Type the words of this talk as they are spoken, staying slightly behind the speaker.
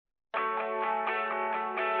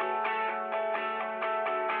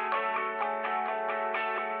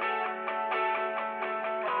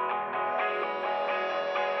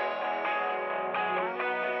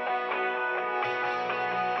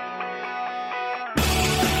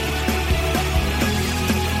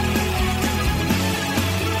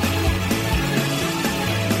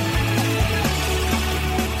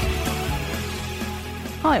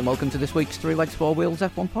Hi, and welcome to this week's Three Legs, Four Wheels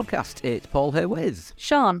F1 podcast. It's Paul here with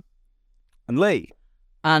Sean. And Lee.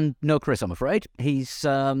 And no Chris, I'm afraid. He's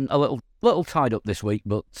a little tied up this week,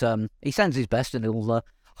 but he sends his best and he'll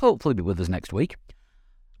hopefully be with us next week.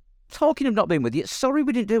 Talking of not being with you, sorry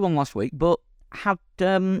we didn't do one last week, but had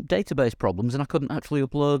database problems and I couldn't actually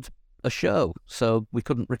upload a show, so we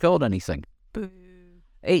couldn't record anything. Boo.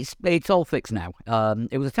 It's all fixed now.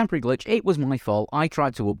 It was a temporary glitch. It was my fault. I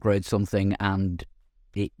tried to upgrade something and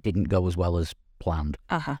it didn't go as well as planned.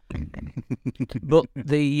 Uh-huh. But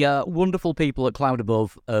the wonderful people at Cloud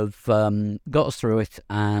Above have got us through it,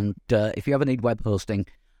 and if you ever need web hosting,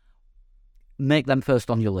 make them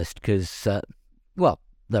first on your list, because, well,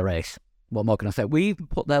 they're ace. What more can I say? We've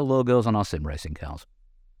put their logos on our sim racing cars.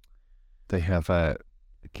 They have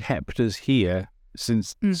kept us here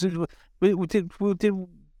since...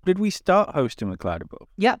 Did we start hosting with Cloud Above?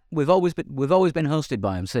 Yeah, we've always been hosted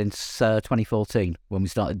by them since 2014, when we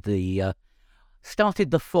started the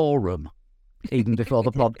forum, even before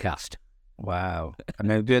the podcast. Wow! And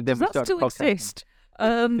then Does that still exist?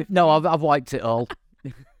 No, I've wiped it all.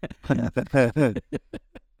 But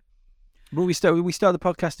we started the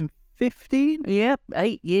podcast in 15. Yep,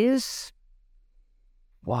 8 years.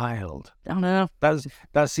 Wild. I don't know.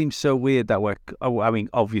 That seems so weird that we're. I mean,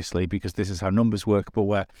 obviously because this is how numbers work, but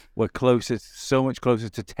we're closer, so much closer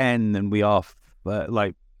to 10 than we are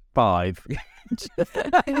like 5.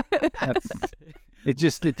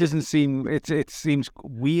 It doesn't seem. It seems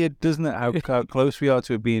weird, doesn't it? How close we are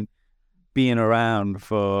to being around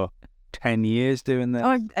for 10 years doing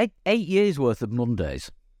this. 8 years worth of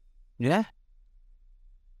Mondays. Yeah.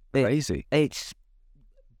 Crazy. It's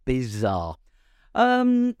bizarre.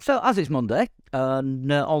 So as it's Monday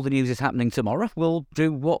and all the news is happening tomorrow, we'll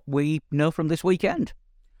do what we know from this weekend.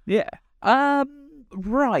 Yeah.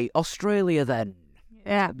 Right, Australia then.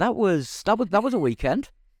 Yeah. That was a weekend.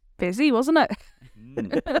 Busy, wasn't it?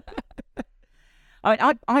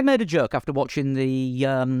 I made a joke after watching the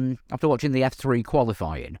F3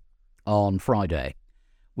 qualifying on Friday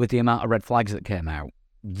with the amount of red flags that came out,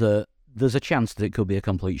 that there's a chance that it could be a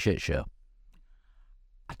complete shit show.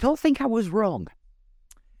 I don't think I was wrong.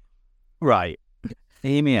 Right.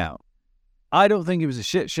 Hear me out. I don't think it was a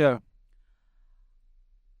shit show.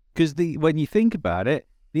 Because when you think about it,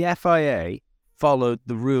 the FIA followed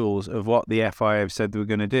the rules of what the FIA have said they were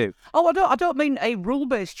going to do. Oh, I don't mean a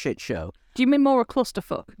rule-based shit show. Do you mean more a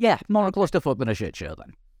clusterfuck? Yeah, more a clusterfuck than a shit show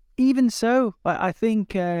then. Even so, I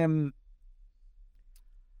think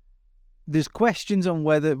there's questions on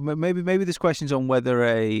whether maybe there's questions on whether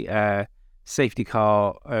a safety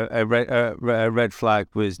car, a red flag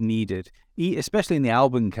was needed, especially in the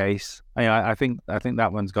Albon case. I think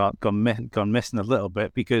that one's gone missing a little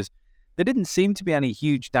bit, because there didn't seem to be any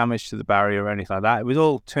huge damage to the barrier or anything like that. It was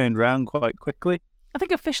all turned around quite quickly. I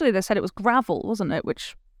think officially they said it was gravel, wasn't it?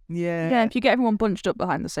 Which, yeah, if you get everyone bunched up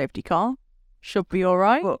behind the safety car, should be all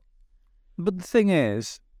right. But the thing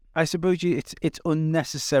is, I suppose it's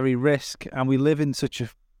unnecessary risk, and we live in such a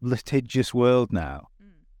litigious world now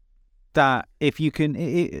that if you can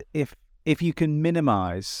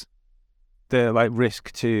minimize the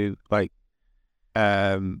risk to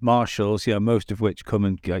marshals, most of which come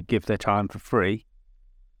and give their time for free,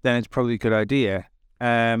 then it's probably a good idea.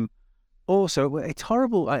 Also, it's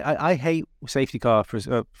horrible. I hate safety car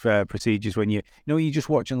procedures when you just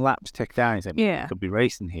watching laps tick down. You think, yeah, could be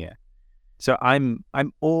racing here. So I'm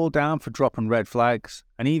all down for dropping red flags,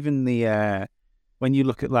 and even the when you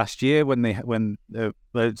look at last year the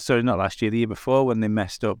year before, when they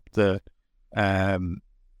messed up the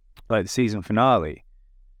season finale.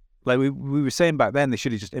 We were saying back then, they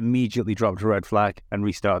should have just immediately dropped a red flag and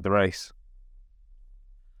restarted the race.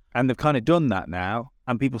 And they've kind of done that now,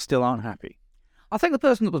 and people still aren't happy. I think the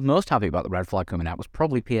person that was most happy about the red flag coming out was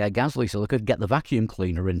probably Pierre Gasly, so they could get the vacuum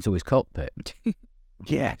cleaner into his cockpit.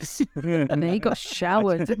 Yes. And then he got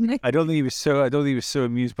showered, didn't he? I don't think he was so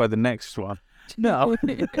amused by the next one. No.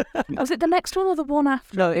 Was it the next one or the one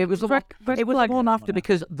after? No, it was the one after,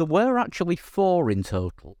 because there were actually 4 in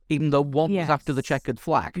total, even though one was after the checkered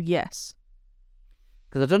flag. Yes.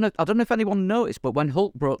 Because I don't know if anyone noticed, but when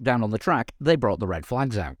Hulk broke down on the track, they brought the red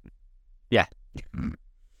flags out. Yeah.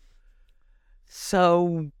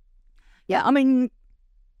 So, yeah, I mean,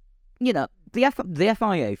 the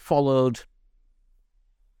FIA followed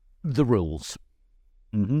the rules,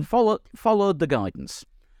 followed the guidance.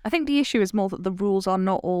 I think the issue is more that the rules are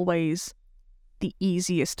not always the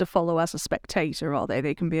easiest to follow as a spectator, are they?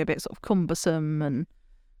 They can be a bit sort of cumbersome, and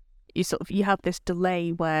you have this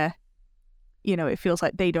delay where, it feels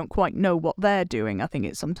like they don't quite know what they're doing. I think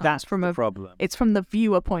it's sometimes that's from the problem. It's from the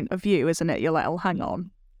viewer point of view, isn't it? You're like, oh, hang on,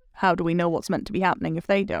 how do we know what's meant to be happening if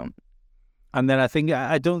they don't? And then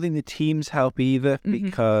I don't think the teams help either,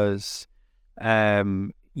 because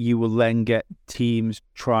you will then get teams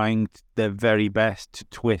trying their very best to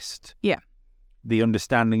twist the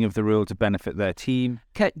understanding of the rule to benefit their team.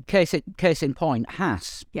 Case in point,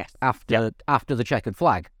 Haas, Yes. after the checkered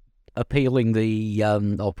flag, appealing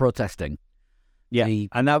or protesting. Yeah,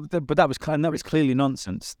 but that was clearly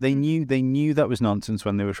nonsense. They knew that was nonsense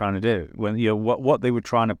when they were trying to do it. When what they were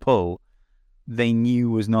trying to pull, they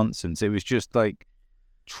knew was nonsense. It was just like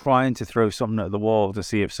trying to throw something at the wall to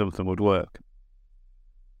see if something would work,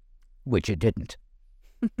 which it didn't.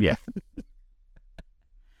 Yeah.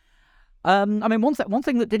 I mean, one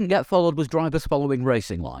thing that didn't get followed was drivers following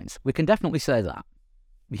racing lines. We can definitely say that.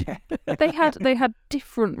 Yeah. They had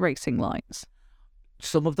different racing lines.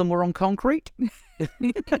 Some of them were on concrete.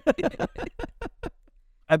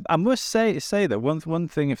 I must say that one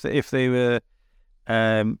thing, if they were,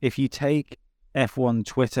 if you take F1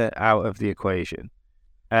 Twitter out of the equation,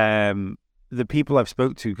 the people I've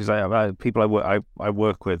spoke to, because I people I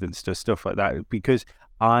work with and stuff like that, because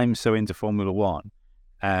I'm so into Formula One.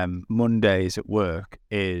 Mondays at work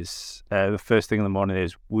is the first thing in the morning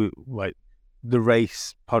is like the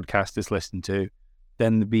race podcast is listened to,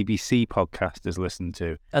 then the BBC podcast is listened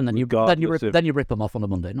to, and then you rip them off on a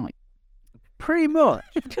Monday night. Pretty much.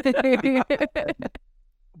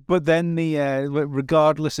 But then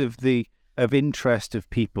regardless of interest of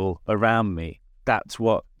people around me, that's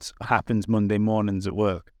what happens Monday mornings at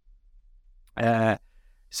work.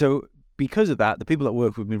 So because of that, the people that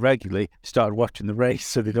work with me regularly started watching the race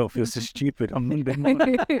so they don't feel so stupid on Monday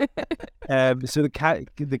morning. So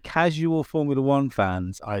the casual Formula One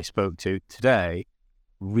fans I spoke to today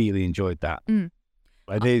really enjoyed that.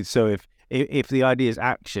 So if the idea is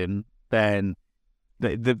action, then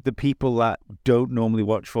the people that don't normally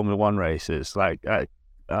watch Formula One races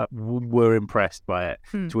were impressed by it.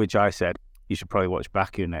 To which I said, you should probably watch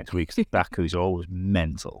Baku next week, because Baku's always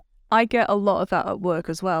mental. I get a lot of that at work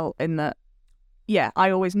as well, in that, I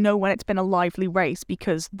always know when it's been a lively race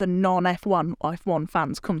because the non-F1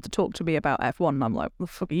 fans come to talk to me about F1, and I'm like, what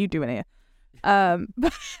the fuck are you doing here?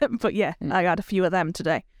 But yeah, I had a few of them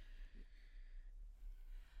today.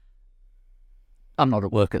 I'm not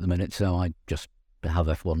at work at the minute, so I just have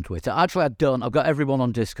F1 Twitter. Actually, I don't. I've got everyone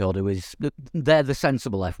on Discord they're the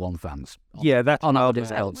sensible F1 fans. Yeah, that's on our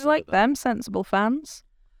Discord. We like them, sensible fans.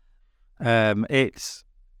 It's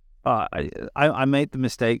I made the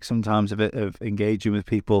mistake sometimes of engaging with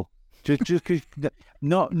people just because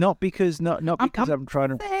not because I'm trying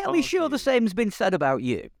to. Fairly sure the same's been said about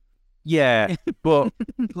you. Yeah, but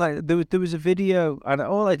like there was a video, and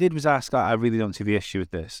all I did was ask. I really don't see the issue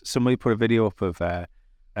with this. Somebody put a video up of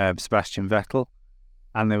Sebastian Vettel,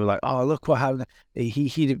 and they were like, "Oh, look what happened. He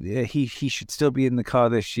should still be in the car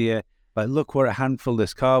this year. Like, look what a handful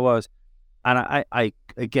this car was." And I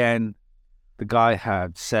again, the guy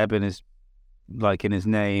had Seb in his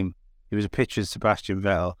name. It was a picture of Sebastian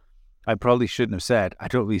Vettel. I probably shouldn't have said, I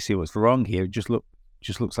don't really see what's wrong here. It just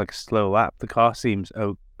looks like a slow lap. The car seems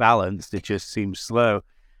balanced. It just seems slow.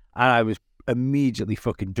 And I was immediately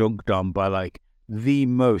fucking dunked on by like the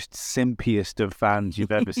most simpiest of fans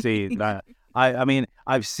you've ever seen. I mean,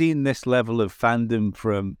 I've seen this level of fandom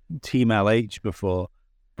from Team LH before,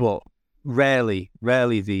 but rarely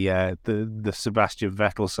the Sebastian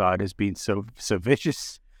Vettel side has been so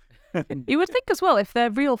vicious. You would think as well, if they're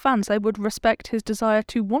real fans, they would respect his desire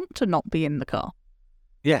to want to not be in the car.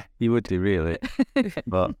 Yeah, you would do, really.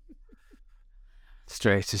 But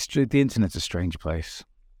the internet's a strange place.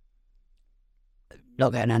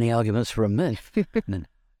 Not getting any arguments from me.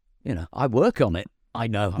 You know, I work on it. I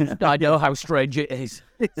know how strange it is.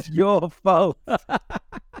 It's your fault.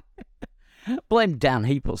 Blame Dan,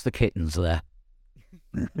 he puts the kittens there.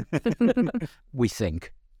 We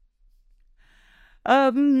think.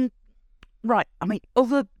 Right, I mean,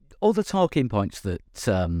 other talking points that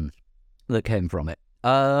came from it.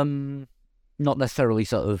 Not necessarily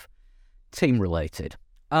sort of team related.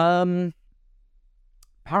 Apparently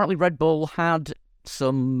Red Bull had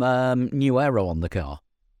some new aero on the car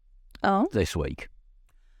this week.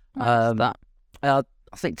 That I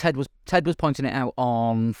think Ted was pointing it out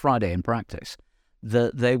on Friday in practice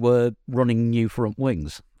that they were running new front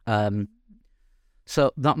wings.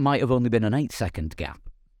 So that might have only been an 8-second gap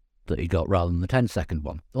that he got rather than the 10-second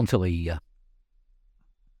one until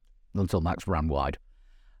Max ran wide.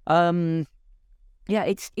 Yeah,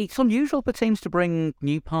 it's unusual for teams to bring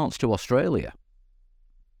new parts to Australia.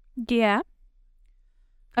 Yeah.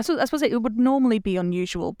 I suppose it would normally be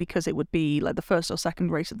unusual because it would be like the first or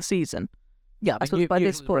second race of the season. Yeah, I suppose by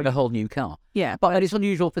this usually bring point, a whole new car. yeah. But it's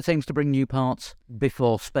unusual for teams to bring new parts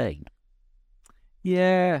before Spain.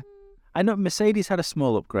 Yeah. I know Mercedes had a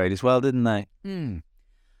small upgrade as well, didn't they?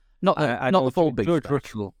 Not the full big George spec.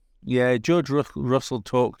 Russell. Yeah, George Russell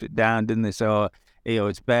talked it down, didn't they? So,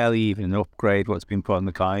 it's barely even an upgrade what's been put on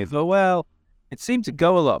the car. He thought, well, it seemed to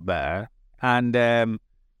go a lot better. And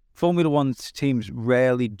Formula One teams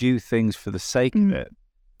rarely do things for the sake of it.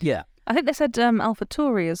 Yeah. I think they said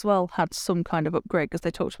AlphaTauri as well had some kind of upgrade because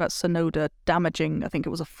they talked about Tsunoda damaging, I think it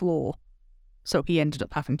was a floor. So he ended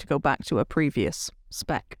up having to go back to a previous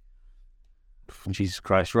spec. Jesus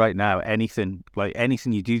Christ! Right now, anything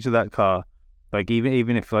you do to that car, like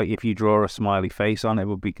even if you draw a smiley face on it,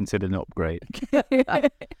 would be considered an upgrade.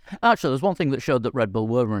 Actually, there's one thing that showed that Red Bull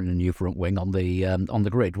were running a new front wing on the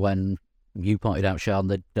grid when you pointed out, Sean,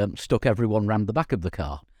 they'd stuck everyone round the back of the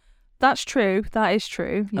car. That's true. That is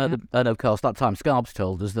true. Yeah. And of course, that time Scarbs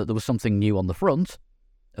told us that there was something new on the front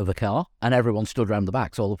of the car, and everyone stood round the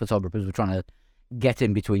back. So all the photographers were trying to get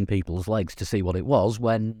in between people's legs to see what it was,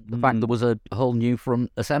 when the fact there was a whole new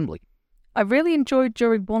front assembly. I really enjoyed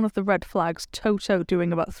during one of the red flags, Toto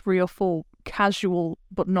doing about 3 or 4 casual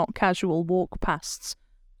but not casual walk pasts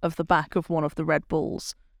of the back of one of the Red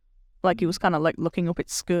Bulls. Like he was kind of like looking up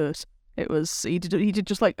its skirt. He did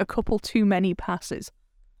just like a couple too many passes.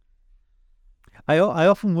 I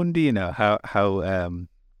often wonder, how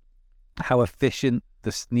efficient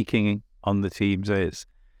the sneaking on the teams is.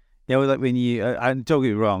 Like when you and don't get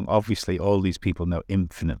me wrong, obviously all these people know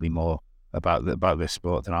infinitely more about this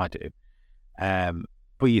sport than I do.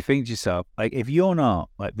 But you think to yourself, like, if you're not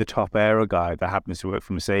like the top aero guy that happens to work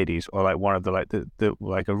for Mercedes, or like one of the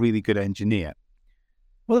like a really good engineer,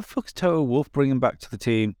 what the fuck's Toto Wolff bringing back to the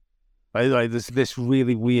team? Like there's this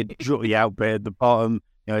really weird jutty out bit at the bottom.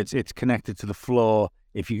 It's connected to the floor.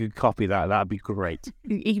 If you could copy that, that'd be great.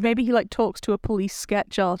 Maybe he like talks to a police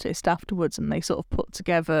sketch artist afterwards, and they sort of put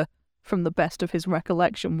together from the best of his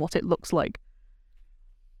recollection what it looks like.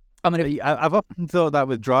 I mean, I've often thought that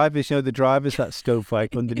with drivers, the drivers that stuff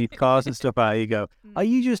like underneath cars and stuff. You go, are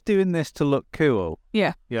you just doing this to look cool?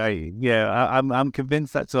 Yeah. I'm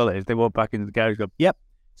convinced that's all it is. They walk back into the garage, and go, yep,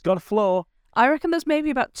 it's got a flaw. I reckon there's maybe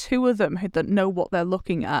about 2 of them that know what they're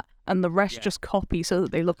looking at, and the rest just copy so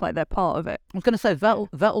that they look like they're part of it. I was going to say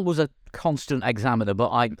Vettel was a constant examiner, but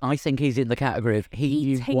I think he's in the category of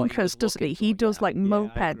he tinkers, doesn't he? He does like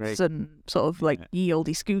mopeds and sort of like ye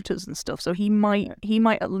olde scooters and stuff. So he might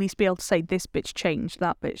at least be able to say this bit's changed,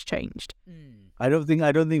 that bit's changed. I don't think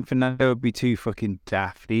Fernando would be too fucking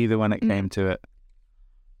daft either when it came to it.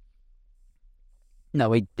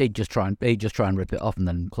 No, he'd just try and rip it off and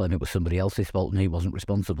then claim it was somebody else's fault and he wasn't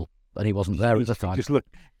responsible and he wasn't there at the time. Just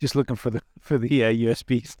looking for the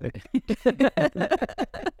USB stick.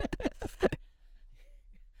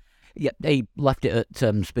 Yeah, he left it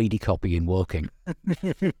at Speedy Copying working.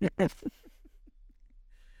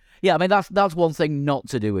 Yeah, I mean that's one thing not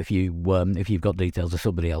to do if you've got details of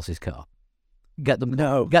somebody else's car. Get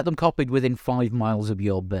them copied within 5 miles of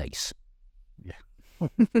your base. Yeah.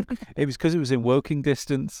 It was because it was in walking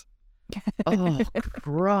distance. Oh,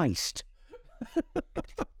 Christ.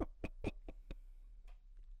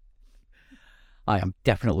 I am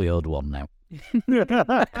definitely owed one now.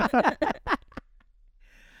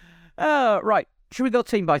 Right. Should we go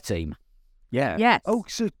team by team? Yeah. Yes. Oh,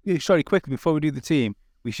 so, sorry, quickly, before we do the team,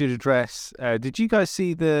 we should address, did you guys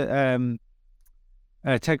see the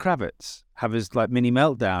Ted Kravitz have his like mini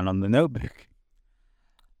meltdown on the Notebook?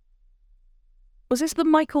 Was this the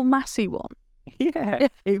Michael Massey one? Yeah.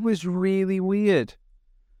 It was really weird.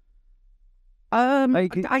 I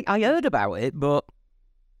heard about it, but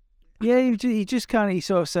yeah, he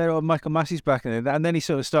sort of said, "Oh, Michael Massey's back," and then he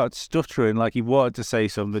sort of started stuttering, like he wanted to say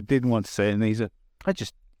something but didn't want to say it, and he said, "I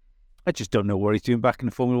just don't know what he's doing back in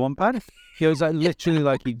the Formula One paddock." He was like literally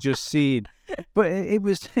like he'd just seen, but it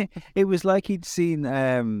was like he'd seen.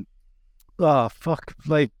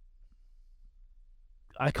 Like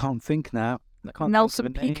I can't think now.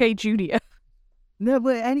 Nelson Piquet Jr. No,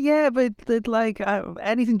 but anything.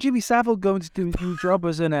 Jimmy Savile going to do his new job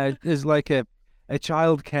as like a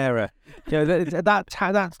child carer.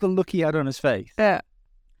 That's the look he had on his face. Yeah.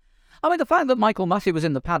 I mean, the fact that Michael Massey was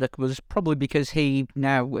in the paddock was probably because he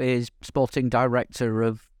now is sporting director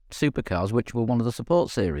of Supercars, which were one of the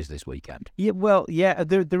support series this weekend. Yeah, well, yeah,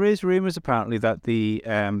 there is rumours apparently that the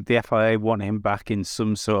FIA want him back in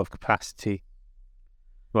some sort of capacity,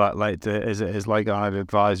 as like on an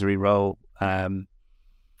advisory role. I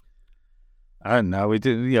don't know. He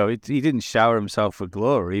didn't shower himself for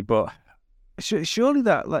glory, but surely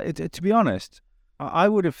that, to be honest, I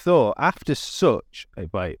would have thought after such a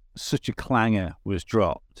clanger was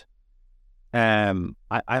dropped,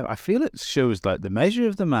 I feel it shows like the measure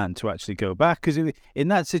of the man to actually go back, because in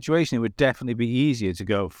that situation it would definitely be easier to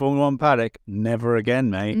go Formula One paddock, never again,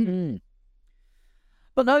 mate. Mm-hmm.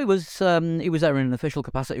 But no, he was there in an official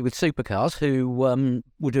capacity with Supercars, who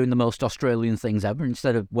were doing the most Australian things ever.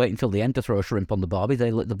 Instead of waiting till the end to throw shrimp on the Barbie,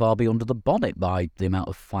 they lit the Barbie under the bonnet by the amount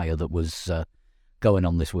of fire that was going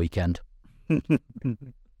on this weekend. For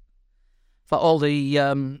all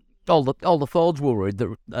the Fords were worried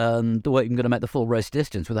that they weren't even going to make the full race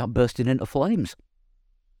distance without bursting into flames.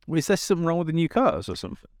 Was there something wrong with the new cars or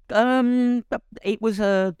something? It was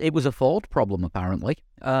a Ford problem apparently,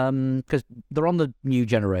 because they're on the new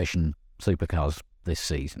generation supercars this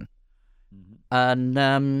season, and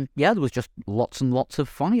there was just lots and lots of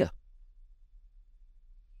fire.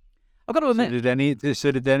 I've got to admit, did any of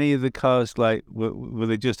the cars were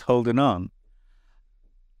they just holding on?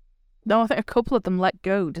 No, I think a couple of them let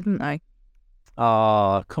go, didn't they?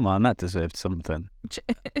 Oh, come on, that deserved something.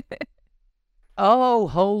 Oh,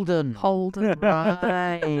 Holden,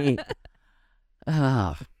 Right.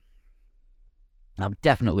 I'm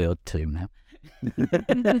definitely owed two now.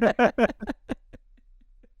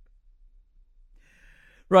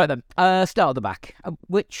 Right then, start at the back,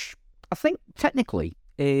 which I think technically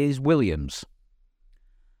is Williams.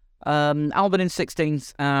 Albon in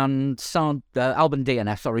 16th and Albon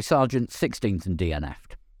DNF, Sargent 16th and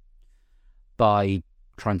DNF'd by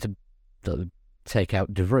trying to take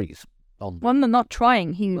out De Vries. When they're not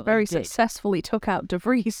trying, he very successfully took out De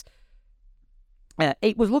Vries.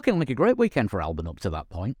 It was looking like a great weekend for Albon up to that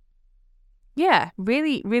point. Yeah,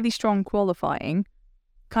 really, really strong qualifying.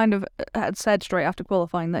 Kind of had said straight after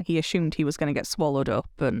qualifying that he assumed he was going to get swallowed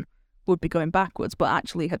up and would be going backwards, but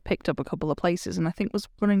actually had picked up a couple of places and I think was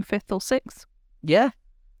running 5th or 6th. Yeah.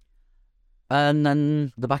 And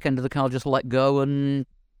then the back end of the car just let go and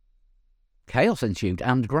chaos ensued,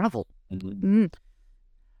 and gravel. Mm.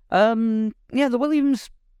 The Williams,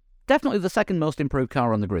 definitely the second most improved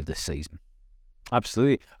car on the grid this season.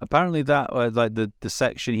 Absolutely. Apparently that the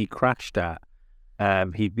section he crashed at,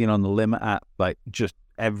 he'd been on the limit at just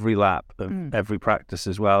every lap of every practice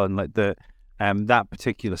as well, and that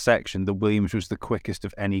particular section, the Williams was the quickest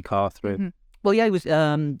of any car through. Mm-hmm. Well, yeah,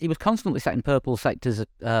 he was constantly setting purple sectors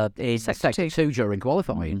in sector 2 during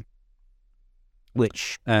qualifying,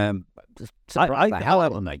 which surprised the hell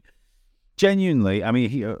out of me. Genuinely, I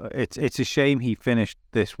mean, it's a shame he finished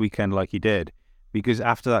this weekend like he did, because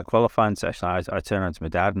after that qualifying session, I turned around to my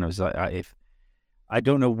dad and I was like, I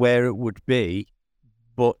don't know where it would be,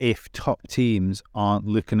 but if top teams aren't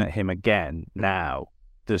looking at him again now,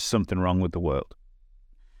 there's something wrong with the world.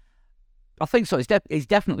 I think so. He's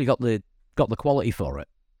definitely got the quality for it.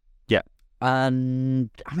 Yeah. And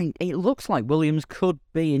I mean, it looks like Williams could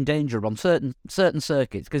be in danger on certain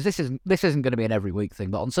circuits, because this isn't going to be an every week thing,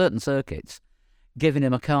 but on certain circuits, giving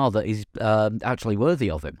him a car that is actually worthy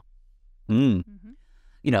of him. Mm-hmm.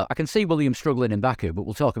 You know, I can see Williams struggling in Baku, but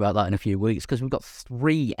we'll talk about that in a few weeks, because we've got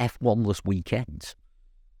 3 F1-less weekends.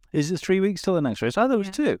 Is it 3 weeks till the next race? I thought it was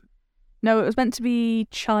 2. No, it was meant to be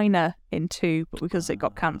China in 2, but because it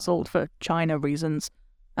got cancelled for China reasons,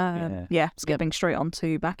 skipping straight on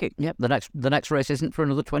to Baku. Yep, the next race isn't for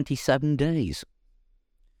another 27 days.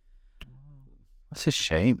 That's a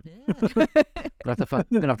shame. Gonna have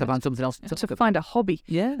to find something else to find a hobby.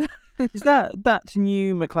 Yeah. Is that's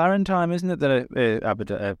new McLaren time, isn't it? That Abu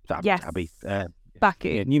Dhabi. Baku.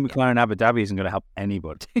 Yeah, new McLaren Abu Dhabi isn't going to help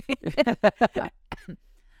anybody.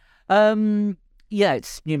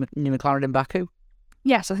 It's new McLaren in Baku.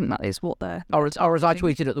 Yes, I think that is what they're... Or as I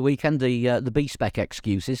tweeted at the weekend, the B-spec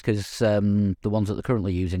excuses, because the ones that they're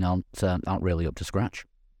currently using aren't really up to scratch.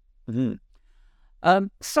 Mm-hmm.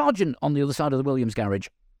 Sargent on the other side of the Williams garage,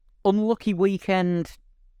 unlucky weekend,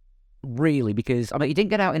 really, because I mean he didn't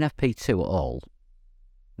get out in FP2 at all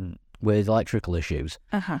with electrical issues.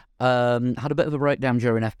 Had a bit of a breakdown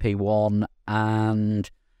during FP1, and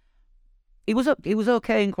he was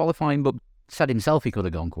okay in qualifying, but said himself he could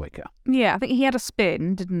have gone quicker. Yeah, I think he had a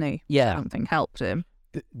spin, didn't he? Yeah. Something helped him.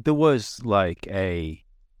 There was like a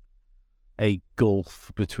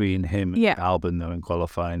gulf between him and Albon though in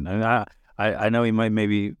qualifying. And I know he might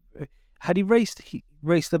maybe had he raced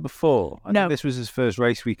there before. I think this was his first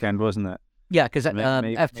race weekend, wasn't it? Yeah, because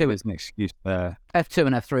F2 is an excuse there. F2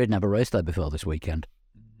 and F3 had never raced there before this weekend.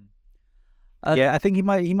 I think he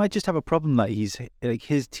might just have a problem that he's like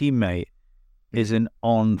his teammate is an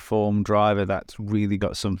on-form driver that's really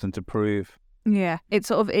got something to prove. Yeah,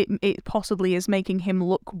 it possibly is making him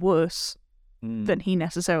look worse than he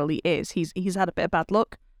necessarily is. He's had a bit of bad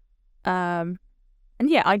luck, and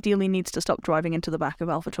ideally needs to stop driving into the back of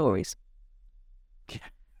AlphaTauris.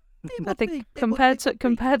 I think compared to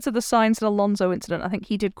the Sainz and Alonso incident, I think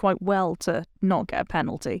he did quite well to not get a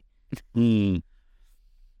penalty. Mm.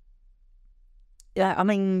 Yeah, I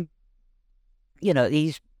mean,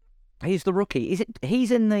 he's the rookie.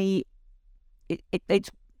 He's in the. It's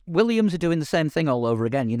Williams are doing the same thing all over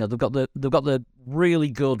again. They've got the really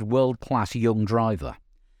good world class young driver,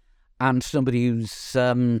 and somebody who's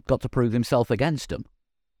got to prove himself against him.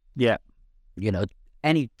 Yeah.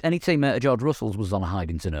 Any teammate of George Russell's was on a hide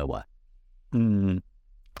into nowhere. Mm.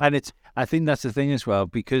 And I think that's the thing as well,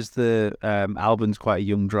 because the Albon's quite a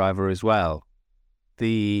young driver as well.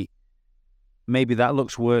 Maybe that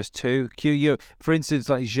looks worse too. For instance,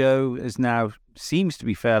 like Zhou seems to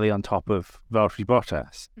be fairly on top of Valtteri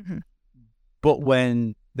Bottas. Mm-hmm. But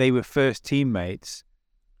when they were first teammates,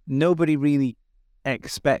 nobody really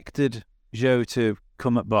expected Zhou to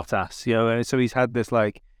come at Bottas, and so he's had this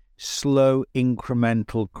like slow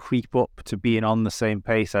incremental creep up to being on the same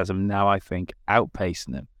pace as him now, I think,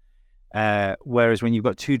 outpacing him. Whereas when you've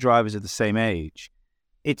got two drivers of the same age,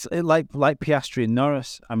 it's like Piastri and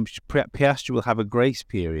Norris. Piastri will have a grace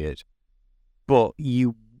period, but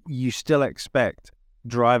you still expect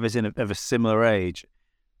drivers of a similar age,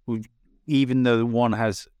 even though one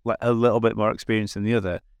has like a little bit more experience than the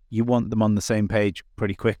other, you want them on the same page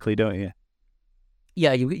pretty quickly, don't you?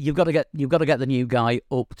 Yeah, you've got to get the new guy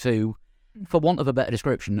up to, for want of a better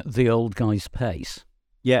description, the old guy's pace.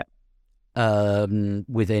 Yeah.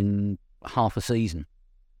 Within half a season.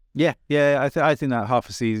 Yeah. I think that half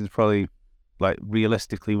a season is probably like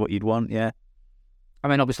realistically what you'd want. Yeah. I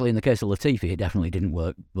mean, obviously, in the case of Latifi, it definitely didn't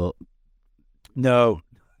work, but no,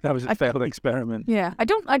 that was a failed experiment. Yeah, I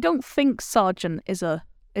don't think Sargent is a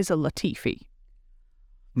Latifi.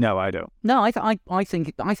 No, I don't. No, I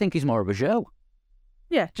think he's more of a Zhou.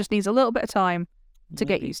 Yeah, just needs a little bit of time to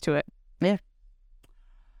get used to it. Yeah.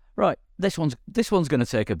 Right, this one's going to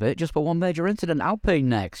take a bit. Just for one major incident, Alpine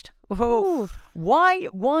next. Oh, why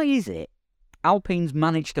is it Alpines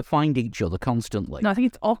manage to find each other constantly? No, I think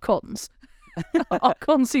it's Ocon's.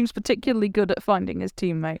 Ocon seems particularly good at finding his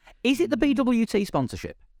teammate. Is it the BWT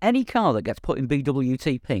sponsorship? Any car that gets put in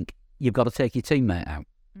BWT pink, you've got to take your teammate out.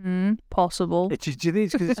 Possible. Do you think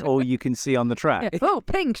it's because it's all you can see on the track? Yeah. Oh,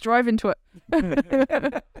 pink! Drive into it.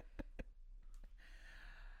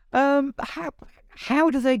 How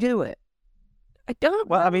do they do it? I don't.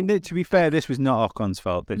 Well, I mean, to be fair, this was not Ocon's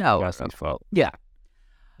fault. This was Gasly's fault. Yeah.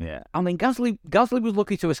 Yeah. I mean, Gasly was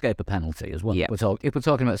lucky to escape a penalty as well. Yeah. If we're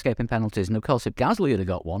talking about escaping penalties, and of course, if Gasly had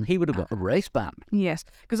got one, he would have got a race ban. Yes,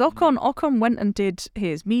 because Ocon went and did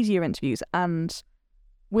his media interviews, and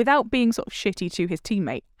without being sort of shitty to his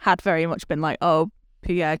teammate, had very much been like, "Oh,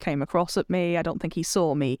 Pierre came across at me. I don't think he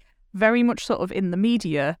saw me." Very much sort of in the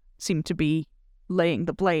media seemed to be laying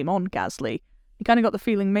the blame on Gasly. You kind of got the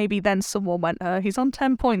feeling maybe then someone went, "He's on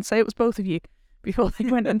 10 points. Say it was both of you," before they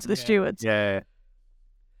went into the stewards. Yeah.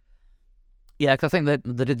 Yeah, because I think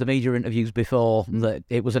they did the media interviews before that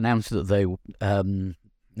it was announced that they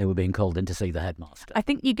were being called in to see the headmaster. I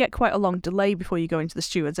think you get quite a long delay before you go into the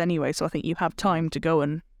stewards anyway, so I think you have time to go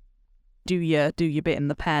and do your bit in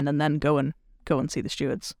the pen and then go and see the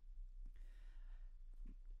stewards.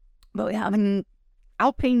 But yeah, I mean,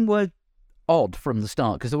 Alpine were odd from the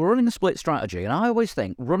start because they were running a split strategy, and I always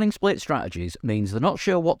think running split strategies means they're not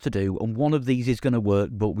sure what to do, and one of these is going to work,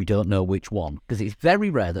 but we don't know which one, because it's very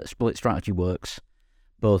rare that a split strategy works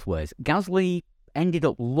both ways. Gasly ended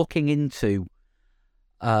up looking into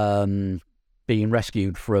being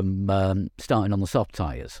rescued from starting on the soft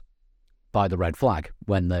tyres by the red flag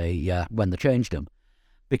when they changed them,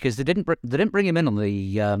 because they didn't bring him in on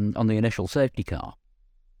the initial safety car,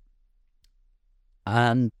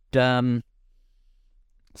 and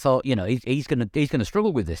thought, he's gonna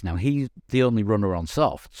struggle with this now. He's the only runner on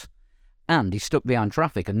softs, and he's stuck behind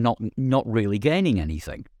traffic and not really gaining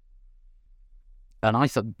anything. And I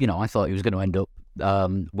thought he was going to end up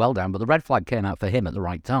well down, but the red flag came out for him at the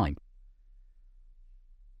right time.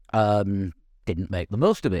 Didn't make the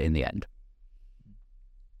most of it in the end.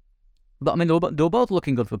 But I mean, they were both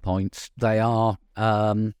looking good for points. They are,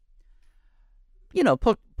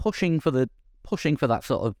 pushing for that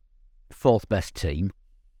sort of fourth best team.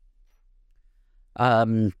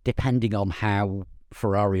 Depending on how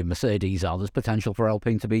Ferrari and Mercedes are, there's potential for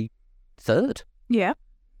Alpine to be third. Yeah.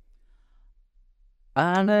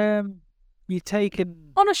 And you're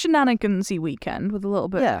taking on a shenanigansy weekend with a little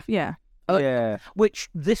bit. Yeah. Yeah. Which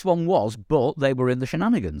this one was, but they were in the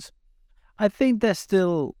shenanigans. I think they're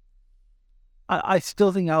still. I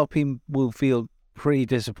still think Alpine will feel pretty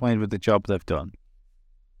disappointed with the job they've done.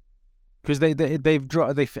 Because they've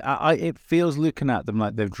dropped. It feels looking at them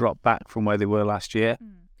like they've dropped back from where they were last year.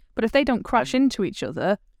 But if they don't crash into each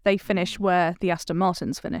other, they finish where the Aston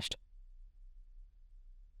Martins finished.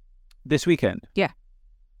 This weekend.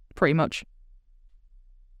 Pretty much.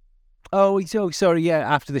 Oh, sorry. Yeah,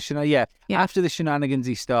 after the Yeah. after the shenanigans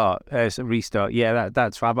restart. Yeah,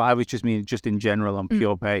 that's right. But I was just meaning just in general on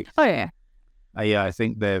pure pace. Oh yeah. Yeah, I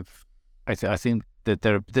think they've. I think that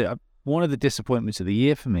they're one of the disappointments of the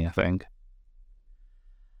year for me. I think.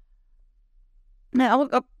 No,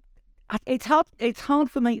 it's hard. It's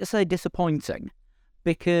hard for me to say disappointing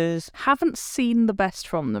because Haven't seen the best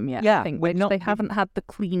from them yet. Yeah, I think we're not- they haven't had the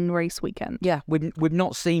clean race weekend. we've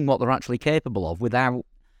not seen what they're actually capable of without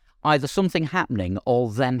either something happening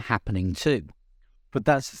or them happening too. But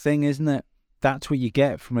that's the thing, isn't it? That's what you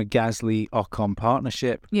get from a Gasly-Ocon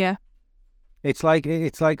partnership. Yeah. It's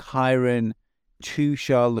like hiring two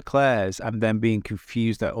Charles Leclercs and then being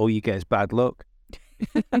confused that all you get is bad luck.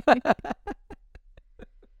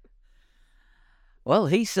 Well,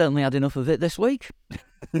 he's certainly had enough of it this week.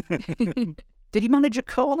 Did he manage a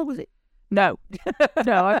corner? Was it? No.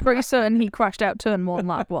 No, I'm pretty certain he crashed out turn 1,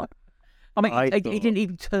 lap 1. I mean, I he thought- didn't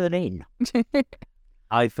even turn in.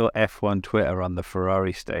 I thought F1 Twitter on the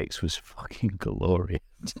Ferrari stakes was fucking glorious.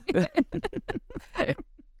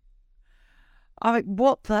 I mean,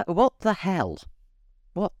 what the hell?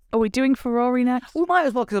 What? Are we doing Ferrari next? We might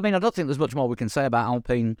as well, because I mean, I don't think there's much more we can say about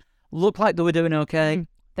Alpine. Looked like they were doing okay.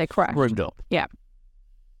 They crashed. Screwed up. Yeah.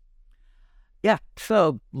 Yeah.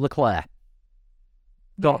 So Leclerc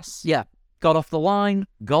Yes. got off the line,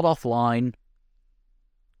 got offline,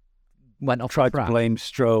 went off Tried the track. to blame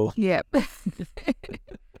Stroll. Yeah.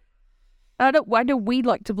 I know we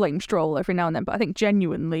like to blame Stroll every now and then, but I think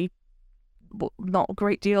genuinely, not a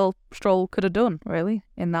great deal Stroll could have done, really,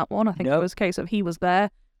 in that one. I think it Nope. was a case of he was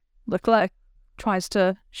there, Leclerc tries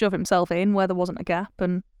to shove himself in where there wasn't a gap,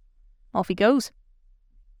 and off he goes.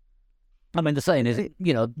 I mean, the saying is,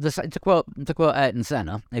 to quote Ayrton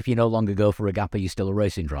Senna, if you no longer go for a gap, are you still a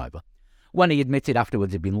racing driver? When he admitted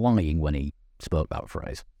afterwards he'd been lying when he spoke that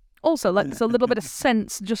phrase. Also, there's a little bit of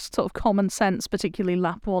sense, just sort of common sense, particularly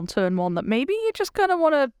lap 1, turn 1, that maybe you just kind of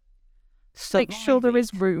want to make sure there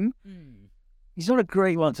is room. He's not a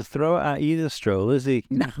great one to throw it at either, Stroll, is he?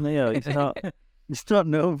 No, he's not. He's not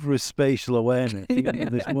known for his spatial awareness.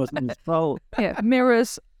 This wasn't his fault. Yeah,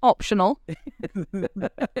 mirrors optional.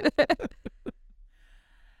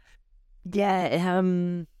 Yeah,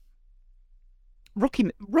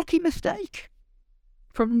 rookie mistake.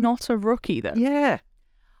 From not a rookie, then. Yeah.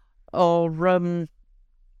 Or F1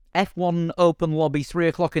 open lobby 3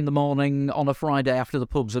 o'clock in the morning on a Friday after the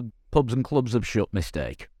pubs and clubs have shut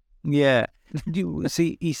mistake. Yeah. You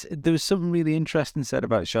see, there was something really interesting said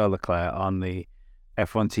about Charles Leclerc on the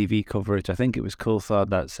F1 TV coverage. I think it was Coulthard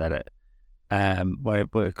that said it. Where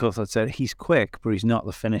Coulthard said he's quick, but he's not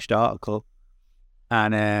the finished article.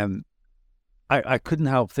 And I couldn't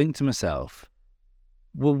help think to myself,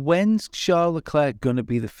 well, when's Charles Leclerc going to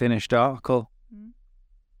be the finished article?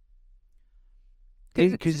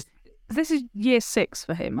 Because This is year 6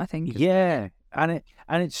 for him, I think. yeah, and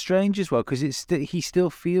it's strange as well because he still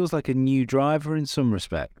feels like a new driver in some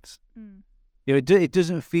respects. It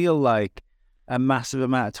doesn't feel like a massive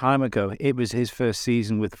amount of time ago it was his first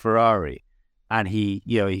season with Ferrari, and he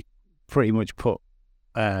pretty much put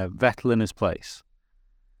Vettel in his place.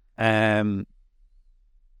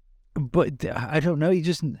 But I don't know. He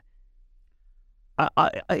doesn't.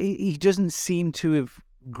 He doesn't seem to have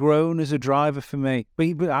grown as a driver for me.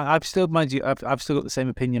 But I've still, mind you, I've still got the same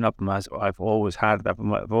opinion of him as I've always had.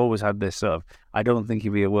 I've always had this sort of. I don't think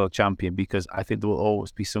he'll be a world champion because I think there will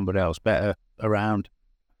always be somebody else better around.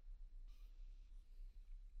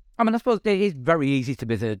 I mean, I suppose it is very easy to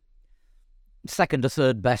be the second or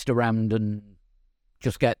third best around and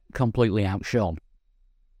just get completely outshone.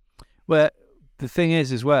 Well, the thing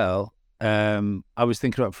is as well, I was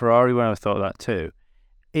thinking about Ferrari when I thought that too.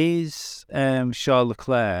 Is Charles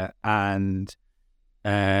Leclerc and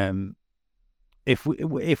if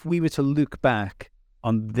we were to look back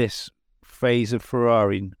on this phase of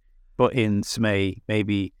Ferrari, but in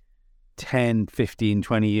maybe 10, 15,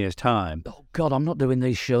 20 years' time. Oh, God, I'm not doing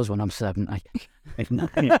these shows when I'm 70.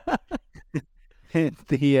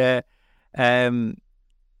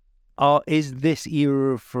 Is this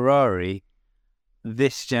era of Ferrari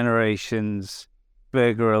this generation's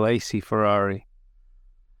Berger or Lacey Ferrari?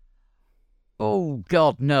 Oh,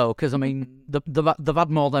 God, no, because, I mean, they've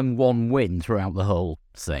had more than one win throughout the whole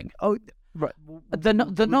thing. Oh, right. They're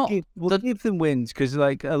not... We'll give them wins because,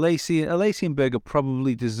 like, Lacey and Berger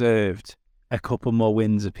probably deserved a couple more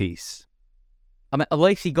wins apiece. I mean,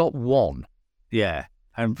 Lacey got one. Yeah.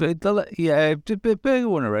 And Berger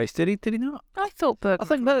won a race, did he? Did he not? I thought Berger. I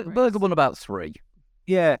think Berger won about 3.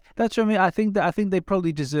 Yeah, that's what I mean. I think they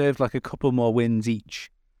probably deserved like a couple more wins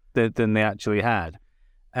each than they actually had.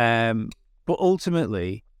 But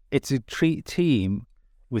ultimately, it's a team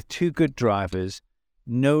with two good drivers,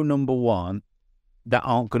 no number one, that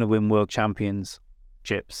aren't going to win world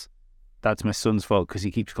championships. That's my son's fault because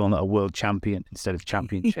he keeps calling it a world champion instead of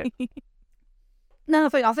championship. No,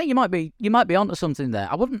 I think you might be onto something there.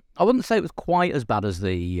 I wouldn't say it was quite as bad as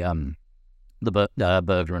the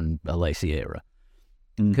Berger and Lacey era,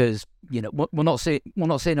 because we're not seeing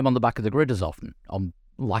them on the back of the grid as often on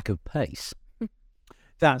lack of pace.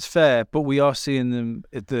 That's fair, but we are seeing them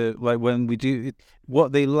when we do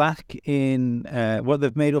what they lack in what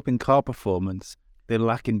they've made up in car performance. They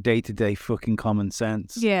lack in day-to-day fucking common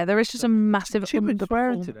sense. Yeah, there is just a massive Too much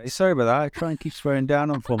swearing today. Sorry about that. I try and keep swearing down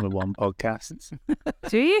on Formula One podcasts.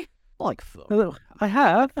 Do you? Like fuck. I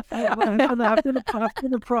have. I've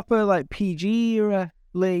done a proper like PG era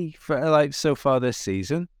Lee for like so far this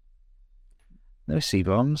season. No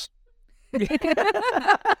C-bombs.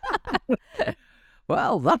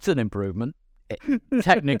 Well, that's an improvement,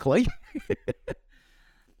 technically.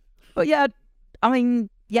 But yeah, I mean,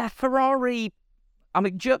 Ferrari. I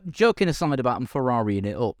mean, joking aside about them Ferrarying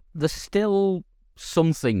it up, there's still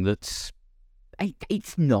something that's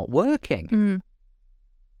it's not working.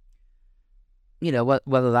 Mm.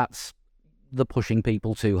 Whether that's the pushing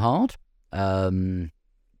people too hard, to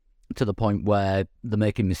the point where they're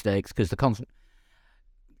making mistakes because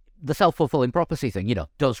the self-fulfilling prophecy thing,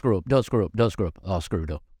 don't screw up, oh,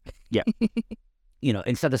 screwed up. Yeah.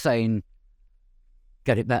 Instead of saying,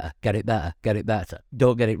 get it better,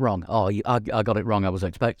 don't get it wrong. Oh, I got it wrong, I was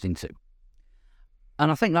expecting to.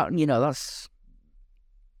 And I think that,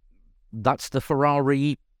 that's the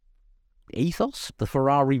Ferrari ethos, the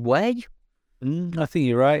Ferrari way. I think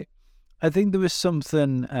you're right. I think there was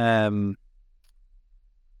something, it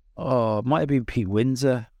might have been Pete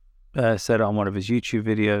Windsor, said it on one of his YouTube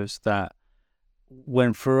videos that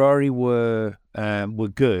when Ferrari were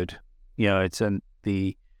good, it's in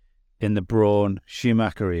the Brawn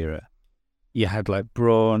Schumacher era, you had like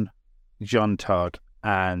Brawn, Jean Todt,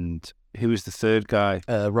 and who was the third guy?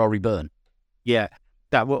 Rory Byrne. Yeah,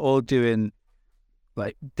 that were all doing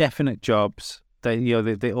like definite jobs. They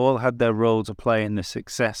all had their role to play in the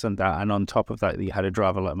success and that, and on top of that, you had a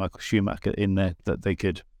driver like Michael Schumacher in there that they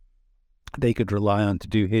could rely on to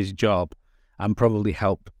do his job and probably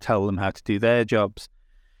help tell them how to do their jobs.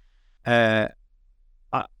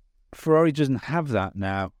 Ferrari doesn't have that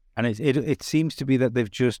now, and it seems to be that they've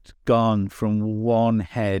just gone from one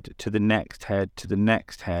head to the next head to the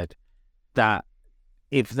next head. That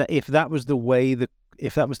if that was the way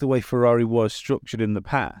Ferrari was structured in the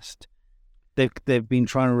past, they've been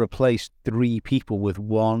trying to replace 3 people with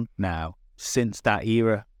one now since that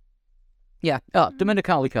era. Yeah. Oh,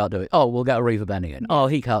 Domenicali can't do it. Oh, we'll get Arriva Bene in. Oh,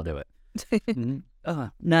 he can't do it. Mm-hmm.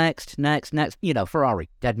 Next. Ferrari,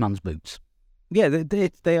 dead man's boots. Yeah,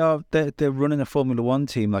 they're running a Formula One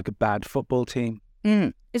team like a bad football team.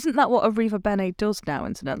 Mm. Isn't that what Arriva Bene does now,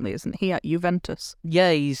 incidentally? Isn't he at Juventus?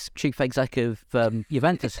 Yeah, he's chief exec of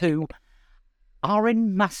Juventus, who are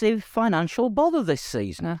in massive financial bother this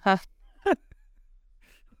season. Uh-huh.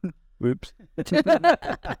 Whoops.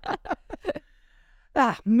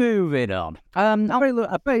 Moving on.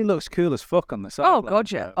 I bet he looks cool as fuck on the side. Oh, God,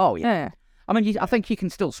 yeah. Oh, yeah. I mean, I think you can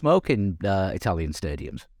still smoke in Italian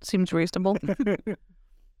stadiums. Seems reasonable.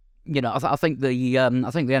 I think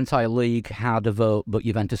the entire league had a vote, but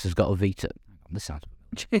Juventus has got a veto. This sounds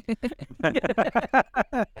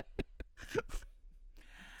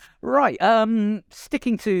right.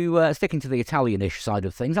 Sticking to the Italian-ish side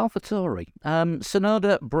of things, AlphaTauri.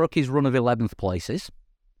 Tsunoda broke his run of 11th places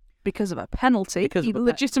because of a penalty. He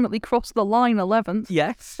legitimately crossed the line 11th.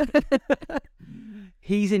 Yes.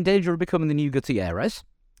 He's in danger of becoming the new Gutierrez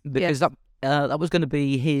because that was going to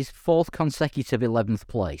be his 4th consecutive 11th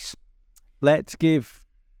place. Let's give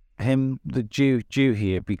him the due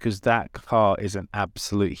here because that car is an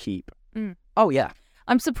absolute heap. Mm. Oh, yeah.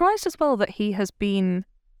 I'm surprised as well that he has been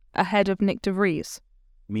ahead of Nick De Vries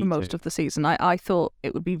for most of the season. I thought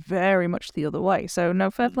it would be very much the other way, so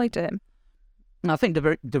no, fair play to him. I think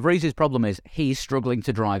De Vries' problem is he's struggling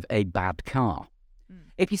to drive a bad car.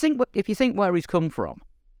 If you think where he's come from,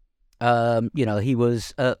 he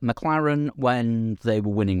was at McLaren when they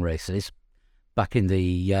were winning races back in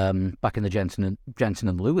the Jenson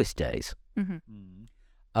and Lewis days.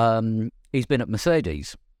 Mm-hmm. He's been at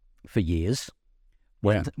Mercedes for years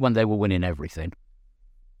when they were winning everything.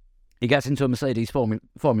 He gets into a Mercedes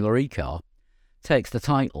Formula E car, takes the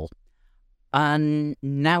title, and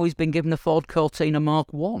now he's been given a Ford Cortina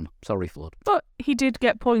Mark 1. Sorry, Flood. But he did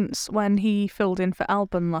get points when he filled in for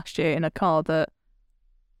Albon last year in a car that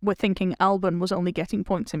we're thinking Albon was only getting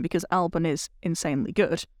points in because Albon is insanely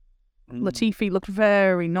good. Latifi looked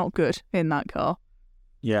very not good in that car,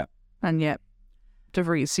 Yeah. and yet De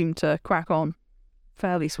Vries seemed to crack on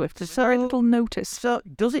fairly swiftly. So- Very little notice. So,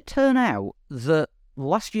 does it turn out that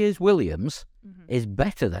last year's Williams is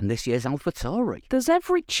better than this year's AlphaTauri? There's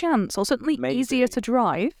every chance, or certainly Maybe. easier to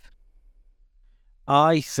drive.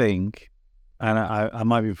 I think, and I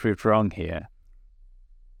might be proved wrong here,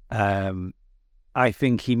 I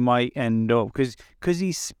think he might end up, because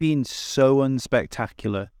he's been so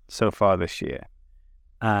unspectacular so far this year.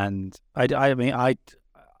 And I'm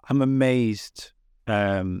amazed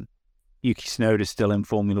Yuki Tsunoda's still in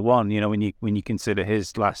Formula One, when you consider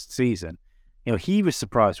his last season. He was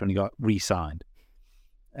surprised when he got re-signed.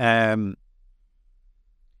 Do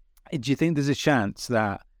you think there's a chance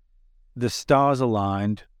that the stars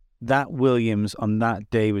aligned, that Williams on that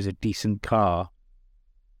day was a decent car?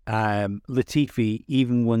 Latifi,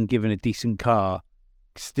 even when given a decent car,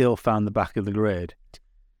 still found the back of the grid.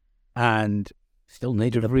 And Still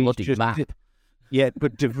needed a De Vries bloody map. Yeah,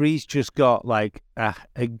 but De Vries just got like a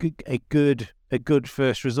good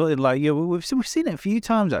first result. Like we've seen it a few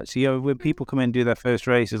times actually. When people come in and do their first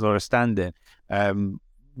races or a stand-in. Kevin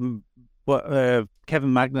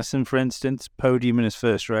Magnussen, for instance, podium in his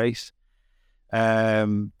first race.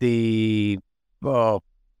 Stoffel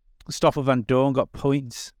Van Dorn got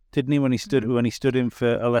points, didn't he, when he stood in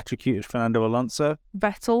for electrocuted Fernando Alonso?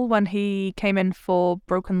 Vettel, when he came in for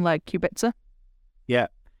broken leg Kubica. Yeah.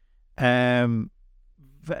 Vettel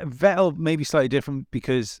maybe slightly different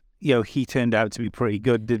because he turned out to be pretty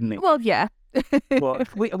good, didn't he? Well, yeah.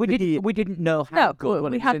 But we didn't know how No, good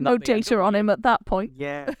when we it was had in no that data on him at that point.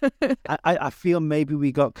 yeah, I feel maybe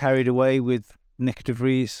we got carried away with Nick De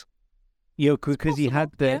Vries, because he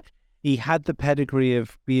had the pedigree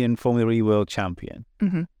of being Formula E world champion.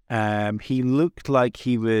 Mm-hmm. He looked like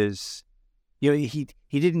he was, he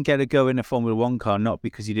didn't get a go in a Formula One car, not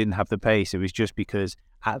because he didn't have the pace. It was just because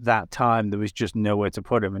at that time there was just nowhere to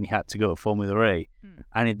put him, and he had to go to Formula E.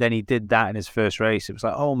 And then he did that in his first race. It was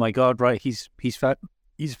like, oh my God, right? He's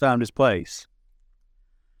found his place.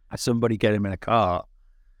 Somebody get him in a car,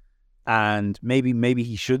 and maybe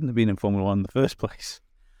he shouldn't have been in Formula One in the first place.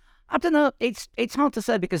 I don't know. It's hard to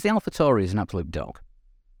say because the AlphaTauri is an absolute dog.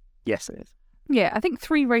 Yes, it is. Yeah, I think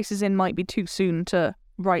 3 races in might be too soon to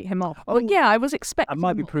write him off. But yeah, I was expecting I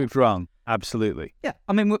might be more. proved wrong. Absolutely. Yeah,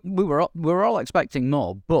 I mean we were all expecting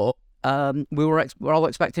more, but we were all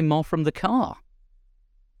expecting more from the car.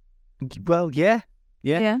 Well, yeah.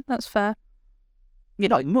 Yeah, that's fair.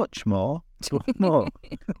 Not much more. More.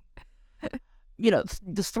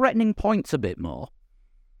 There's threatening points a bit more.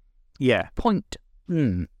 Yeah. Point.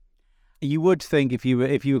 You would think if you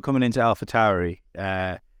were coming into AlphaTauri,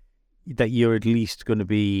 that you're at least going to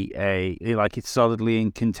be it's solidly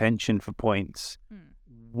in contention for points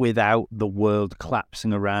without the world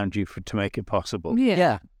collapsing around you to make it possible.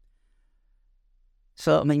 Yeah.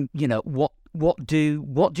 So I mean, what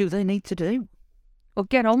do they need to do? Well,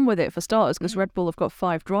 get on with it for starters, because Red Bull have got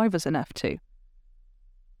 5 drivers in F2.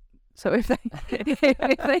 So if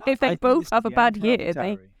they both have a bad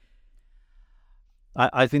year,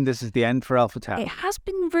 I think this is the end for AlphaTauri. It has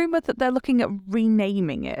been rumoured that they're looking at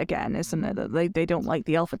renaming it again, isn't it? That they don't like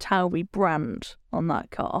the AlphaTauri brand on that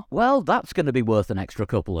car. Well, that's going to be worth an extra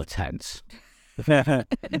couple of tenths. No,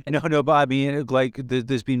 but I mean, like,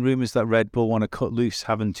 there's been rumours that Red Bull want to cut loose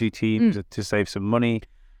having 2 teams to save some money.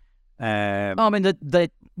 I mean, they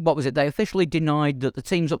what was it? They officially denied that the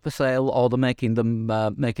team's up for sale, or they're making them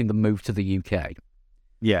move to the UK.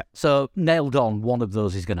 Yeah. So nailed on, one of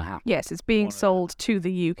those is going to happen. Yes, it's being sold to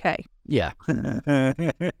the UK. Yeah.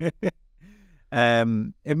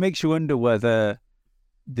 It makes you wonder whether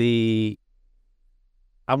I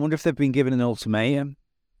wonder if they've been given an ultimatum.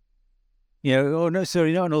 Not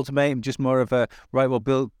an ultimatum, just more of a, right, well,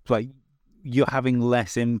 Bill, like, you're having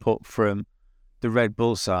less input from the Red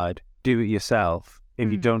Bull side. Do it yourself.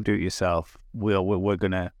 If you don't do it yourself, we're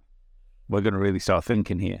gonna really start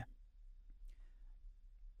thinking here.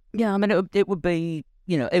 Yeah, I mean, it would be,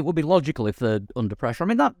 it would be logical if they're under pressure. I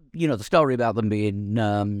mean, that, the story about them being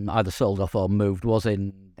either sold off or moved was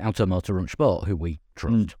in Automotor und Sport, who we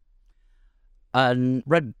trust. And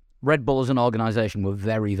Red Bull as an organisation were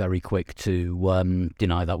very, very quick to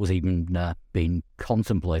deny that was even being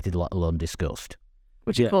contemplated, let alone discussed.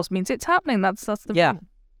 Which, of course, means it's happening. That's the yeah.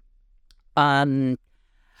 And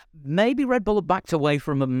maybe Red Bull have backed away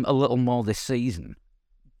from them a little more this season,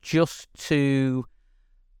 just to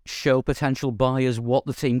show potential buyers what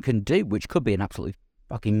the team can do, which could be an absolutely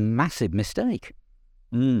fucking massive mistake.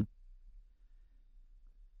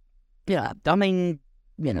 Yeah, I mean,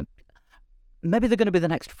 maybe they're going to be the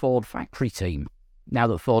next Ford factory team now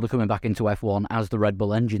that Ford are coming back into F1 as the Red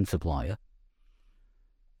Bull engine supplier.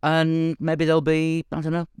 And maybe they'll be, I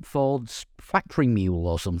don't know, Ford's factory mule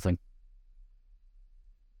or something.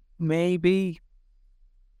 Maybe.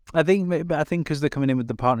 I think because they're coming in with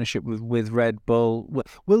the partnership with Red Bull,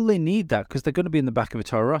 will they need that? Because they're going to be in the back of a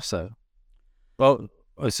Toro Rosso. Well,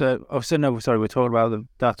 no, sorry, we're talking about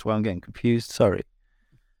that's why I'm getting confused. Sorry.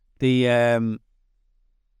 The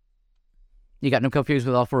You getting them confused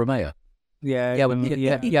with Alfa Romeo? Yeah,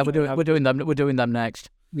 we're doing them next.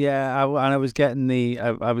 Yeah, I was getting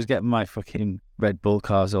I was getting my fucking Red Bull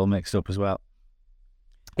cars all mixed up as well.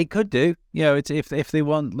 It could do, it's if they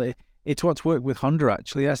want. It's what's worked with Honda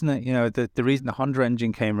actually, hasn't it? The reason the Honda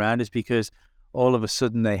engine came around is because all of a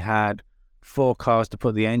sudden they had 4 cars to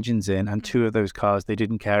put the engines in, and 2 of those cars they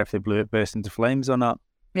didn't care if they blew it, burst into flames or not.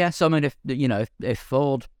 Yeah, so I mean, if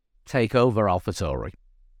Ford take over AlphaTauri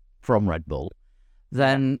from Red Bull,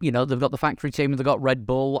 then they've got the factory team and they've got Red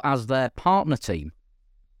Bull as their partner team.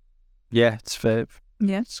 Yeah, it's fair.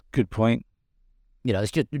 Yeah, it's a good point.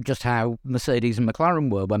 It's just how Mercedes and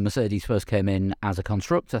McLaren were when Mercedes first came in as a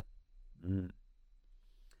constructor.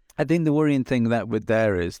 I think the worrying thing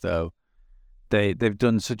is though, they've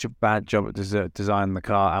done such a bad job at designing the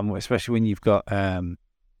car, and especially when you've got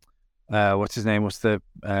what's his name? What's the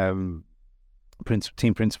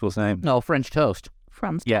team principal's name? No, French Toast.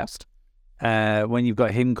 Franz Toast. When you've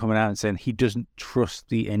got him coming out and saying he doesn't trust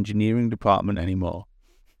the engineering department anymore.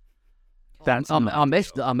 I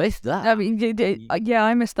missed that. I mean,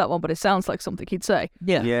 I missed that one, but it sounds like something he'd say.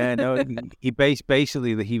 Yeah. Yeah, no, he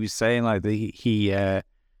basically he was saying like he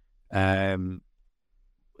was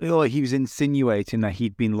insinuating that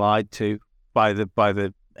he'd been lied to by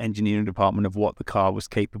the engineering department of what the car was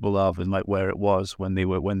capable of and like where it was when they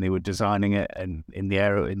were designing it and in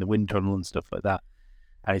the wind tunnel and stuff like that.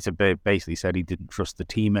 And he basically said he didn't trust the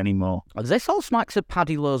team anymore. This all smacks of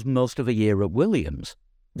Paddy Lowe's most of a year at Williams.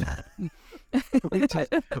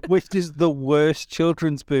 which is the worst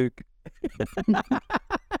children's book.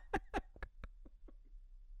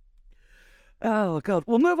 Oh, God.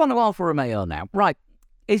 We'll move on to Alfa Romeo now. Right.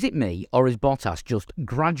 Is it me, or is Bottas just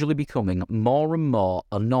gradually becoming more and more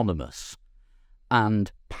anonymous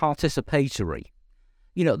and participatory?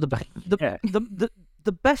 The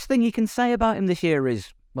best thing you can say about him this year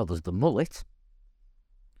is, well, there's the mullet.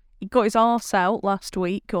 He got his arse out last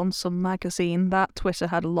week on some magazine that Twitter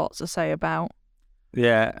had a lot to say about.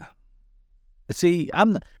 Yeah. See, I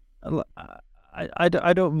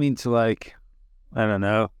don't mean to I don't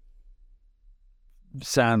know,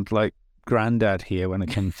 sound like granddad here when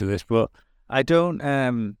it comes to this, but I don't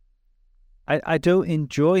I don't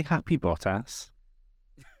enjoy Happy Bottas.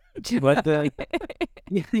 But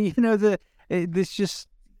there's just,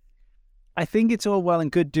 I think it's all well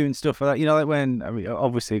and good doing stuff like that. Like when,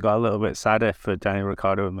 obviously got a little bit sadder for Daniel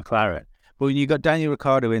Ricciardo and McLaren. But when you got Daniel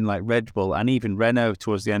Ricciardo in like Red Bull and even Renault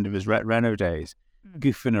towards the end of his Renault days,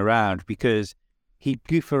 goofing around, because he'd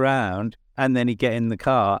goof around and then he'd get in the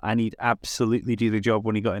car and he'd absolutely do the job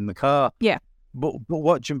when he got in the car. Yeah. But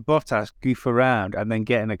watching Bottas goof around and then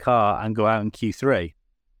get in a car and go out in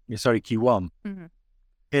Q1,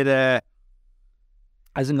 it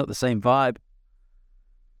hasn't got the same vibe.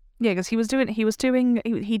 Yeah, because he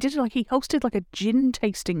hosted like a gin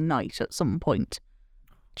tasting night at some point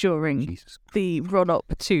during the run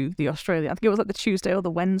up to the Australian. I think it was like the Tuesday or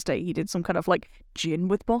the Wednesday. He did some kind of like gin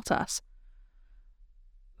with Bottas.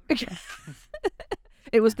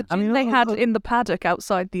 It was the gin they had in the paddock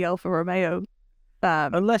outside the Alfa Romeo.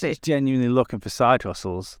 Unless he's genuinely looking for side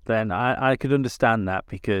hustles, then I could understand that,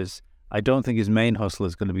 because I don't think his main hustle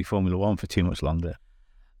is going to be Formula One for too much longer.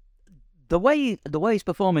 The way he's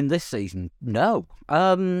performing this season, no.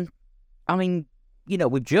 I mean,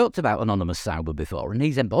 we've joked about Anonymous Sauber before, and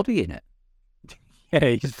he's embodying it. Yeah,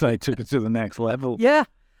 he's took it to the next level. Yeah.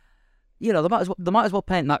 They might as well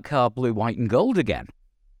paint that car blue, white, and gold again.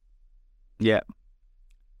 Yeah.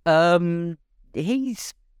 I'm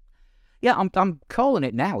calling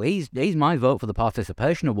it now. He's my vote for the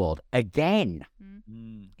participation award again.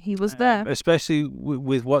 He was there, especially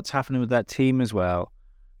with what's happening with that team as well.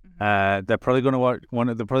 They're probably going to want.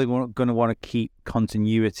 They're probably going to want to keep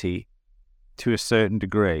continuity to a certain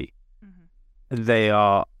degree. They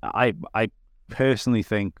are. I personally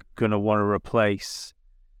think going to want to replace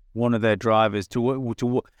one of their drivers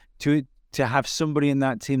to have somebody in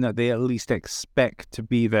that team that they at least expect to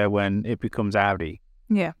be there when it becomes Audi.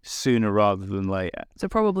 Yeah. Sooner rather than later. So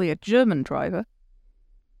probably a German driver.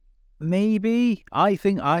 Maybe. I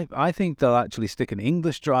think they'll actually stick an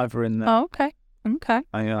English driver in there. Oh, okay. Okay.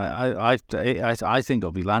 I think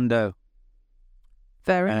it'll be Lando.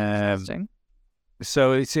 Very interesting.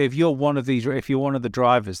 So if you're one of the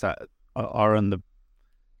drivers that are on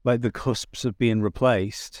the cusps of being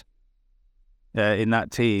replaced in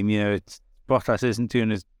that team, Bottas isn't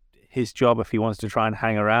doing his job if he wants to try and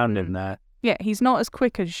hang around in there. Yeah, he's not as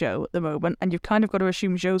quick as Zhou at the moment, and you've kind of got to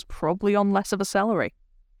assume Zhou's probably on less of a salary.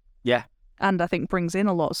 Yeah. And I think brings in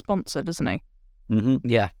a lot of sponsor, doesn't he? Mm-hmm.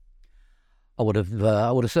 Yeah, I would have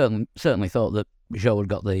certainly thought that Zhou had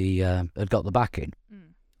got the backing,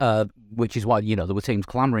 which is why there were teams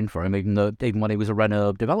clamouring for him, even when he was a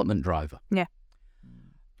Renault development driver. Yeah.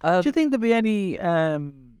 Do you think there'd be any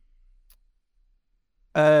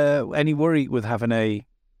worry with having a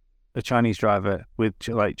Chinese driver with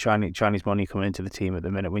like Chinese money coming into the team at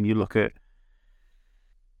the minute? When you look at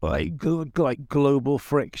like global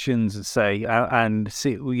frictions, and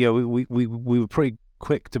see, we were pretty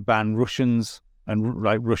quick to ban Russians and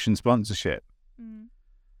like Russian sponsorship.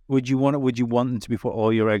 Would you want them to be put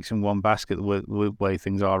all your eggs in one basket the way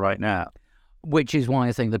things are right now? Which is why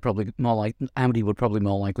I think Audi would probably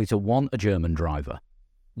more likely to want a German driver.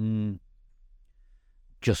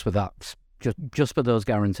 Just for that, just for those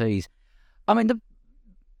guarantees. I mean,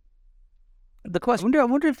 the question. I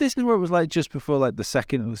wonder if this is what it was like just before like the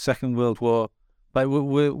Second World War. Like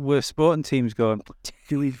we're sporting teams going,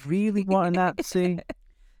 do we really want a Nazi?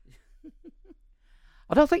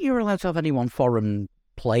 I don't think you were allowed to have anyone foreign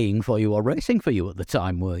playing for you or racing for you at the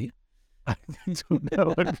time, were you? I don't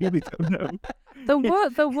know. I really don't know.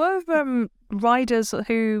 There were riders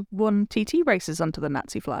who won TT races under the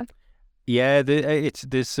Nazi flag. Yeah,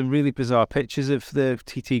 there's some really bizarre pictures of the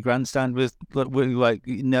TT grandstand with like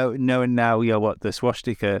knowing now what the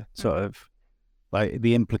swastika sort of like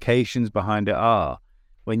the implications behind it are.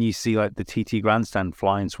 When you see like the TT grandstand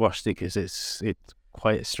flying swastikas, it's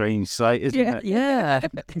quite a strange sight, isn't it? Yeah.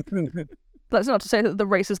 That's not to say that the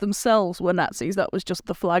races themselves were Nazis. That was just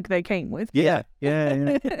the flag they came with. Yeah.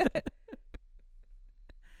 Yeah,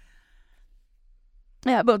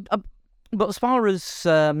 but as far as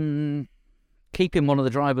keeping one of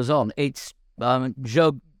the drivers on, it's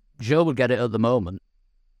Zhou would get it at the moment,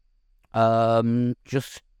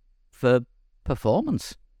 just for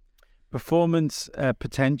performance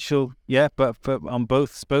potential. Yeah, but on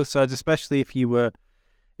both sides, especially if you were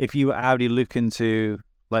Audi looking to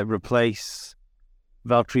like replace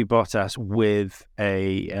Valtteri Bottas with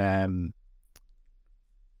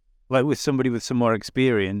with somebody with some more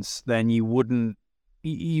experience, then you wouldn't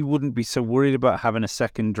be so worried about having a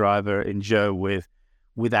second driver in Zhou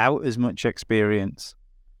without as much experience.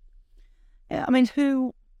 Yeah, I mean,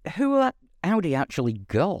 who Audi actually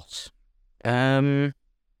got?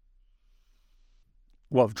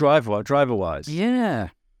 What driver wise? Yeah,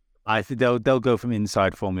 I think they'll go from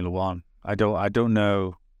inside Formula One. I don't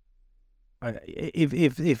know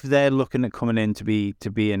if they're looking at coming in to be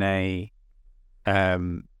in a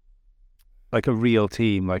like a real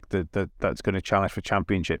team, like that's going to challenge for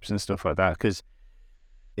championships and stuff like that, because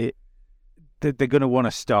they're going to want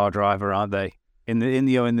a star driver, aren't they? In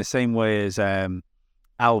the same way as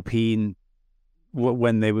Alpine,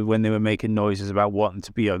 when they were making noises about wanting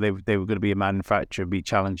to be, they were going to be a manufacturer, be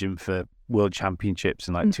challenging for world championships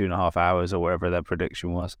in like 2.5 hours or whatever their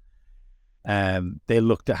prediction was. They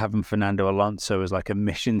looked at having Fernando Alonso as like a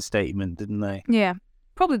mission statement, didn't they? Yeah.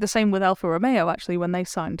 Probably the same with Alfa Romeo, actually, when they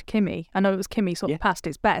signed Kimi. I know it was Kimi sort of past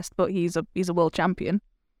his best, but he's a world champion.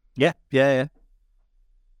 Yeah.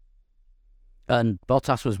 And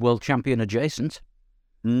Bottas was world champion adjacent.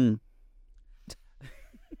 I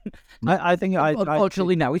think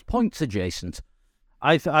unfortunately now he's points adjacent.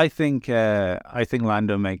 I think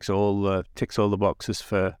Lando ticks all the boxes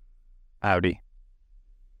for Audi.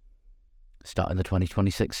 Starting the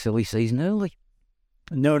 2026 silly season early.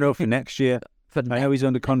 No, for next year. I know he's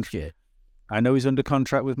under contract. I know he's under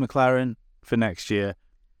contract with McLaren for next year,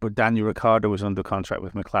 but Daniel Ricciardo was under contract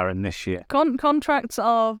with McLaren this year. Contracts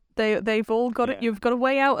are they've all got it. You've got a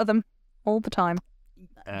way out of them all the time.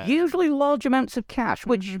 Usually large amounts of cash,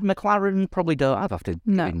 which McLaren probably don't have after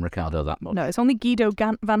giving Ricciardo that much. No, it's only Guido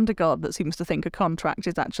van der Garde that seems to think a contract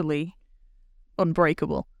is actually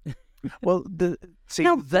unbreakable. Well,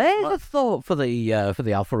 now there's a thought for the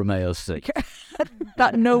Alfa Romeo's sake.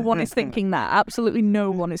 That no one is thinking that. Absolutely no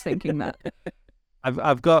one is thinking that.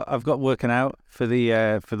 I've got working out for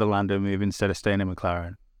the Lando move instead of staying in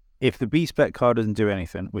McLaren. If the B-Spec car doesn't do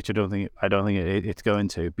anything, which I don't think it's going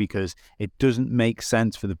to, because it doesn't make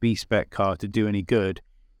sense for the B-Spec car to do any good,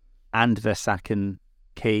 and they're sacking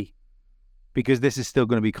Key, because this is still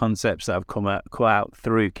going to be concepts that have come out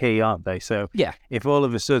through Key, aren't they? So yeah, if all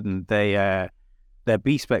of a sudden their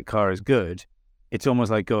B-Spec car is good, it's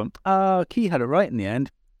almost like going, Key had it right in the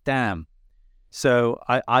end. Damn. So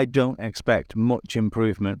I don't expect much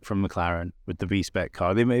improvement from McLaren with the V-Spec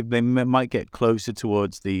car. They might get closer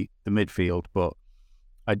towards the midfield, but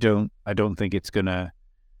I don't think it's gonna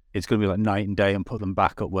be like night and day and put them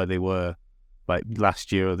back up where they were like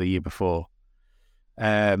last year or the year before.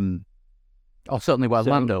 Or certainly where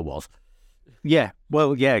Lando was. Yeah,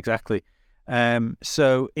 well, yeah, exactly.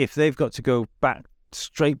 So if they've got to go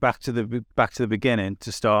straight back to the beginning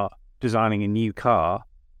to start designing a new car,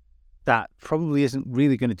 that probably isn't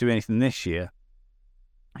really going to do anything this year.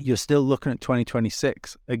 You're still looking at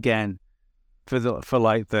 2026 again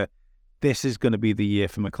this is going to be the year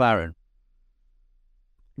for McLaren.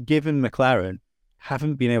 Given McLaren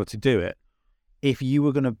haven't been able to do it, if you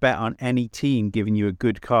were going to bet on any team giving you a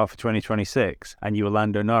good car for 2026 and you were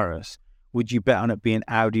Lando Norris, would you bet on it being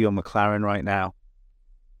Audi or McLaren right now?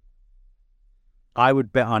 I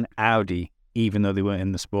would bet on Audi, even though they weren't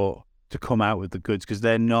in the sport, to come out with the goods, because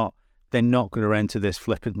they're not going to enter this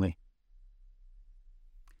flippantly.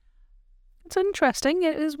 It's interesting.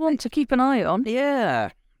 It is one to keep an eye on. Yeah.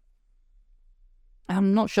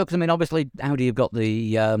 I'm not sure, because, I mean, obviously Audi have got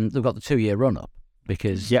the 2-year run-up,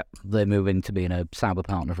 because they're moving to being a Sauber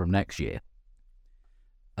partner from next year.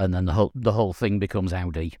 And then the whole thing becomes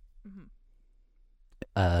Audi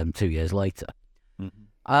 2 years later.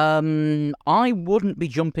 Mm-hmm. I wouldn't be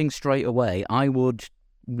jumping straight away. I would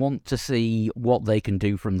want to see what they can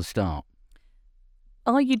do from the start.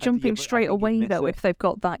 Are you jumping straight away, though, if they've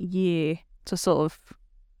got that year to sort of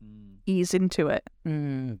ease into it?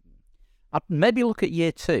 I'd maybe look at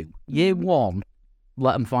year 2. Year 1,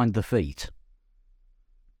 let them find the feet.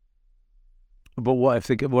 But what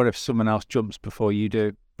if someone else jumps before you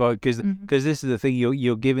do? Because this is the thing,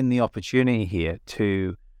 you're given the opportunity here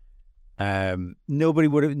to. Nobody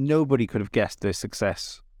could have guessed the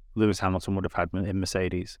success Lewis Hamilton would have had in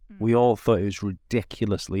Mercedes. We all thought it was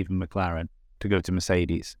ridiculous leaving McLaren to go to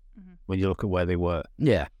Mercedes when you look at where they were.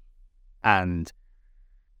 Yeah, and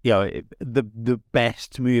the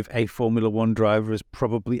best move a Formula One driver has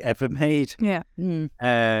probably ever made. Yeah.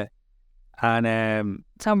 And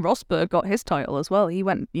Sam Rosberg got his title as well. He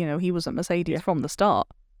went, he was at Mercedes from the start.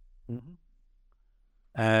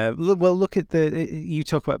 Look at you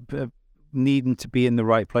talk about needing to be in the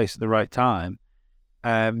right place at the right time.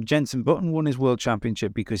 Jenson Button won his world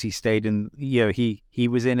championship because he stayed in. He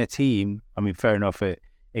was in a team. I mean, fair enough.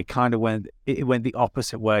 It kind of went the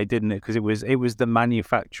opposite way, didn't it? Because it was the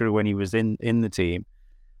manufacturer when he was in the team,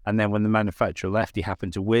 and then when the manufacturer left, he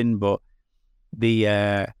happened to win. But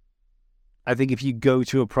I think if you go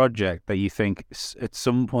to a project that you think at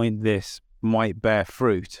some point this might bear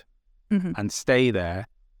fruit and stay there,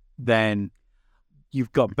 then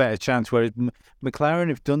you've got better chance. Whereas McLaren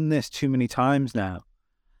have done this too many times now.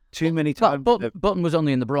 Too many times. Button was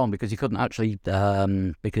only in the Brawn because he couldn't actually,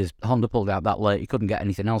 because Honda pulled out that late, he couldn't get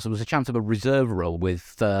anything else. There was a chance of a reserve role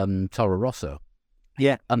with Toro Rosso.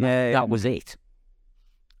 Yeah. And that was it.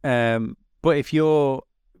 But if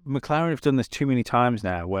McLaren have done this too many times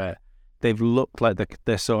now where they've looked like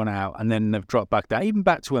they're sorting out and then they've dropped back down, even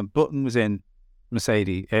back to when Button was in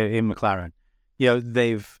Mercedes, in McLaren. In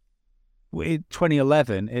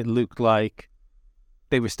 2011, it looked like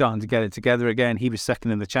they were starting to get it together again. He was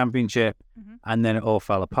second in the championship, and then it all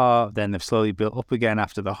fell apart. Then they've slowly built up again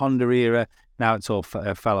after the Honda era. Now it's all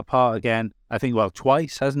fell apart again. I think,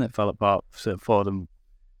 twice, hasn't it, fell apart for them?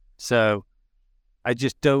 So I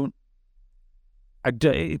just don't.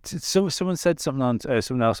 Someone said something on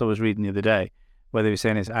someone else I was reading the other day where they were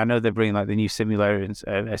saying I know they're bringing the new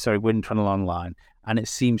simulators, wind tunnel online, and it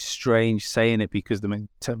seems strange saying it because the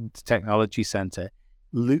technology center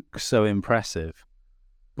looks so impressive,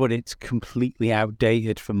 but it's completely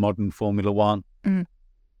outdated for modern Formula One. And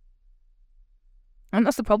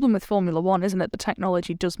that's the problem with Formula One, isn't it? The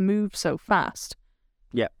technology does move so fast.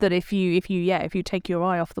 Yeah. That if you take your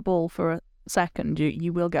eye off the ball for a second,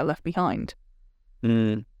 you will get left behind.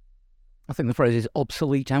 I think the phrase is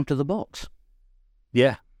obsolete out of the box.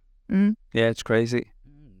 Yeah. Yeah, it's crazy.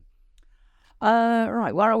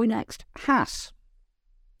 Right, where are we next? Haas.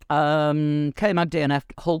 K-Mag DNF,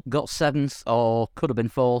 Hulk got 7th, or could have been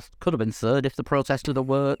 4th, could have been 3rd if the protest had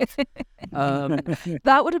worked.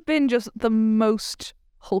 That would have been just the most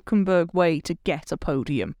Hulkenberg way to get a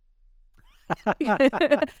podium.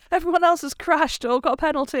 Everyone else has crashed or got a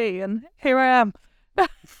penalty, and here I am.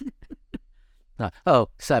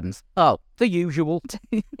 7th. Oh, the usual.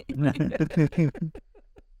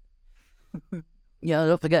 Yeah,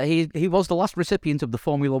 don't forget, he was the last recipient of the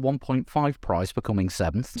Formula 1.5 prize for coming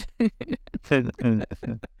 7th.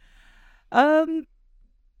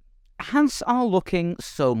 Haas are looking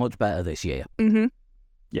so much better this year. Mm-hmm.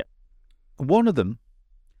 Yeah. One of them,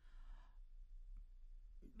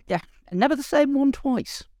 never the same one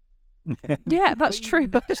twice. Yeah, that's true.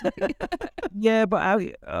 Yeah, but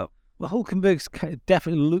Hulkenberg's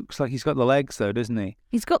definitely looks like he's got the legs, though, doesn't he?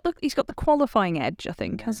 He's got the qualifying edge, I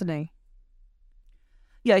think, hasn't he?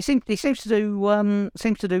 Yeah, he seems to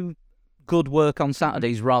do good work on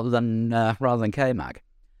Saturdays rather than K-Mag.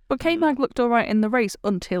 But K-Mag looked all right in the race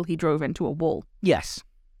until he drove into a wall, Yes.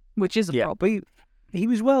 which is a problem. But he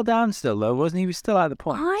was well down still, though, wasn't he? He was still at the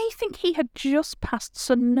point. I think he had just passed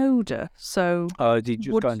Sonoda, so Oh, did he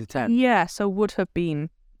just would- go into 10? yeah, so would have been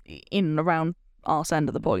in and around arse end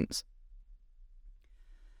of the points.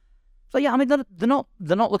 So yeah, I mean they're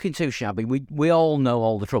not looking too shabby. We all know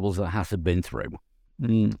all the troubles that Haas have been through.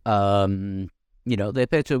 You know, they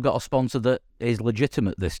appear to have got a sponsor that is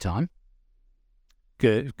legitimate this time.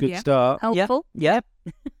 Good Yeah. start. Helpful. Yeah.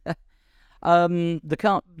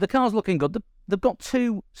 The car's looking good. They've got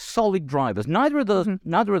two solid drivers. Neither of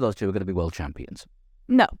those two are going to be world champions.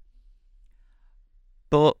 No.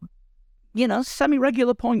 But you know,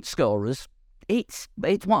 semi-regular point scorers, it's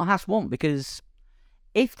what Haas want, because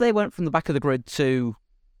if they went from the back of the grid to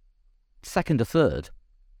second or third,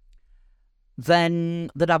 then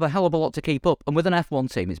they'd have a hell of a lot to keep up. And with an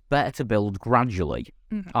F1 team, it's better to build gradually,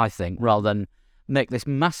 I think, rather than make this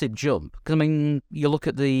massive jump. Because I mean, you look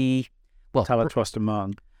at the Talat Aston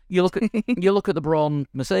Martin. you look at the Braun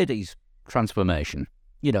Mercedes transformation.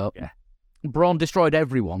 You know, Braun destroyed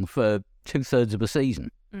everyone for 2/3 of a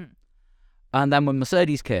season, and then when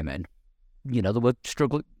Mercedes came in, you know, they were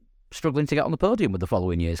struggling to get on the podium with the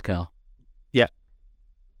following year's car. Yeah.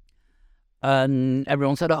 And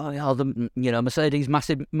everyone said, "Oh, yeah, Mercedes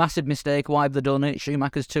massive mistake. Why have they done it?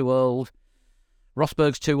 Schumacher's too old.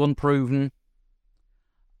 Rosberg's too unproven."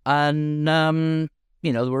 And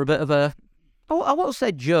there were a bit of a, I won't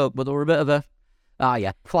say joke, but there were a bit of a,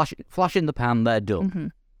 flash in the pan. They're done. Mm-hmm.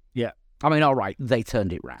 Yeah. I mean, all right, they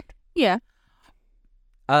turned it round. Yeah.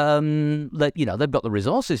 They've got the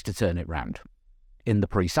resources to turn it round in the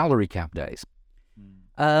pre-salary cap days.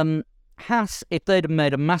 Haas, if they'd have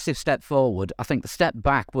made a massive step forward, I think the step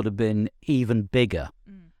back would have been even bigger.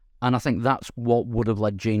 And I think that's what would have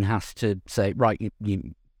led Gene Haas to say, right,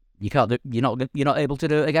 you can't do, you're not able to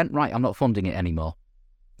do it again. Right, I'm not funding it anymore.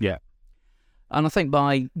 Yeah. And I think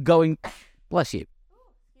by going, bless you,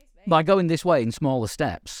 by going this way in smaller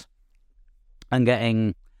steps and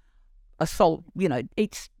getting a solid,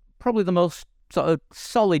 it's probably the most sort of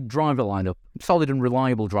solid and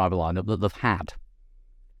reliable driver lineup that they've had.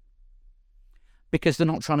 Because they're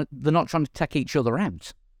not trying to take each other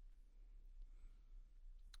out.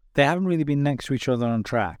 They haven't really been next to each other on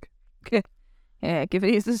track. Yeah,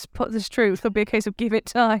 this truth. It'll be a case of give it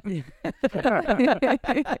time.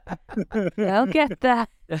 They'll get that.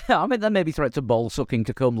 I mean, there may be threats of ball sucking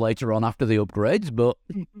to come later on after the upgrades, but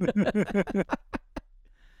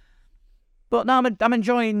but no, I'm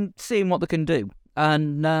enjoying seeing what they can do,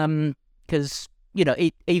 and because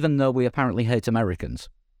even though we apparently hate Americans,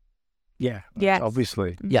 Yeah. Yes.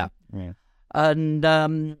 Obviously. yeah. And,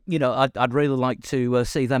 I'd really like to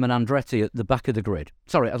see them and Andretti at the back of the grid.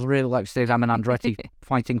 Sorry, I'd really like to see them and Andretti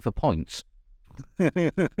fighting for points. But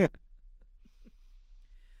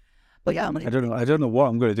yeah, I mean, I don't know what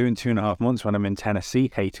I'm going to do in 2.5 months when I'm in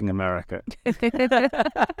Tennessee hating America.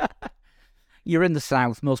 you're in the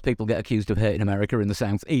South. Most people get accused of hating America in the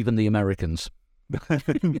South, even the Americans.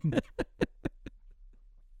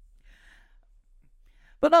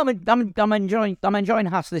 But no, I'm enjoying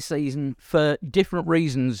Haas this season for different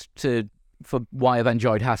reasons for why I've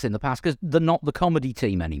enjoyed Haas in the past, because they're not the comedy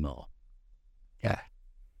team anymore. Yeah.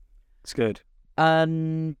 It's good.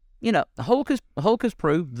 And Hulk has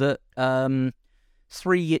proved that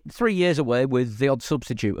 3 years away with the odd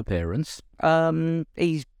substitute appearance,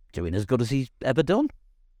 he's doing as good as he's ever done.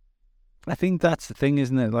 I think that's the thing,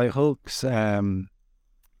 isn't it? Like Hulk's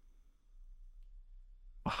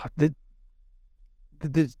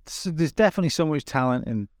there's definitely so much talent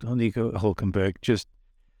in Nico Hulkenberg. Just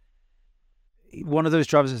one of those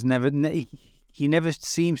drivers that's he never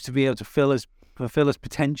seems to be able to fulfill his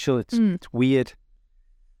potential. It's weird.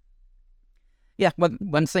 Yeah,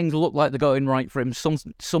 when things look like they're going right for him,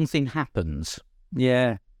 something happens.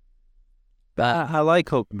 Yeah. I like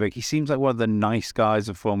Hulkenberg. He seems like one of the nice guys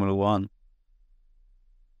of Formula One.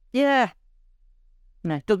 Yeah.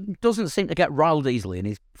 No, doesn't seem to get riled easily, and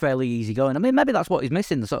he's fairly easygoing. I mean, maybe that's what he's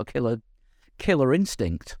missing, the sort of killer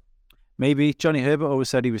instinct. Maybe. Johnny Herbert always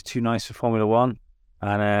said he was too nice for Formula One,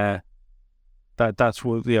 and that's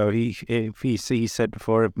what he said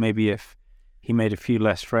before. Maybe if he made a few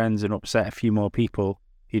less friends and upset a few more people,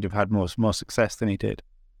 he'd have had more success than he did.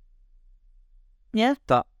 Yeah,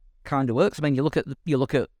 that kind of works. I mean, you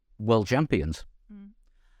look at world champions.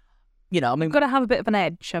 You know, I mean, You've got to have a bit of an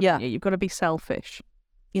edge, haven't Yeah. you? You've got to be selfish.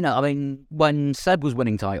 you know, I mean, when Seb was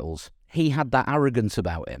winning titles, he had that arrogance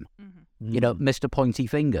about him. You know, Mr. Pointy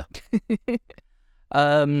Finger.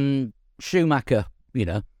 Schumacher, you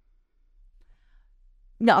know.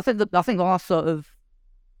 No, I think the last sort of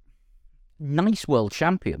nice world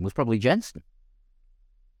champion was probably Jensen.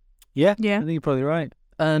 Yeah, Yeah. I think you're probably right.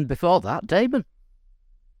 And before that, Damon.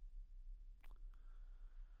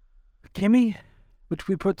 Kimmy? Would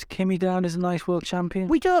we put Kimmy down as a nice world champion?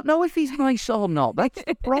 We don't know if he's nice or not. That's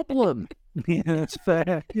the problem. Yeah, that's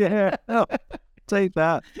fair. Yeah. Oh, take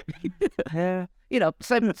that. Yeah. You know,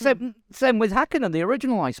 same with Hakkinen, the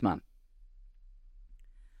original Iceman.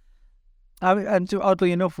 I mean, and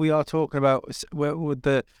oddly enough, we are talking about with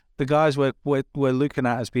the guys we're looking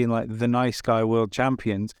at as being like the nice guy world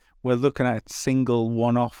champions. We're looking at single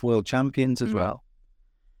one-off world champions as well.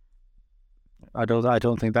 I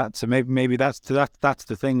don't think that's so. Maybe that's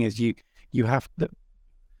the thing is you have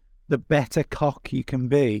the better cock you can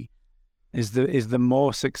be is the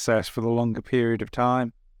more success for the longer period of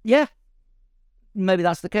time. Yeah, maybe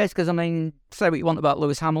that's the case. Because I mean, say what you want about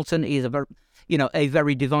Lewis Hamilton, he's a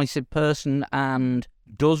very divisive person and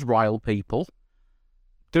does rile people.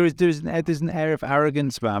 There's an air of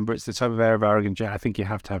arrogance, man, but it's the type of air of arrogance I think you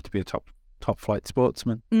have to be a top flight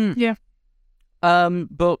sportsman. Yeah.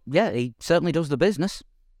 But yeah, he certainly does the business.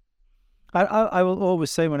 I will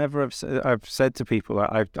always say whenever I've said to people,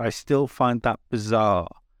 I still find that bizarre.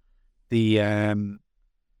 The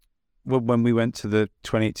when we went to the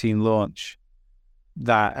 2018 launch,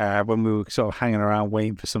 that when we were sort of hanging around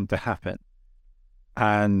waiting for something to happen,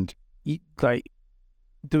 and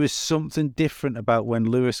there was something different about when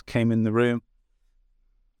Lewis came in the room.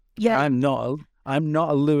 Yeah, I'm not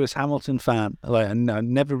a Lewis Hamilton fan. Like I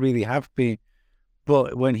never really have been.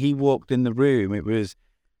 But when he walked in the room, it was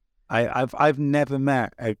I've never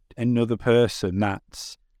met another person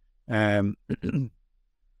that's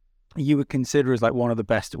you would consider as like one of the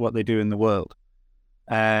best at what they do in the world.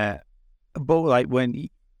 But like when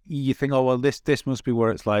you think, oh well, this must be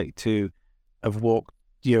what it's like to have walked,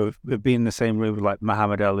 have been in the same room with like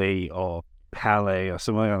Muhammad Ali or Pele or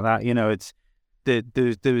something like that. You know, it's there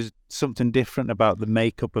was something different about the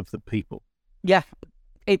makeup of the people. yeah.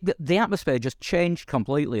 The atmosphere just changed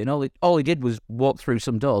completely, and all he did was walk through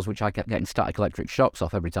some doors, which I kept getting static electric shocks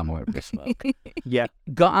off every time I went for a smoke. Yeah.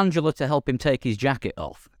 Got Angela to help him take his jacket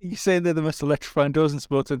off. You saying they're the most electrifying doors in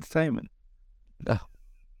sports entertainment? Oh.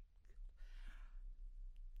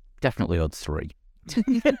 Definitely odds 3.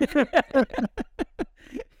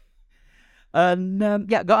 And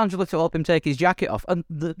got Angela to help him take his jacket off, and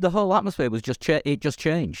the whole atmosphere was just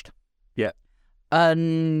changed. Yeah.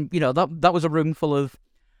 And that was a room full of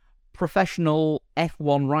professional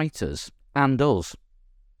F1 writers and us.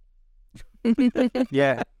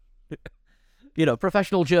 Yeah.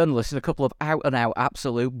 Professional journalists and a couple of out and out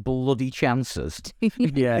absolute bloody chances.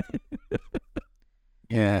 Yeah.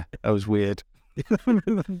 Yeah, that was weird.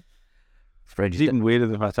 Strange. It's even weirder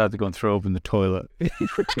the fact I had to go and throw up in the toilet.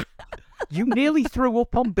 You nearly threw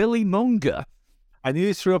up on Billy Munger. I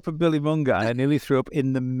nearly threw up on Billy Munger, and I nearly threw up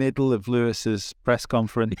in the middle of Lewis's press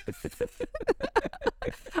conference.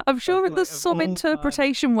 I'm sure Like, there's of some all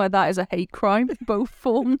interpretation where that is a hate crime in both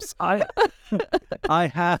forms. I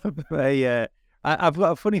have I've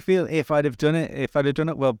got a funny feeling if I'd have done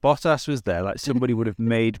it well, Bottas was there, like somebody would have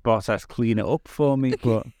made Bottas clean it up for me,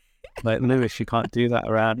 but like Lewis, you can't do that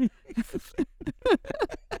around.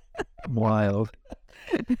 Wild.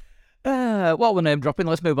 While we're name dropping,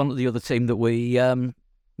 let's move on to the other team that we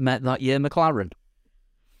met that year, McLaren.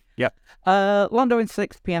 Yep. Lando in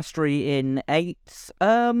 6th, Piastri in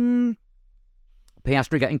 8th.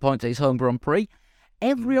 Piastri getting points at his home Grand Prix.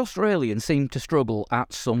 Every Australian seemed to struggle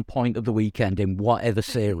at some point of the weekend in whatever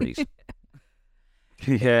series.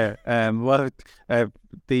 Yeah.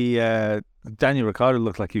 The Daniel Ricciardo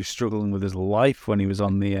looked like he was struggling with his life when he was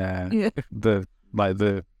on the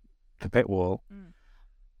pit wall.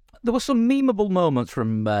 There were some memeable moments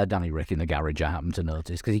from Danny Rick in the garage, I happened to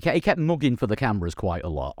notice, because he kept mugging for the cameras quite a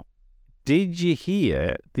lot. Did you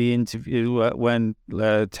hear the interview when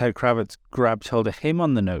Ted Kravitz grabbed hold of him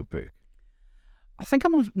on the notebook? I think I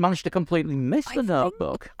managed to completely miss the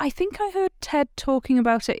notebook. I think I heard Ted talking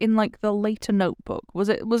about it in like the later Notebook. Was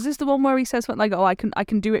this the one where he says something like, "Oh, I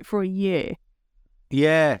can do it for a year"?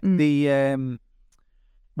 Yeah. Well,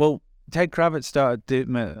 Ted Kravitz started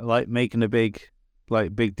making a big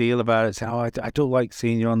deal about it, saying, "Oh, I don't like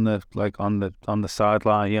seeing you on the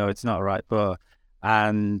sideline. It's not right." But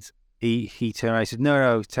he turned around, he said,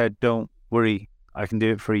 "No, Ted, don't worry. I can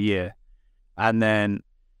do it for a year." And then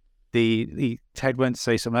Ted went to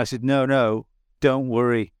say something. I said, "No, don't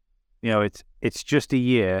worry. it's just a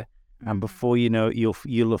year, and before you know it,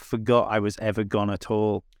 you'll have forgot I was ever gone at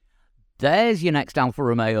all. There's your next Alfa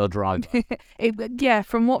Romeo driver.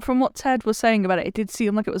 From what Ted was saying about it, it did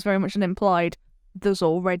seem like it was very much an implied. There's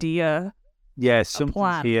already Something's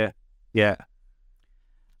plan. here. Yeah.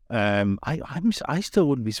 I still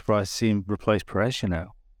wouldn't be surprised to see him replace Perez.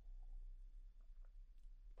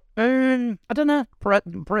 I don't know.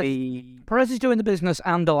 Perez is doing the business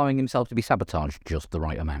and allowing himself to be sabotaged just the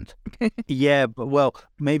right amount. Yeah, but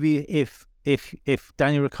maybe if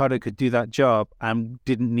Daniel Ricciardo could do that job and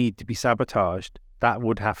didn't need to be sabotaged, that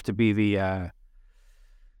would have to be the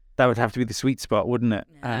sweet spot, wouldn't it?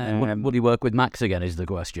 Would he work with Max again? Is the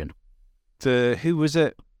question. Who was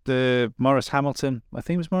it? The Morris Hamilton. I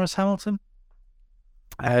think it was Morris Hamilton.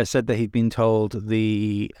 Said that he'd been told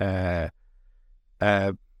the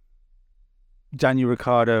Daniel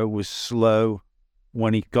Ricciardo was slow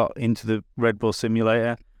when he got into the Red Bull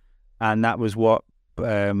simulator, and that was what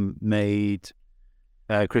made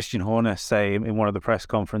Christian Horner say in one of the press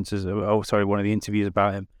conferences, one of the interviews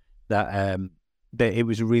about him, that it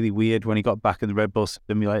was really weird when he got back in the Red Bull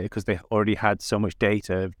simulator because they already had so much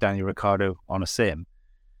data of Daniel Ricciardo on a sim,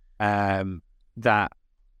 that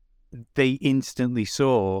they instantly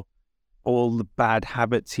saw all the bad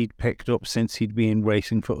habits he'd picked up since he'd been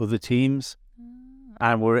racing for other teams,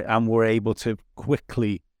 and were able to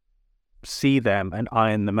quickly see them and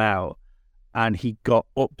iron them out. And he got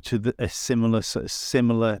up to a similar,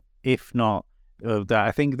 if not that.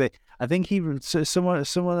 I think someone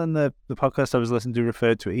on the podcast I was listening to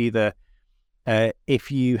referred to it either. If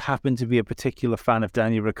you happen to be a particular fan of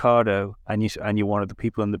Daniel Ricciardo and you're one of the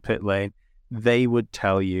people in the pit lane, they would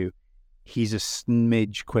tell you he's a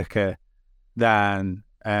smidge quicker than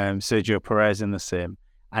Sergio Perez in the sim.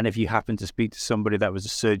 And if you happen to speak to somebody that was a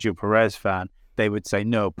Sergio Perez fan, they would say,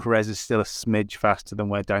 no, Perez is still a smidge faster than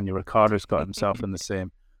where Daniel Ricciardo's got himself in the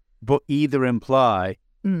sim. But either imply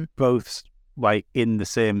both, like, in the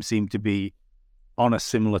sim seem to be on a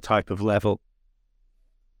similar type of level.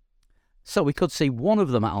 So we could see one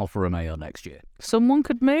of them at Alfa Romeo next year. Someone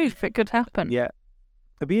could move. It could happen. Yeah.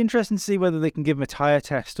 It'd be interesting to see whether they can give him a tyre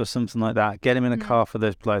test or something like that. Get him in a car for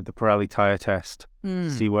the Pirelli tyre test.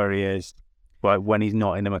 See where he is when he's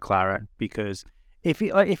not in a McLaren. Because if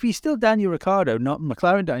he's still Daniel Ricciardo, not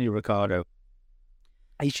McLaren Daniel Ricciardo,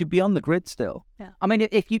 he should be on the grid still. Yeah. I mean,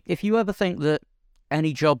 if you ever think that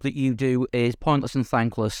any job that you do is pointless and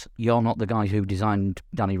thankless, you're not the guy who designed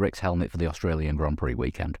Danny Rick's helmet for the Australian Grand Prix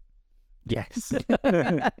weekend. Yes.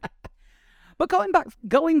 But going back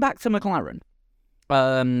to McLaren,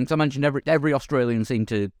 as I mentioned, every Australian seemed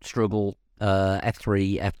to struggle.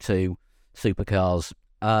 F3, F2, supercars.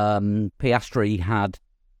 Piastri had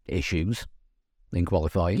issues in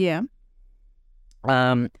qualifying. Yeah.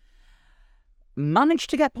 Managed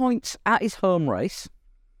to get points at his home race.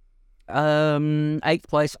 8th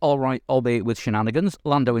place, all right, albeit with shenanigans.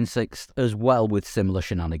 Lando in 6th as well with similar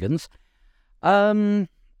shenanigans. Putting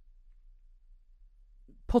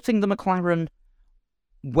the McLaren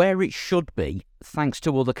where it should be, thanks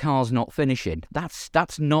to other cars not finishing.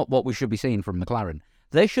 That's not what we should be seeing from McLaren.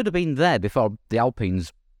 They should have been there before the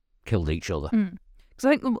Alpines killed each other. Because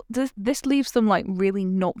I think this leaves them like really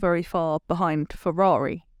not very far behind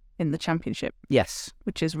Ferrari in the championship. Yes.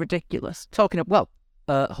 Which is ridiculous.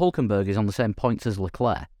 Hulkenberg is on the same points as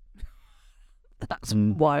Leclerc. That's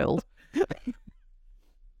wild.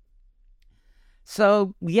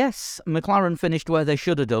 So, yes, McLaren finished where they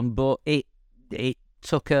should have done, but it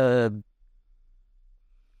took a...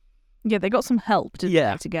 Yeah, they got some help to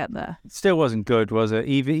get there. It still wasn't good, was it?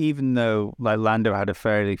 Even though like Lando had a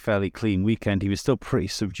fairly clean weekend, he was still pretty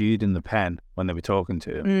subdued in the pen when they were talking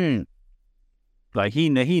to him. Like he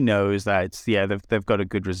knows that they've got a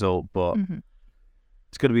good result, but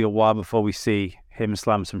it's going to be a while before we see him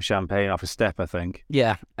slam some champagne off a step, I think.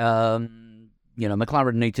 Yeah,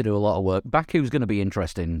 McLaren need to do a lot of work. Baku's going to be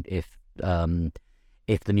interesting if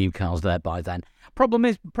the new car's there by then. Problem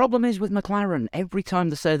is with McLaren, every time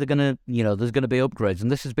they say they're going to, there's going to be upgrades,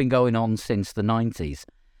 and this has been going on since the 90s,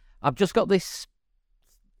 I've just got this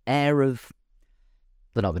air of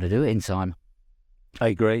they're not going to do it in time. I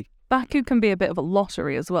agree. Baku can be a bit of a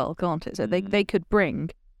lottery as well, can't it? So they could bring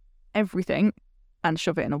everything and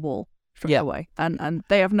shove it in a wall straight away, and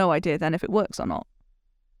they have no idea then if it works or not.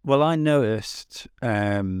 Well, I noticed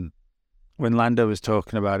when Lando was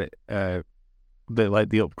talking about it, the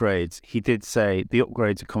upgrades, he did say the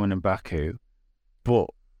upgrades are coming in Baku, but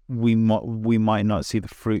we might not see the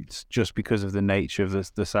fruits just because of the nature of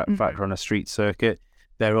the factor on a street circuit.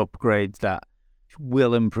 They're upgrades that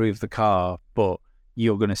will improve the car, but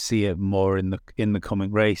you're going to see it more in the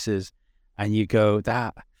coming races. And you go,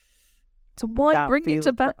 that So why That bring it feels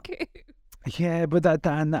to Baku? Yeah, but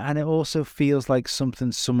and it also feels like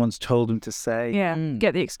something someone's told him to say. Yeah, Mm.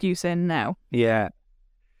 get the excuse in now. Yeah.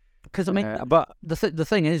 Because, I mean, But the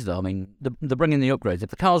thing is, though, I mean, they're bringing the upgrades. If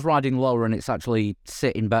the car's riding lower and it's actually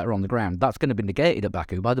sitting better on the ground, that's going to be negated at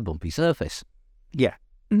Baku by the bumpy surface. yeah,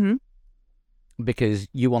 Mm-hmm. Because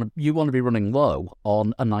you want to be running low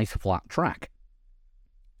on a nice flat track,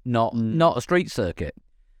 not a street circuit.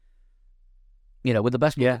 You know, with the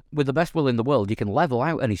best will in the world, you can level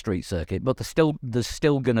out any street circuit, but there's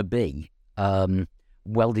still going to be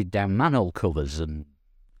welded down manhole covers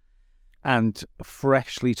and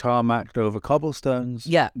freshly tarmacked over cobblestones.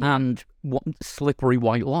 and slippery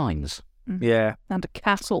white lines. Yeah. And a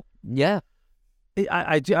castle. Yeah.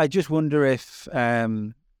 I just wonder if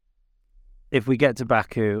we get to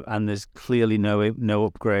Baku and there's clearly no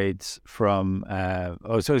upgrades from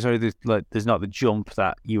there's not the jump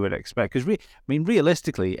that you would expect, because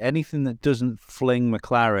realistically anything that doesn't fling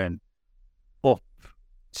McLaren up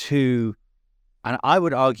to, and I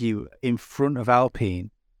would argue in front of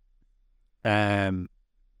Alpine, bearing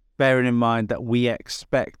in mind that we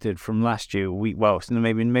expected from last year,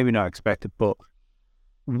 maybe not expected, but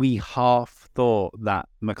we half thought that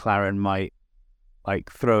McLaren might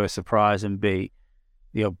throw a surprise and break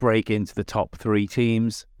into the top 3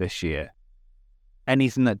 teams this year.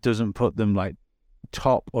 Anything that doesn't put them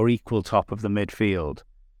top or equal top of the midfield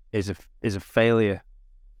is a failure.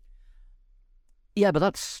 Yeah, but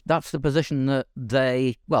that's the position that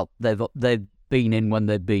they've been in when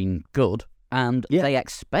they've been good, and they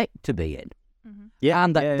expect to be in. Mm-hmm. Yeah,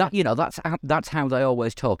 and that's how they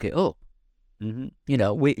always talk it up.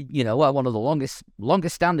 Mm-hmm. We're one of the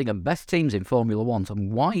longest standing and best teams in Formula One. So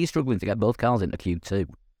why are you struggling to get both cars into Q2?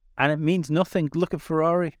 And it means nothing. Look at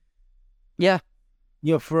Ferrari. Yeah.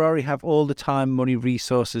 Ferrari have all the time, money,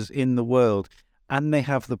 resources in the world, and they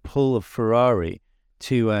have the pull of Ferrari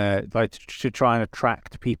to try and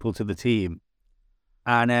attract people to the team,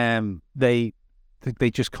 and they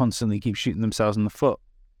just constantly keep shooting themselves in the foot.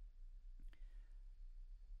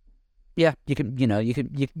 Yeah, you can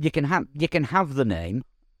have the name,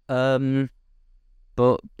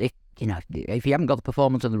 but if you haven't got the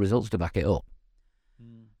performance and the results to back it up.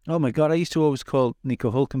 Oh my God! I used to always call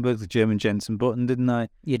Nico Hülkenberg the German Jensen Button, didn't I?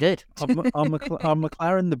 You did. Are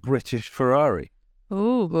McLaren the British Ferrari?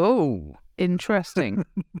 Oh, interesting.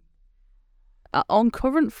 On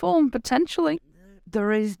current form, potentially.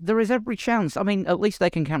 There is every chance. I mean, at least they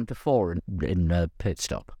can count to 4 in pit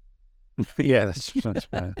stop. Yeah, that's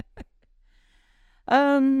fine.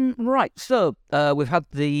 Right, so we've had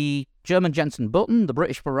the German Jensen Button, the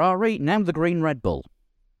British Ferrari, now the green Red Bull.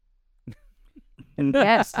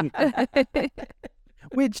 Yes.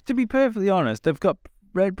 Which, to be perfectly honest, they've got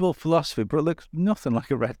Red Bull philosophy, but it looks nothing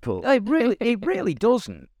like a Red Bull. It really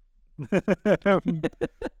doesn't.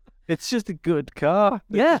 It's just a good car.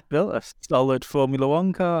 They Yeah. just built a solid Formula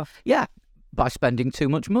One car. Yeah, by spending too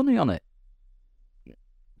much money on it.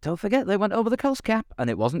 Don't forget, they went over the cost cap, and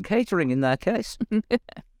it wasn't catering in their case.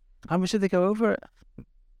 How much did they go over it?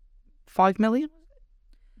 5 million?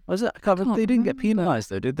 Was it? They didn't get penalised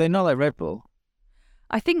though, did they? Not like Red Bull.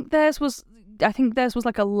 I think theirs was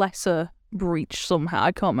like a lesser breach somehow.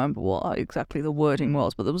 I can't remember what exactly the wording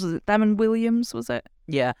was, but there was them and Williams, was it?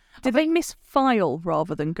 Yeah. Did they misfile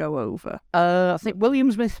rather than go over? I think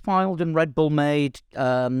Williams misfiled and Red Bull made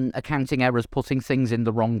accounting errors putting things in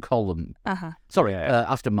the wrong column. Uh-huh. Sorry, Yeah.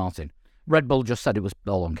 Aston Martin. Red Bull just said it was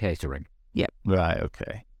all on catering. Right.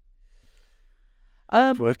 Okay.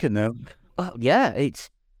 Um, It's working though. well, yeah, it's,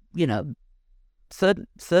 third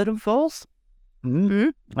and fourth. Mm-hmm.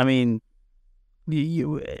 I mean,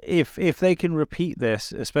 if they can repeat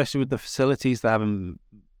this, especially with the facilities that haven't,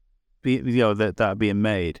 that are being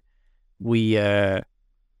made, we were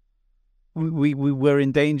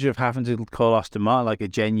in danger of having to call Aston Martin like a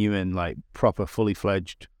genuine, proper, fully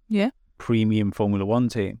fledged, premium Formula One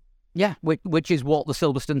team. Yeah, which is what the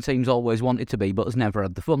Silverstone team's always wanted to be, but has never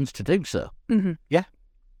had the funds to do so. Mm-hmm. Yeah.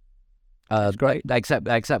 Great. Except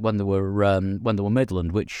when they were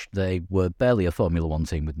Midland, which they were barely a Formula One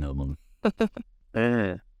team with no money.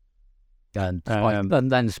 And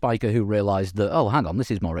then Spiker, who realised that, oh, hang on,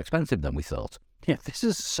 this is more expensive than we thought. Yeah, this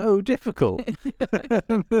is so difficult.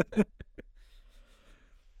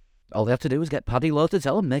 All they have to do is get Paddy Lowe to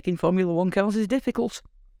tell them making Formula One cars is difficult.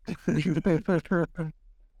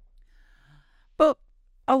 But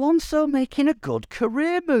Alonso making a good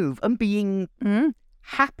career move and being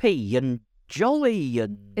happy and jolly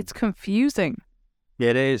and... It's confusing.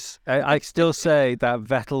 It is. I still say that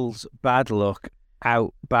Vettel's bad luck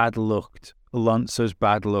bad lucked Alonso's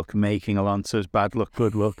bad luck, making Alonso's bad luck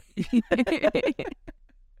good luck.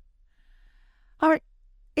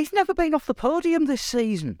 He's never been off the podium this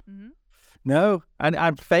season. No,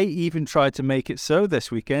 and fate even tried to make it so this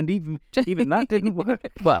weekend. Even that didn't work.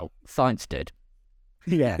 Well, Sainz did.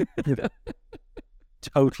 Yeah,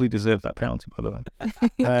 totally deserved that penalty, by the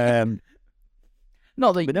way.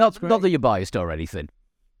 Not that, But no, it's great. not that you're biased or anything.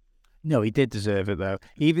 No, he did deserve it though.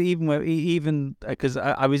 Even because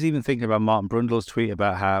I was even thinking about Martin Brundle's tweet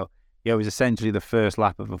about how it was essentially the first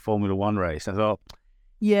lap of a Formula One race. I thought,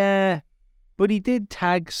 yeah, but he did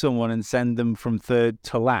tag someone and send them from third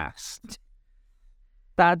to last.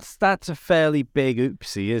 That's a fairly big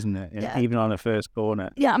oopsie, isn't it? Yeah. Even on a first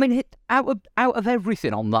corner. Yeah, I mean, out of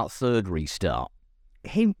everything on that third restart,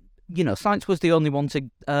 Sainz was the only one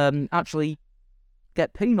to actually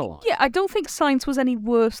get penalised. Yeah, I don't think Sainz was any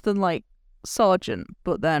worse than like Sargent,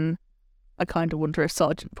 but then I kind of wonder if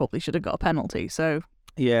Sargent probably should have got a penalty. So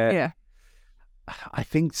Yeah. I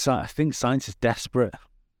think Sainz is desperate.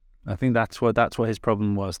 I think that's what his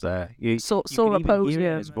problem was there. Saw you could a even pose, hear it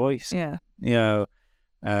in yeah. his voice. Yeah.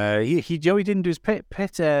 Joey didn't do his pit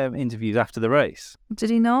interviews after the race.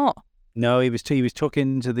 Did he not? No, he was tucked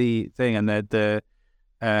into the thing, and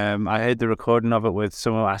I heard the recording of it with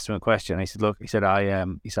someone asked him a question. And he said, "Look," he said,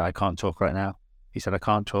 I can't talk right now." He said, "I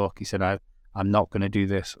can't talk." He said, "I'm not going to do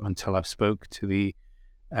this until I've spoke to the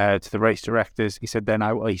race directors." He said, "Then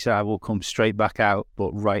I will come straight back out,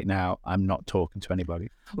 but right now I'm not talking to anybody."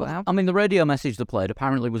 Wow. I mean, the radio message they played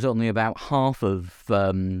apparently was only about half of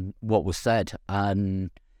what was said, and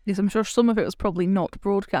Yes, I'm sure some of it was probably not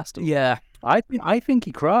broadcastable. yeah, I think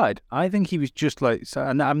he cried. I think he was just like,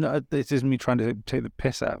 and I'm not. This isn't me trying to take the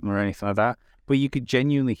piss out of him or anything like that. But you could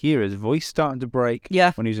genuinely hear his voice starting to break.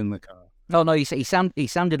 Yeah. When he was in the car. Oh no, he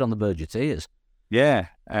sounded on the verge of tears. Yeah.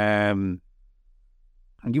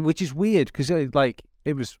 Which is weird because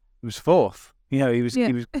it was fourth. He was Yeah.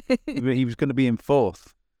 he was going to be in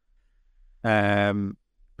fourth.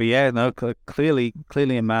 But yeah, no, clearly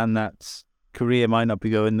a man that's career might not be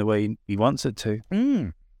going the way he wants it to.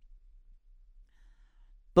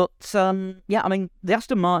 But yeah, I mean, the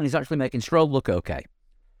Aston Martin is actually making Stroll look okay.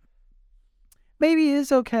 Maybe he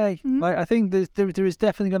is okay. Mhm. Like I think there is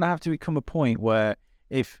definitely going to have to become a point where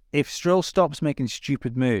if Stroll stops making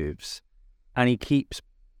stupid moves, and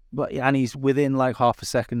he's within like half a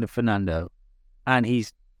second of Fernando, and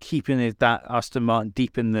he's keeping that Aston Martin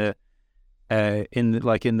deep in the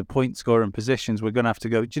point scoring positions, we're going to have to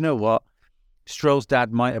go, do you know what? Stroll's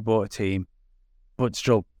dad might have bought a team, but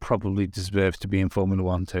Stroll probably deserves to be in Formula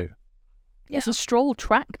One too. It's a Stroll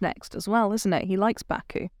track next as well, isn't it? He likes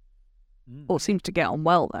Baku. Or seems to get on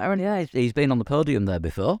well there. And Yeah, he's been on the podium there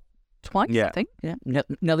before. twice, Yeah. I think. Yeah,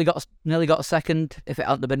 nearly got a second. If it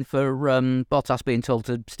hadn't been for Bottas being told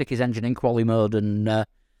to stick his engine in quali mode and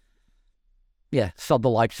sod the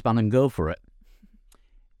lifespan and go for it.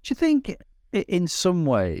 Do you think, in some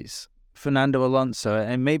ways, Fernando Alonso,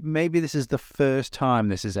 and maybe this is the first time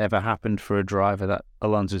this has ever happened for a driver that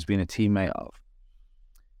Alonso's been a teammate of,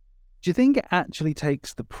 do you think it actually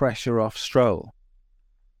takes the pressure off Stroll?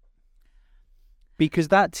 Because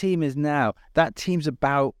that team's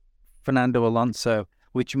about Fernando Alonso,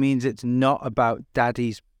 which means it's not about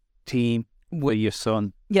daddy's team with your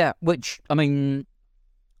son. Yeah, which, I mean,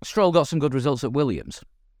 Stroll got some good results at Williams.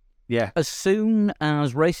 Yeah. As soon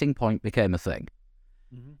as Racing Point became a thing,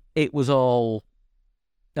 it was all,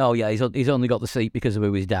 oh yeah, he's only got the seat because of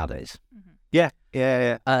who his dad is. Yeah.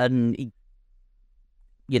 And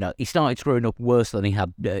he started screwing up worse than he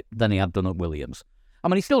had done at Williams. I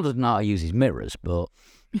mean, he still doesn't know how to use his mirrors, but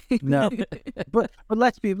No, but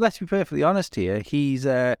let's be perfectly honest here.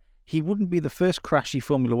 He wouldn't be the first crashy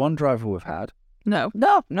Formula One driver we've had. No.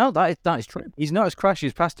 no, that is true. He's not as crashy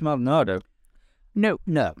as Pastor Maldonado. No.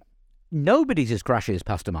 Nobody's as crashy as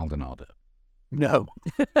Pastor Maldonado. No.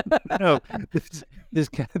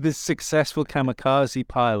 There's successful kamikaze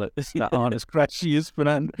pilots that aren't as crashy as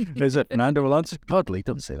Fernando. There's a Fernando Alonso. Godly,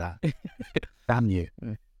 don't say that. Damn you.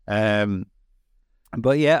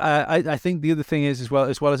 But yeah, I think the other thing is, as well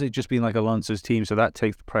as it just being like Alonso's team, so that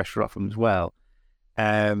takes the pressure off him as well.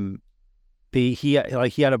 He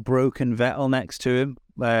had a broken Vettel next to him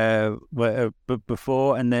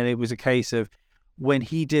before, and then it was a case of when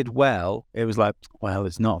he did well, it was like, well,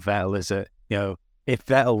 it's not Vettel, is it? If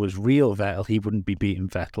Vettel was real Vettel, he wouldn't be beating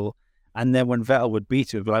Vettel. And then when Vettel would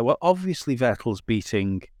beat him, it'd be like, well, obviously Vettel's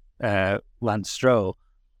beating Lance Stroll.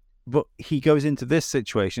 But he goes into this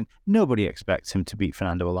situation, nobody expects him to beat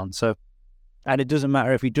Fernando Alonso. And it doesn't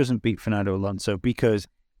matter if he doesn't beat Fernando Alonso because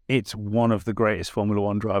it's one of the greatest Formula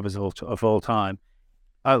One drivers of all time.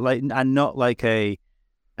 And not like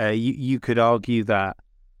you could argue that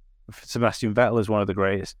Sebastian Vettel is one of the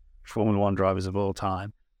greatest Formula One drivers of all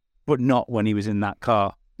time. but not when he was in that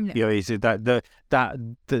car. Yeah. You know, he said that the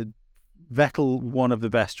Vettel, one of the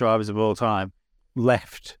best drivers of all time,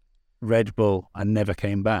 left Red Bull and never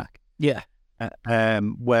came back. Yeah.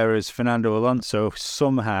 Whereas Fernando Alonso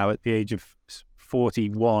somehow at the age of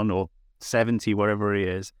 41 or 70, whatever he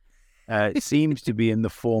is, seems to be in the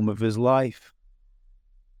form of his life.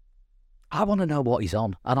 I want to know what he's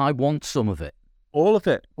on, and I want some of it. All of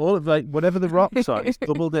it. All of like whatever the Rock's on, he's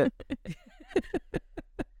doubled it.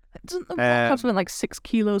 Doesn't the Rock have something like 6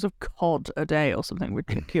 kilos of cod a day or something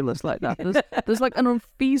ridiculous like that? There's like an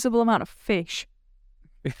unfeasible amount of fish.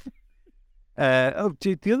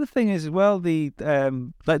 The other thing is as well, the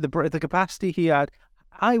capacity he had.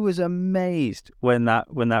 I was amazed when that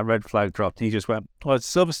red flag dropped. And he just went, "Oh, it's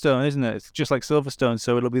Silverstone, isn't it? It's just like Silverstone,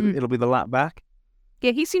 so it'll be the lap back."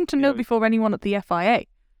 Yeah, he seemed to know before anyone at the FIA.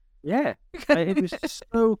 Yeah, it was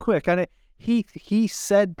so quick, and he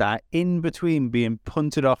said that in between being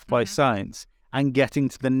punted off by Sainz and getting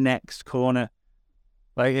to the next corner.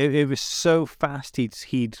 Like it was so fast.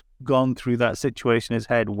 He'd gone through that situation in his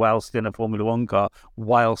head whilst in a Formula One car,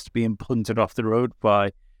 whilst being punted off the road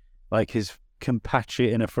by like his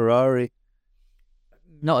compatriot in a Ferrari.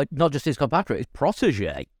 Not just his compatriot, his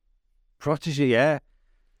protege.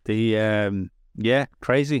 Yeah.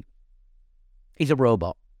 Crazy. He's a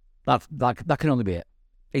robot. That can only be it.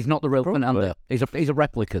 He's not the real Fernando. He's a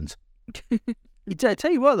replicant. I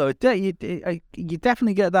tell you what though, you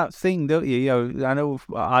definitely get that thing, don't you? You know, I know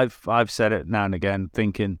I've said it now and again,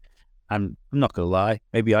 thinking, I'm not gonna lie,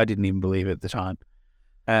 maybe I didn't even believe it at the time.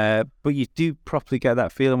 But you do properly get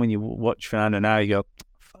that feeling when you watch Fernando now. You go,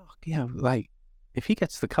 fuck, you know, like if he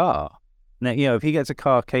gets the car, now, you know, if he gets a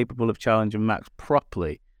car capable of challenging Max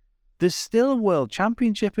properly, there's still a world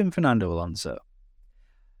championship in Fernando Alonso.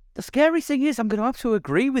 The scary thing is, I'm going to have to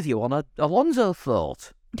agree with you on a Alonso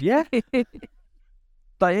thought. Yeah.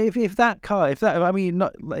 Like if that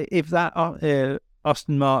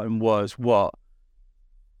Aston Martin was what,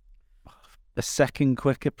 a second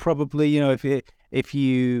quicker, probably. You know, if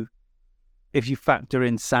you factor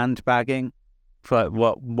in sandbagging for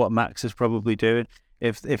like what Max is probably doing,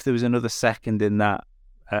 if there was another second in that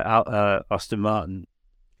Aston Martin,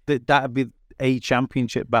 that'd be a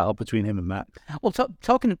championship battle between him and Max. Well,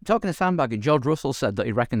 talking of sandbagging, George Russell said that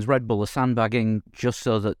he reckons Red Bull are sandbagging just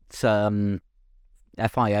so that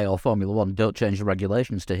FIA or Formula One don't change the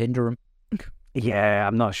regulations to hinder them. Yeah,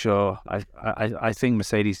 I'm not sure. I think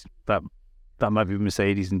Mercedes, that might be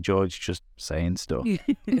Mercedes and George just saying stuff.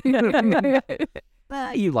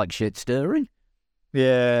 You like shit stirring.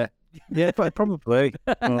 Yeah, probably.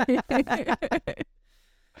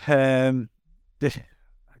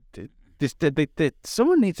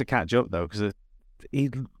 Someone needs to catch up though, because he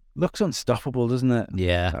looks unstoppable, doesn't it?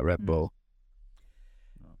 Yeah, that Red Bull.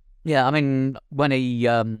 Yeah, I mean, when he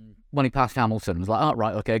passed Hamilton, it was like, oh,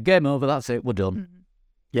 right, okay, game over, that's it, we're done.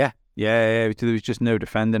 Yeah. There was just no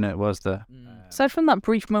defending it, was there? Aside from that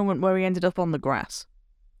brief moment where he ended up on the grass.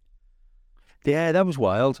 Yeah, that was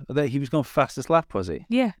wild. He was going fastest lap, was he?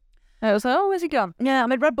 Yeah. I was like, oh, where's he gone? Yeah, I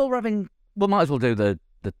mean, Red Bull were having... Well, might as well do the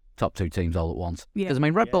top two teams all at once. Yeah. Because, I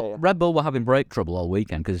mean, Red Bull were having brake trouble all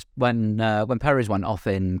weekend, because when Perez went off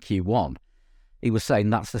in Q1, he was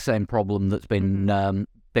saying that's the same problem that's been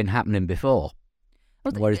happening before,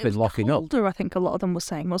 where he's been locking colder, up. I think a lot of them were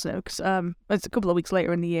saying, wasn't it? Because it's a couple of weeks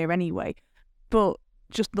later in the year anyway. But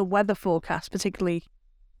just the weather forecast, particularly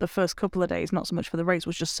the first couple of days, not so much for the race,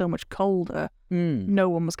 was just so much colder. No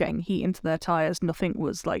one was getting heat into their tyres. Nothing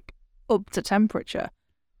was like up to temperature.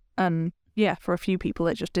 And yeah, for a few people,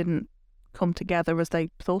 it just didn't come together as they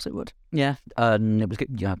thought it would. Yeah, and it was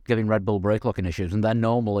giving Red Bull brake locking issues. And then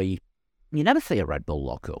normally, you never see a Red Bull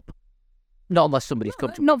lock up. Not unless somebody's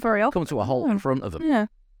come to a halt in front of them. Yeah.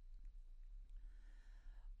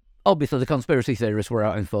 Obviously, the conspiracy theorists were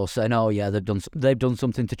out in force saying, "Oh yeah, they've done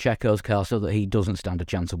something to Checo's car so that he doesn't stand a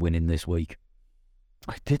chance of winning this week."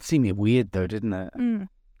 It did seem weird though, didn't it?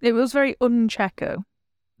 It was very un-Checo.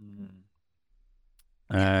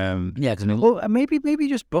 Yeah, because well, maybe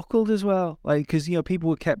just buckled as well. Like, because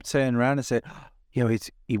people kept saying around and saying,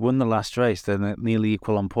 he won the last race, they're nearly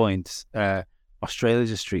equal on points.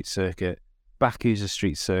 Australia's a street circuit. Baku's a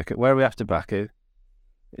street circuit. Where are we after Baku?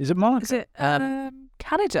 Is it Monaco? Is it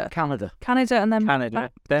Canada? Canada, and then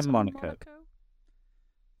Canada, then Monaco.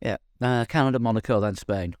 Yeah, Canada, Monaco, then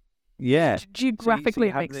Spain. Yeah, geographically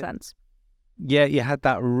it makes sense. Yeah, you had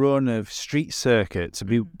that run of street circuits.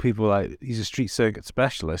 People were like, he's a street circuit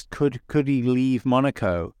specialist. Could he leave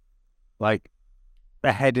Monaco, like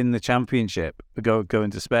ahead in the championship, go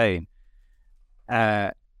into Spain?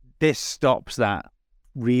 This stops that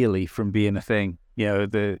really from being a thing.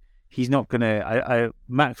 he's not gonna.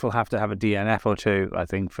 Max will have to have a DNF or two, I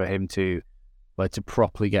think, for him to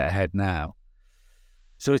properly get ahead now.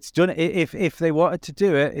 So it's done. If they wanted to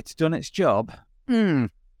do it, it's done its job. But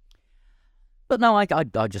no, I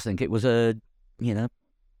just think it was a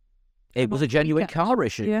genuine car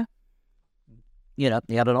issue. Yeah. He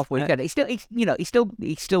had an off weekend. He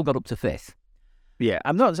still got up to fifth. Yeah,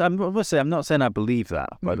 I'm not saying I believe that.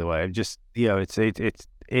 By the way, I'm just it's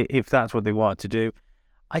if that's what they want to do,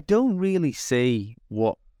 I don't really see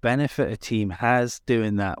what benefit a team has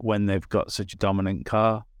doing that when they've got such a dominant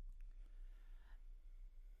car.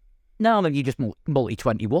 No, I mean you just multi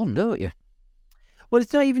 21, don't you? Well,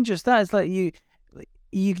 it's not even just that. It's like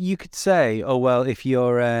you could say, oh well, if you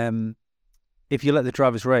let the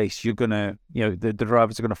drivers race, you're gonna the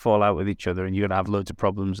drivers are gonna fall out with each other, and you're gonna have loads of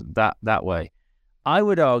problems that way. I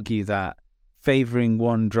would argue that favouring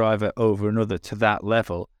one driver over another to that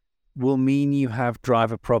level will mean you have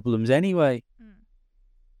driver problems anyway.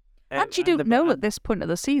 And you don't know at this point of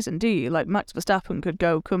the season, do you? Like Max Verstappen could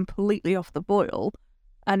go completely off the boil,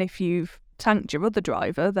 and if you've tanked your other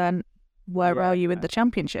driver, then where are you in the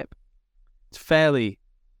championship? It's fairly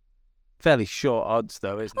short odds,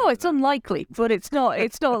 though, isn't it? Oh, it's unlikely, but it's not.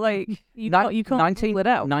 It's not like you can't rule it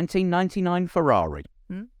out. 1999 Ferrari.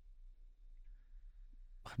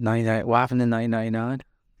 99. What happened in 1999?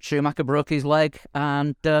 Schumacher broke his leg,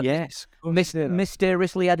 and yes,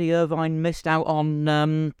 mysteriously Eddie Irvine missed out on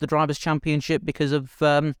the Drivers' Championship because of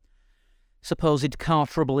supposed car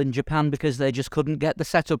trouble in Japan because they just couldn't get the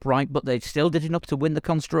setup right, but they still did enough to win the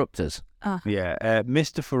Constructors. Yeah,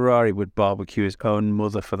 Mr. Ferrari would barbecue his own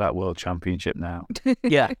mother for that World Championship now.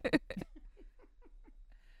 Yeah.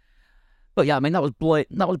 But yeah, I mean that was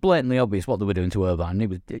blatantly obvious what they were doing to Irvine.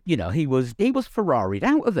 He was Ferrari'd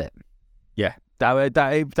out of it. Yeah,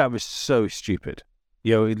 that was so stupid.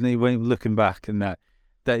 When looking back, and that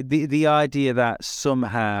the idea that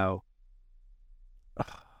somehow,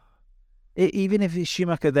 even if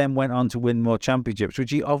Schumacher then went on to win more championships,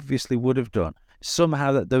 which he obviously would have done,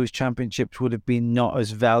 somehow that those championships would have been not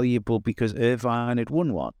as valuable because Irvine had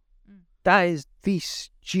won one. That is the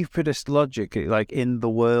stupidest logic in the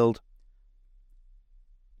world.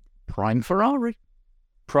 Prime Ferrari.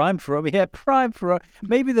 Yeah, prime Ferrari.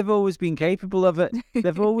 Maybe they've always been capable of it.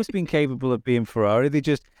 They've always been capable of being Ferrari. They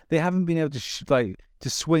haven't been able to to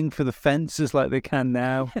swing for the fences like they can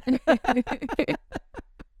now.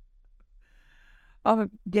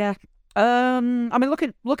 Yeah. I mean,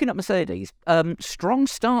 looking at Mercedes, strong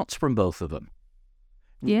starts from both of them.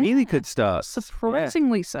 Yeah. Really good starts.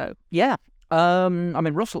 Surprisingly so. Yeah. I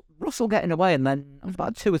mean, Russell getting away, and then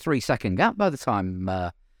about 2 or 3 second gap by the time.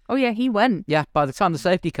 Oh yeah, he went. Yeah, by the time the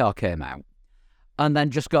safety car came out, and then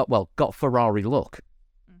just got Ferrari look.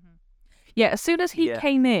 Yeah, as soon as he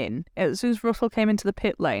came in, as soon as Russell came into the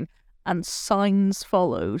pit lane and Sainz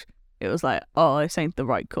followed, it was like, oh, this ain't the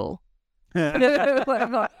right call.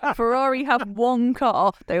 Ferrari have one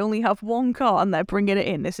car. They only have one car, and they're bringing it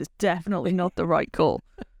in. This is definitely not the right call.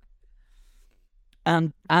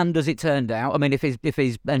 And as it turned out, I mean, if his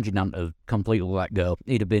engine hadn't have completely let go,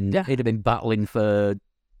 he'd have been battling for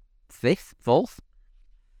 5th, 4th.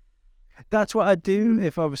 That's what I'd do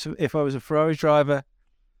if I was a Ferrari driver.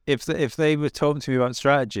 If they were talking to me about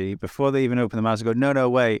strategy before they even open the mouth, I'd go, no,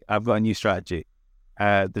 wait, I've got a new strategy.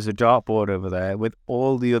 There's a dartboard over there with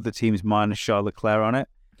all the other teams minus Charles Leclerc on it.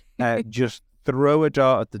 Just throw a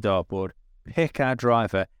dart at the dartboard, pick our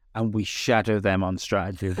driver, and we shadow them on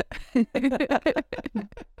strategy.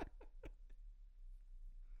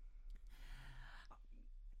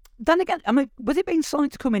 Then again, I mean, with it being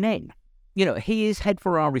Sainz coming in, he is head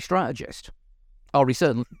Ferrari strategist. Or he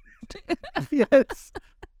certainly... Yes.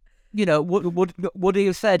 Would he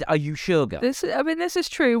have said, "Are you sure, guys?" This is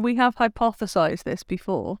true. We have hypothesized this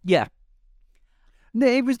before. Yeah. No,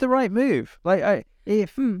 it was the right move.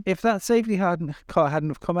 If that safety car hadn't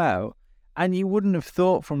have come out, and you wouldn't have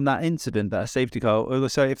thought from that incident that a safety car,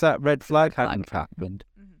 if that red flag hadn't happened,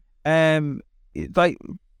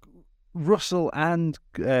 Russell and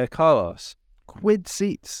Carlos quid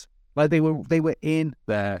seats, they were in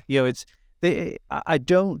there.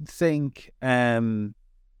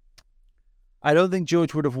 I don't think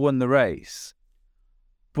George would have won the race,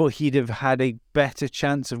 but he'd have had a better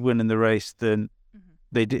chance of winning the race than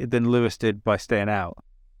Lewis did by staying out.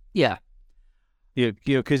 Yeah.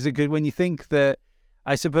 Because when you think that,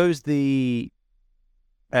 I suppose the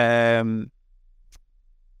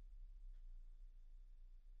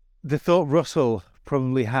thought Russell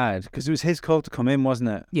probably had, because it was his call to come in,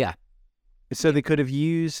 wasn't it? Yeah. So they could have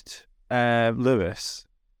used Lewis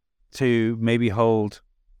to maybe hold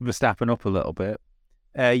Verstappen up a little bit,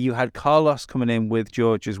 you had Carlos coming in with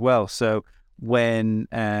George as well. So when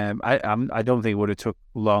I don't think it would have took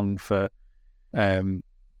long for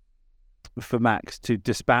Max to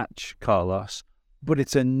dispatch Carlos, but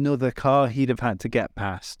it's another car he'd have had to get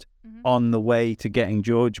past on the way to getting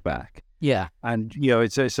George back. Yeah. And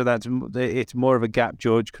it's more of a gap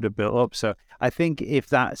George could have built up. So I think if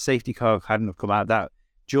that safety car hadn't have come out, that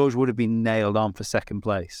George would have been nailed on for second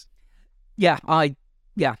place. Yeah, I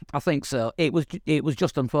think so. It was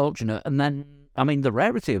just unfortunate, and then I mean the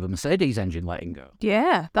rarity of a Mercedes engine letting go.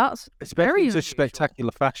 Yeah, that's Especially very in such unusual.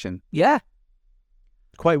 spectacular fashion. Yeah,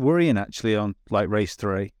 Quite worrying actually on like race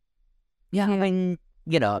 3. yeah. I mean,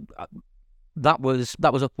 that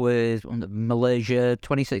was up with Malaysia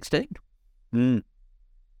 2016.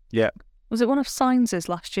 Yeah. Was it one of Sainz's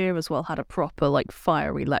last year as well? Had a proper like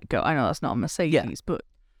fiery let go. I know that's not a Mercedes, but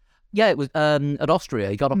Yeah, it was at Austria.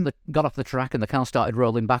 He got off the track and the car started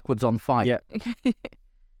rolling backwards on fire. Yeah.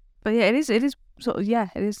 but yeah, it is sort of it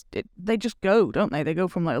is. They just go, don't they? They go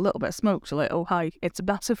from like a little bit of smoke to like, oh hi, it's a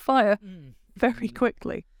massive fire, very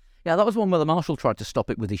quickly. Yeah, that was one where the marshal tried to stop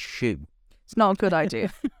it with his shoe. It's not a good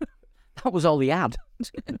idea. That was all he had.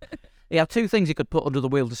 He had 2 things he could put under the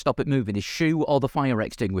wheel to stop it moving: his shoe or the fire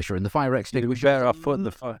extinguisher. And the fire extinguisher Better off putting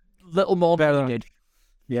the fire. little more than Better- he did.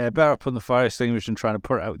 Yeah, better off putting the fire extinguisher and trying to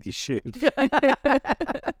put it out with your shoe.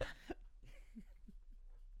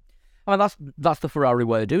 I mean, that's the Ferrari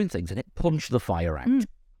way of doing things, isn't it? Punch the fire out.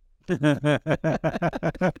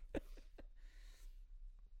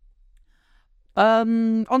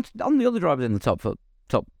 On the other drivers in the top in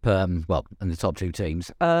the top 2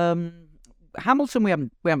 teams, Hamilton we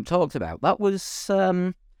haven't talked about. That was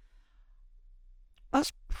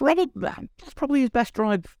that's probably his best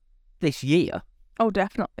drive this year, Oh,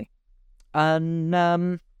 definitely.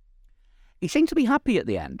 and he seemed to be happy at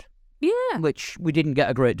the end, Yeah. which we didn't get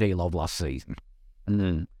a great deal of last season.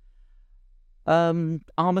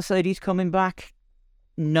 Are Mercedes coming back?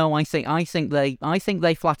 No, I think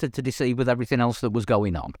they flattered to deceive with everything else that was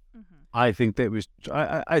going on. I think that was.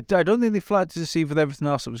 I don't think they flattered to deceive with everything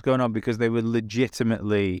else that was going on because they were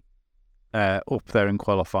legitimately up there in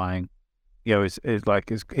qualifying. It's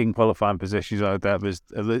like in qualifying positions. That was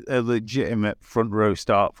a legitimate front row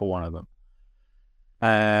start for one of them.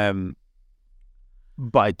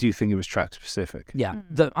 But I do think it was track specific. Yeah,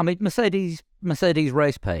 I mean Mercedes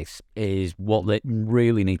race pace is what they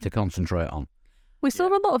really need to concentrate on. We saw a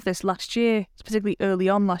lot of this last year, particularly early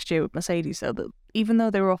on last year with Mercedes, so that even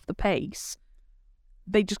though they were off the pace,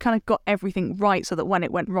 they just kind of got everything right so that when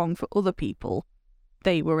it went wrong for other people,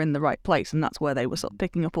 they were in the right place, and that's where they were sort of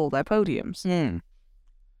picking up all their podiums.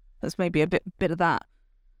 There's maybe a bit of that.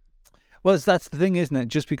 Well, that's the thing, isn't it?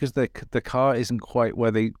 Just because the car isn't quite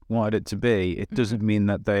where they wanted it to be, it doesn't mean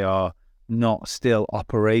that they are not still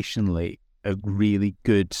operationally a really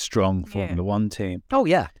good, strong Formula One team. Oh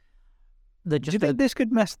yeah, Do you think this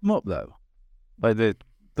could mess them up though? Like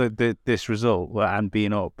this result and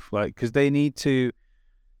being up, like because they need to,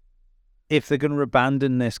 if they're going to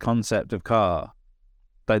abandon this concept of car,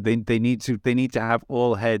 like they need to have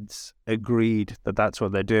all heads agreed that that's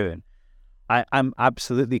what they're doing. I'm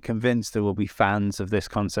absolutely convinced there will be fans of this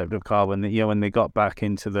concept of car when they got back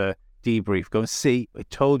into the debrief, going, see, I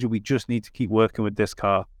told you we just need to keep working with this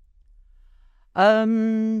car.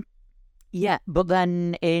 Yeah, but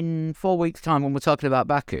then in 4 weeks' time, when we're talking about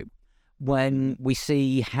Baku, when we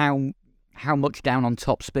see how much down on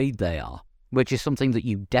top speed they are, which is something that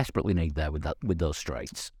you desperately need there with those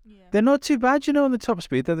straights. They're not too bad, on the top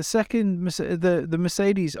speed. They're the second. The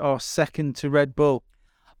Mercedes are second to Red Bull.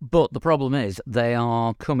 But the problem is they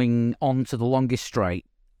are coming onto the longest straight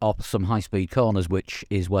off some high-speed corners, which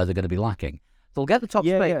is where they're going to be lacking. They'll get the top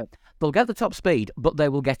speed. Yeah. They'll get the top speed, but they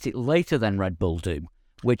will get it later than Red Bull do,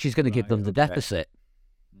 which is going to give them the deficit.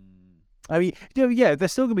 I mean, they're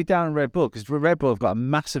still going to be down on Red Bull because Red Bull have got a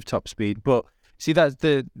massive top speed. But see, that's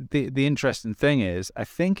the interesting thing is, I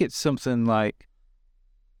think it's something like,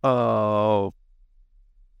 fuck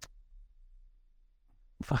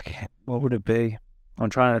it, what would it be? I'm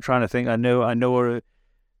trying to think. I know where.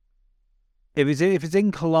 If it's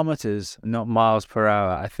in kilometers, not miles per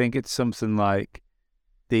hour, I think it's something like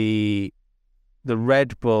the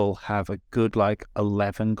Red Bull have a good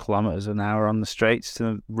 11 kilometers an hour on the straights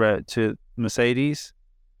to Mercedes.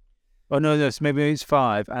 Oh no, maybe it's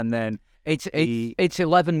 5, and then it's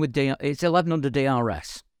 11 with it's 11 under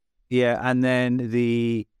DRS. Yeah, and then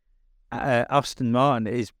the Aston Martin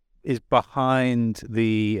is behind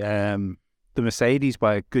the Mercedes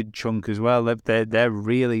by a good chunk as well. They're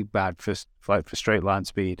really bad for straight line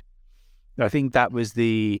speed. I think that was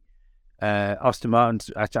the Aston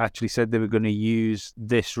Martin actually said they were going to use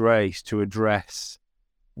this race to address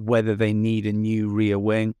whether they need a new rear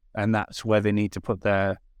wing, and that's where they need to put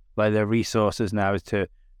their resources now, is to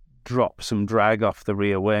drop some drag off the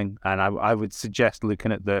rear wing. And I would suggest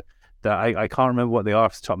looking at I can't remember what they are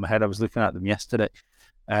off the top of my head. I was looking at them yesterday.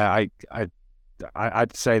 I'd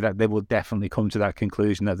say that they will definitely come to that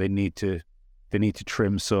conclusion that they need to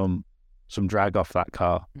trim some drag off that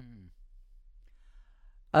car.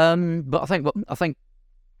 But I think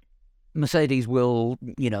Mercedes will,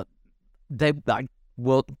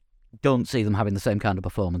 don't see them having the same kind of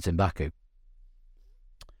performance in Baku.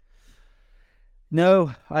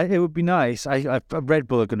 No, it would be nice. Red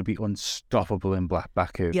Bull are going to be unstoppable in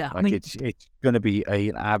Baku. Yeah, it's going to be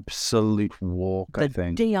an absolute walk. I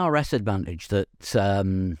think the DRS advantage that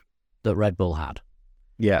Red Bull had.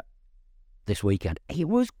 Yeah, this weekend, it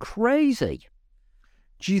was crazy.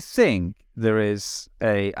 Do you think there is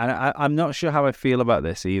and I'm not sure how I feel about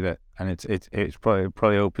this either, and it's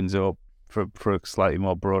probably opens up for a slightly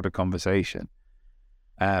more broader conversation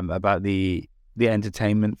about the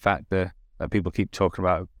entertainment factor that people keep talking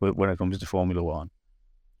about when it comes to Formula One.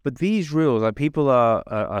 But these rules, like, people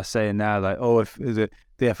are saying now, like, oh, if the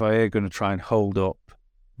FIA are going to try and hold up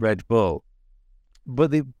Red Bull, but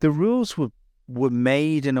the rules were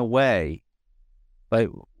made in a way, like,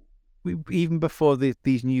 even before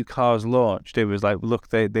these new cars launched, it was like, look,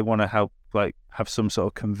 they want to help, like, have some sort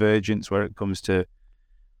of convergence where it comes to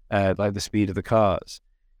like the speed of the cars,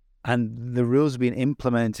 and the rules have been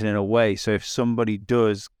implemented in a way so if somebody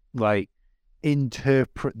does, like,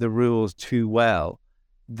 interpret the rules too well,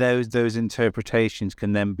 those interpretations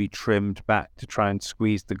can then be trimmed back to try and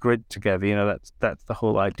squeeze the grid together. That's the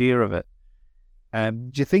whole idea of it.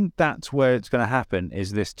 Do you think that's where it's going to happen?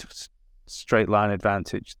 Is this straight line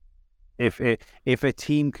advantage? If a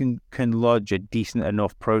team can lodge a decent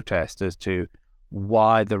enough protest as to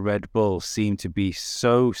why the Red Bulls seem to be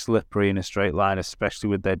so slippery in a straight line, especially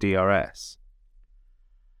with their DRS,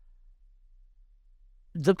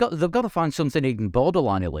 they've got to find something even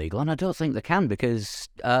borderline illegal, and I don't think they can, because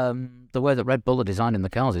the way that Red Bull are designing the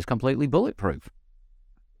cars is completely bulletproof.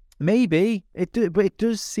 Maybe but it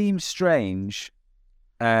does seem strange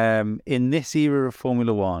in this era of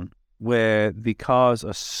Formula One, where the cars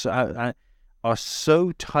are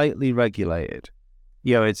so tightly regulated.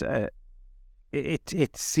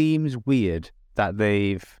 It seems weird that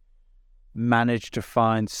they've managed to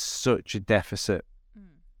find such a deficit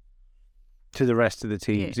to the rest of the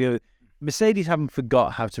teams. Yeah. Mercedes haven't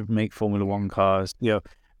forgot how to make Formula One cars.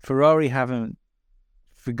 Ferrari haven't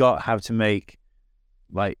forgot how to make,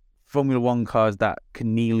 like, Formula One cars that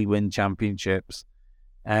can nearly win championships.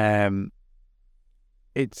 It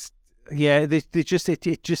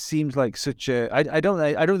just seems like such a. I don't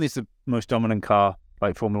think it's the most dominant car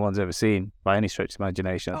like Formula One's ever seen by any stretch of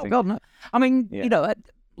imagination. I think. God, no. I mean,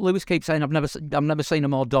 Lewis keeps saying I've never seen a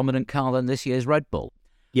more dominant car than this year's Red Bull.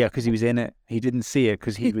 Yeah, because he was in it. He didn't see it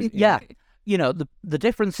because he was. Yeah, the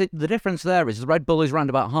difference there is the Red Bull is around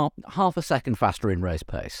about half a second faster in race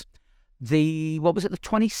pace. The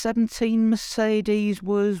 2017 Mercedes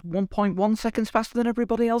was 1.1 seconds faster than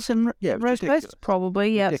everybody else in race pace.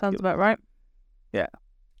 Probably, yeah, sounds about right. Yeah.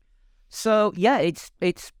 So yeah,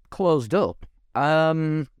 it's closed up,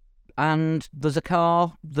 and there's a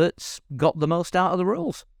car that's got the most out of the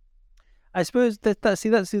rules. I suppose that's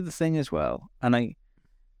the other thing as well, and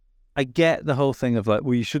I get the whole thing of, like,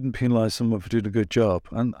 well, you shouldn't penalise someone for doing a good job,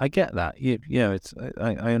 and I get that.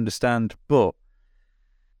 I understand, but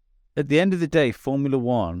at the end of the day, Formula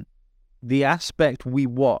One, the aspect we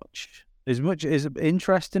watch, as much as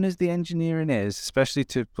interesting as the engineering is, especially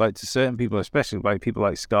to certain people, especially like people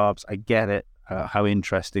like Scarbs, I get it, how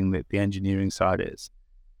interesting the engineering side is.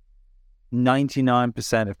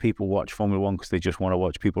 99% of people watch Formula One because they just want to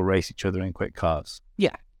watch people race each other in quick cars.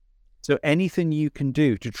 Yeah. So anything you can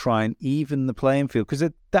do to try and even the playing field, because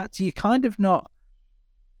that's, you kind of not,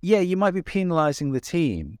 you might be penalising the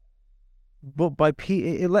team, but by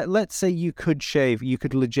let's say you could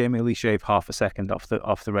legitimately shave half a second off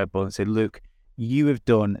the Red Bull and say, look, you have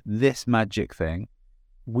done this magic thing.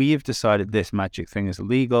 We have decided this magic thing is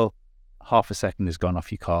illegal. Half a second has gone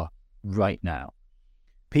off your car right now.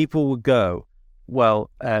 People would go, well,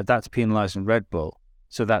 that's penalising Red Bull,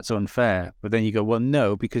 so that's unfair. But then you go, well,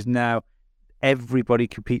 no, because now everybody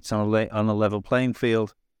competes on a level playing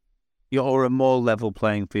field, or a more level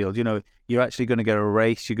playing field. You're actually going to get a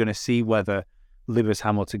race. You're going to see whether Lewis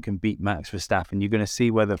Hamilton can beat Max Verstappen. You're going to see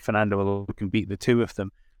whether Fernando Alonso can beat the two of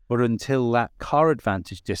them. But until that car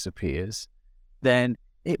advantage disappears, then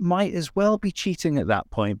it might as well be cheating at that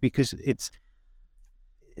point, because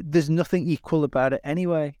there's nothing equal about it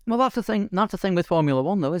anyway. Well, that's the thing. That's the thing with Formula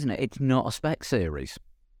One, though, isn't it? It's not a spec series.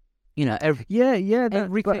 You know,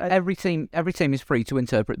 every team is free to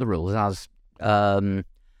interpret the rules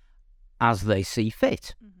as they see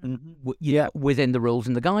fit. Within the rules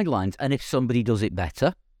and the guidelines. And if somebody does it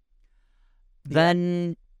better,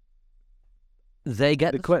 then they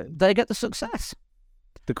get the success.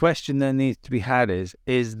 The question then needs to be had is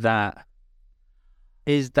that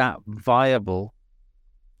viable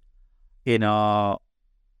in the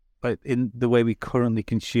way we currently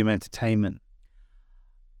consume entertainment?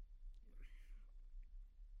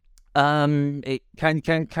 Can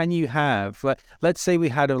you have, let's say we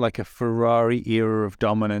had a Ferrari era of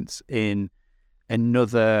dominance in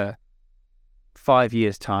another 5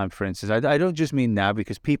 years' time, for instance. I don't just mean now,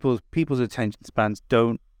 because people's attention spans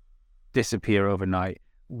don't disappear overnight.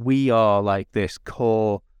 We are like this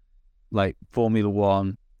core, like Formula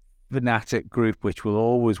One fanatic group, which will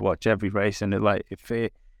always watch every race. And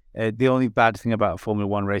the only bad thing about a Formula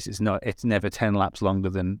One race is it's never 10 laps longer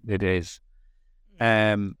than it is.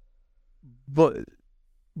 But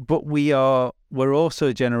we're also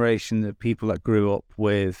a generation of people that grew up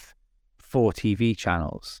with 4 TV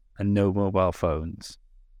channels and no mobile phones,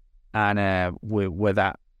 and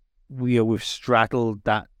we've straddled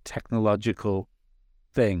that technological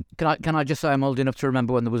thing. Can I just say I'm old enough to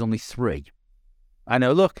remember when there was only 3? I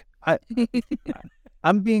know. Look,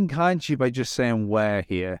 I'm being kind to you by just saying where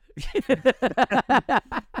here.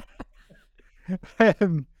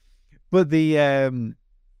 But the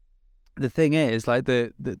thing is, like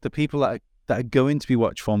the people that are going to be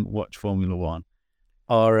watch Formula One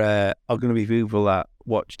are going to be people that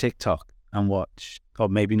watch TikTok and or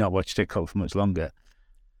maybe not watch TikTok for much longer,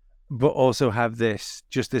 but also have this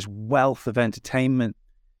wealth of entertainment.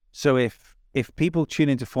 So if people tune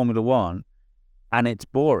into Formula One and it's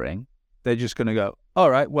boring, they're just going to go, all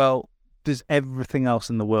right, well, there's everything else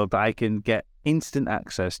in the world that I can get instant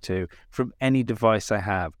access to from any device I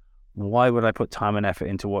have. Why would I put time and effort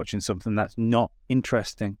into watching something that's not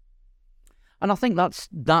interesting? And I think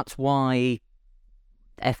that's why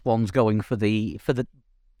F1's going for the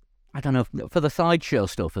sideshow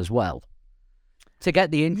stuff as well, to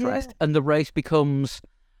get the interest, and the race becomes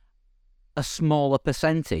a smaller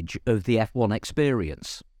percentage of the F1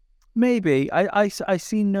 experience. Maybe I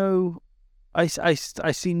see no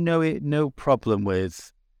problem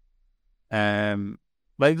with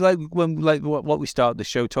what we started the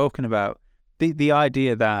show talking about, the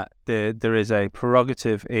idea that there is a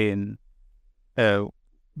prerogative in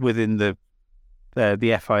within the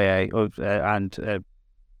FIA and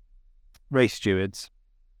race stewards.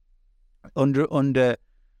 Under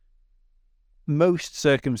most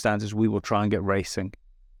circumstances, we will try and get racing.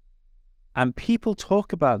 And people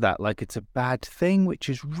talk about that like it's a bad thing, which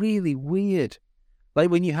is really weird. Like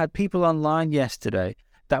when you had people online yesterday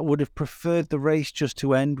that would have preferred the race just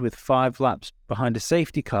to end with 5 laps behind a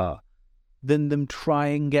safety car than them try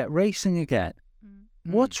and get racing again.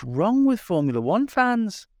 Mm-hmm. What's wrong with Formula One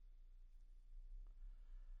fans?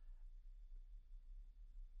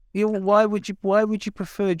 Why would you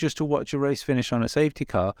prefer just to watch a race finish on a safety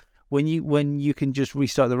car when you can just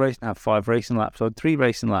restart the race and have 5 racing laps or 3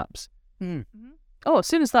 racing laps? Mm-hmm. Oh, as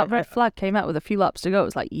soon as that red flag came out with a few laps to go, it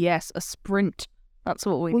was like, yes, a sprint. That's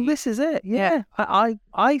what we need. Well, this is it. Yeah.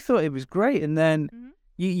 I thought it was great, and then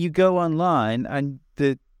you go online and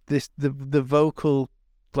the vocal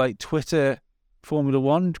like Twitter Formula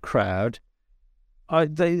One crowd.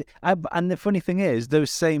 And the funny thing is,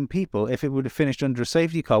 those same people, if it would have finished under a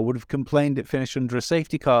safety car, would have complained it finished under a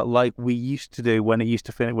safety car, like we used to do when it used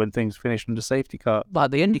to finish when things finished under safety car,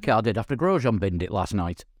 like the IndyCar did after Grosjean binned it last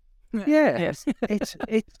night. Yeah, yes. it's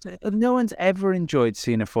no one's ever enjoyed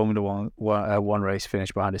seeing a Formula One race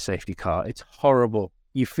finish behind a safety car. It's horrible.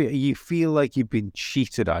 You feel like you've been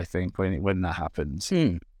cheated, I think, when that happens.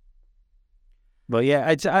 But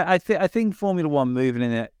yeah, I think Formula One moving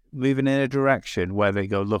in a direction where they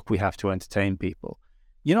go, look, we have to entertain people.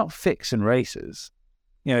 You're not fixing races.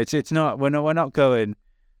 You know, it's not. We're not going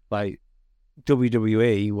like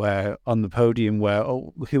WWE, where on the podium where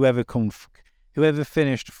whoever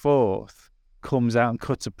finished 4th comes out and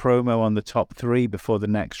cuts a promo on the top 3 before the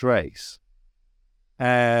next race.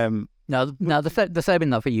 No, they're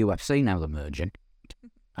saving that for UFC now. They're merging.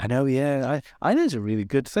 I know, yeah. I know it's a really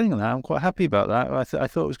good thing, and I'm quite happy about that. I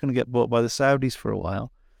thought it was going to get bought by the Saudis for a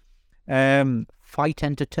while. Fight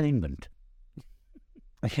entertainment.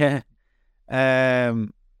 Yeah.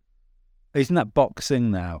 Isn't that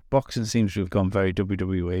boxing now? Boxing seems to have gone very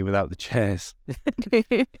WWE without the chairs.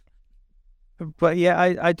 But yeah,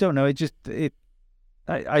 I don't know.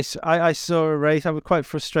 I saw a race. I was quite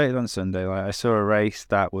frustrated on Sunday. Like, I saw a race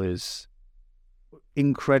that was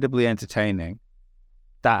incredibly entertaining,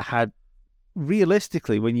 that had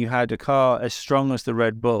realistically, when you had a car as strong as the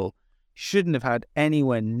Red Bull, shouldn't have had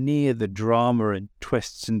anywhere near the drama and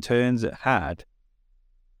twists and turns it had.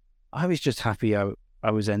 I was just happy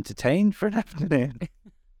I was entertained for an afternoon.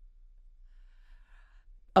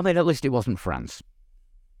 I mean, at least it wasn't France.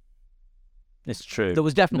 It's true. There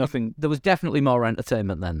was definitely more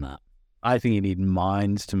entertainment than that. I think you need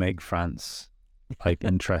mines to make France like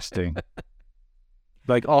interesting.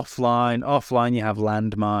 Like offline you have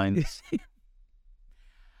landmines.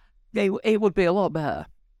 It would be a lot better.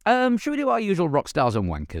 Should we do our usual rock stars and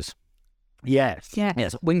wankers? Yes. Yeah.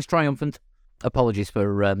 Yes. Wings triumphant. Apologies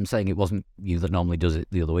for saying it wasn't you that normally does it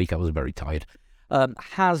the other week. I was very tired.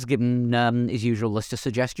 Has given his usual list of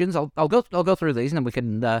suggestions. I'll go through these and then we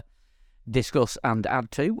can discuss and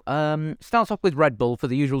add to. Starts off with Red Bull for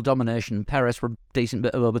the usual domination. Perez for a decent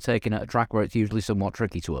bit of overtaking at a track where it's usually somewhat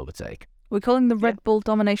tricky to overtake. We're calling the Red Bull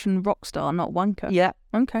domination rockstar, not wanker. Yeah.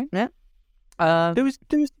 Okay. Yeah. There was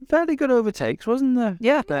fairly good overtakes, wasn't there?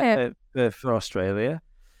 Yeah. For Australia.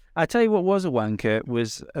 I tell you what was a wanker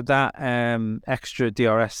was that extra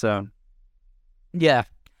DRS zone. Yeah.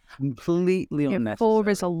 Completely unnecessary. 4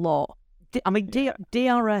 is a lot. I mean,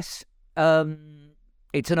 DRS,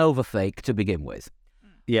 it's an overfake to begin with.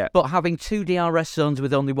 Yeah. But having 2 DRS zones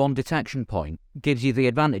with only 1 detection point gives you the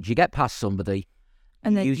advantage. You get past somebody,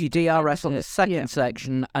 And then use your DRS on the second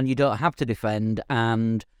section, and you don't have to defend,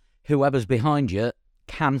 and whoever's behind you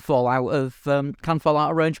can fall out of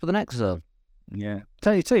range for the next zone. Yeah.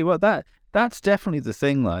 Tell you what, that's definitely the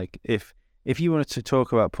thing. Like, if you wanted to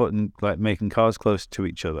talk about making cars closer to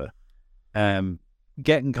each other,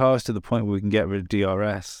 getting cars to the point where we can get rid of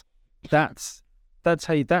DRS, that's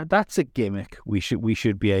a gimmick we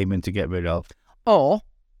should be aiming to get rid of. Or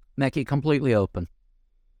make it completely open.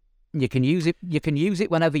 You can use it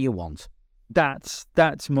whenever you want. That's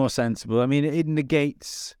more sensible. I mean, it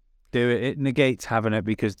negates having it,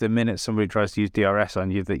 because the minute somebody tries to use DRS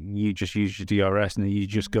on you, that you just use your DRS and then you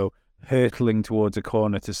just go hurtling towards a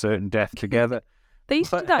corner to certain death together. They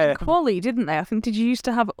used to do that in quali, didn't they? I think, did you used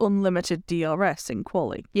to have unlimited DRS in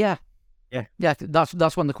quali? Yeah. Yeah. Yeah,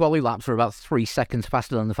 that's when the quali laps are about 3 seconds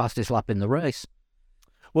faster than the fastest lap in the race.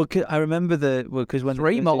 Well, I remember because when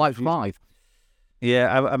 3, more like 5.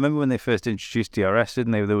 Yeah, I remember when they first introduced DRS,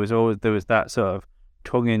 didn't they? There was that sort of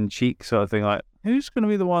tongue-in-cheek sort of thing, like, who's going to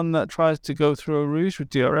be the one that tries to go through a roost with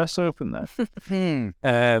DRS open there?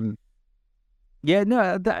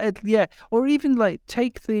 Or even like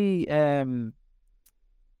take the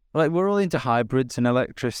like, we're all into hybrids and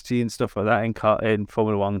electricity and stuff like that in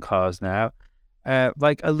Formula One cars now.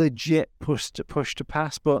 Like a legit push to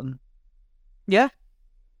pass button. Yeah,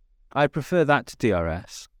 I prefer that to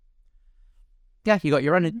DRS. Yeah, you got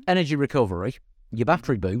your energy recovery, your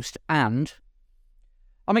battery boost, and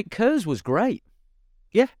I mean, Kerrs was great.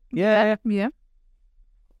 Yeah. Yeah. Yeah,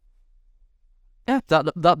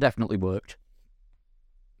 that definitely worked.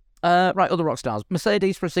 Right, other rock stars.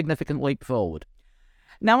 Mercedes for a significant leap forward.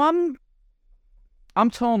 Now, I'm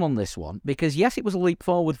torn on this one, because yes, it was a leap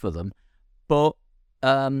forward for them, but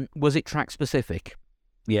was it track specific?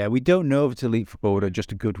 Yeah, we don't know if it's a leap forward or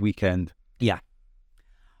just a good weekend. Yeah.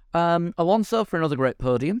 Alonso for another great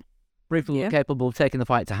podium. Briefly capable of taking the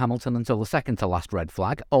fight to Hamilton until the second to last red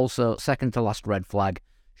flag. Also, second to last red flag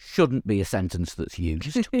shouldn't be a sentence that's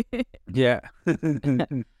used. Yeah.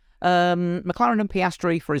 McLaren and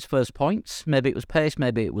Piastri for his first points. Maybe it was pace,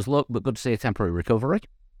 maybe it was luck, but good to see a temporary recovery.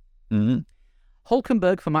 Mm-hmm.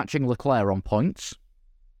 Hülkenberg for matching Leclerc on points.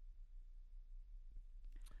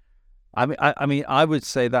 I mean, I would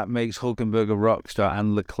say that makes Hülkenberg a rock star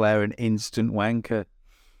and Leclerc an instant wanker.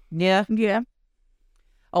 Yeah. Yeah.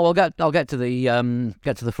 Oh, I'll get to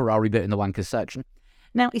the Ferrari bit in the wankers section.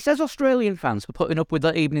 Now, he says Australian fans for putting up with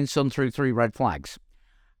the evening sun through 3 red flags.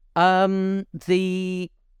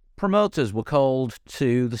 The promoters were called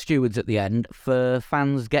to the stewards at the end for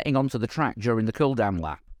fans getting onto the track during the cool-down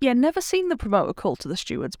lap. Yeah, never seen the promoter call to the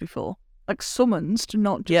stewards before. Like, summons, to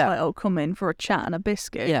not just like, oh, come in for a chat and a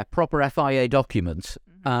biscuit. Yeah, proper FIA documents.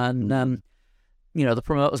 And, the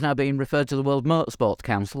promoter's now being referred to the World Motorsport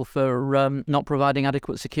Council for not providing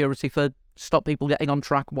adequate security for stop people getting on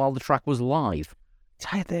track while the track was live.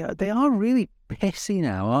 They are really pissy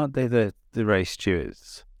now, aren't they, the race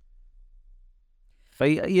stewards?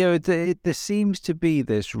 But, there seems to be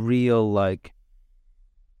this real, like...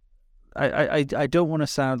 I don't want to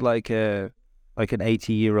sound like an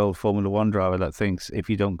 80-year-old Formula One driver that thinks if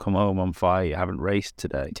you don't come home on fire, you haven't raced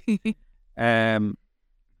today.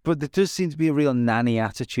 But there does seem to be a real nanny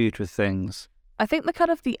attitude with things. I think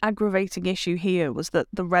the aggravating issue here was that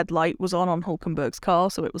the red light was on Hülkenberg's car,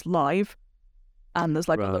 so it was live, and there's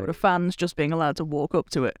a load of fans just being allowed to walk up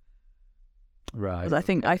to it. Right. 'Cause I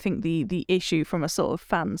think the issue from a sort of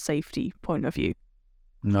fan safety point of view.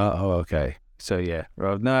 No. Oh, okay. So yeah,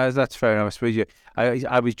 well, no, that's fair enough. I suppose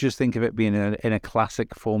I was just thinking of it being in a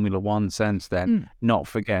classic Formula One sense. Then, not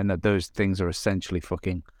forgetting that those things are essentially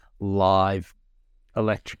fucking live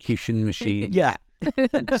electrocution machines. Yeah.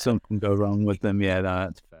 Something can go wrong with them. Yeah,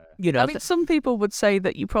 that's fair. You know, I mean, some people would say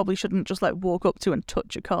that you probably shouldn't just like walk up to and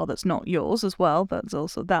touch a car that's not yours as well. There's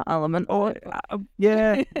also that element. Or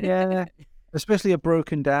yeah, yeah, especially a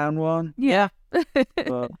broken down one. yeah.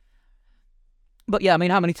 But, But yeah, I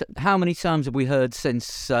mean, how many times have we heard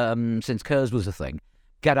since Curse was a thing?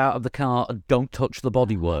 Get out of the car and don't touch the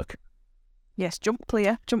bodywork. Yes, jump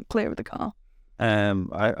clear of the car.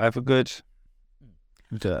 I have a good.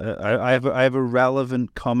 I have a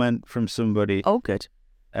relevant comment from somebody. Oh, good.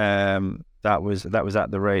 That was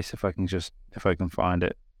at the race. If I can find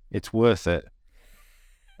it, it's worth it.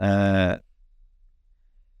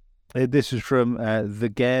 This is from the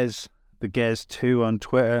Gez 2 on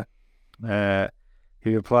Twitter.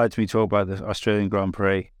 He replied to me talking about the Australian Grand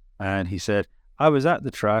Prix, and he said, "I was at the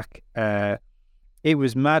track. It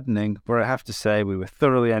was maddening, but I have to say we were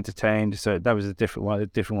thoroughly entertained." So that was a different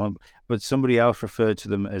one. But somebody else referred to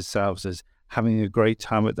themselves as having a great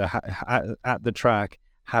time at the track,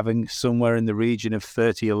 having somewhere in the region of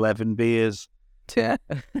 11 beers. Yeah.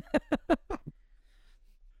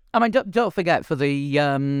 I mean, don't forget for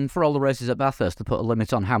all the races at Bathurst to put a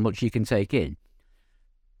limit on how much you can take in.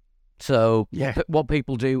 So what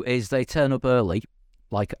people do is they turn up early,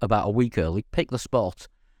 like about a week early, pick the spot,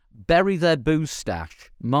 bury their booze stash,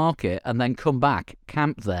 mark it, and then come back,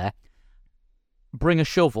 camp there, bring a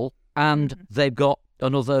shovel, and they've got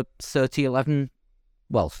another 11,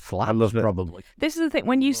 well, flaps I love it. probably. This is the thing.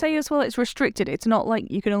 When you say as well, it's restricted. It's not like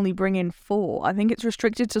you can only bring in 4. I think it's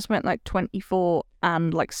restricted to something like 24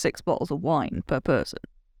 and like 6 bottles of wine per person.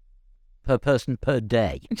 Per person per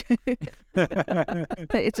day.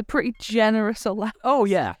 It's a pretty generous allowance. Oh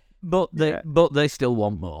yeah, but they still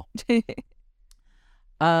want more.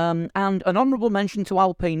 And an honourable mention to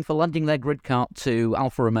Alpine for lending their grid cart to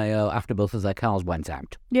Alfa Romeo after both of their cars went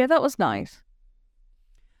out. Yeah, that was nice.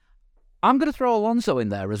 I'm going to throw Alonso in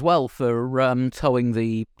there as well for towing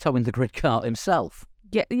the grid cart himself.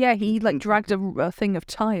 Yeah, he like dragged a thing of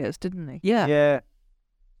tyres, didn't he? Yeah. Yeah.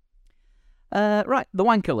 Right, the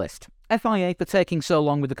wanker list. FIA for taking so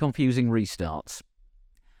long with the confusing restarts.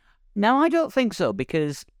 Now, I don't think so,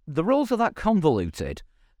 because the rules are that convoluted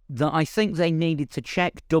that I think they needed to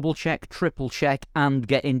check, double-check, triple-check, and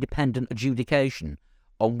get independent adjudication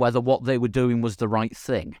on whether what they were doing was the right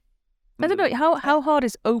thing. I don't know, how hard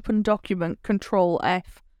is open document Control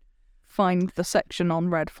F find the section on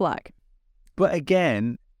red flag? But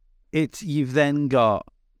again, you've then got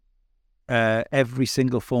every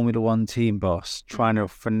single Formula One team boss trying to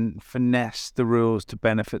finesse the rules to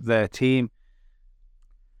benefit their team.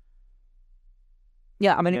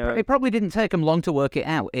 Yeah, I mean, it probably didn't take them long to work it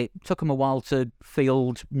out. It took them a while to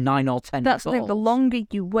field 9 or 10 That's the thing, the calls. longer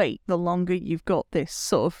you wait, the longer you've got this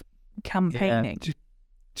sort of campaigning. Yeah.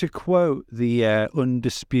 To quote the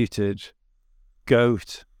undisputed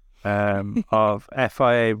GOAT of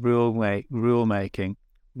FIA rule making,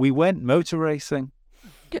 we went motor racing.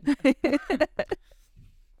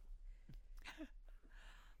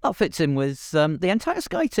 That fits in with the entire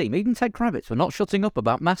Sky team, even Ted Kravitz, for not shutting up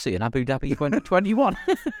about Massey in Abu Dhabi 2021.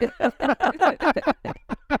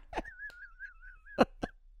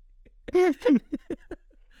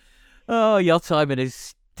 Oh, your timing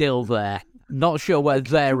is still there. Not sure where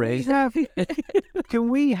there is. Can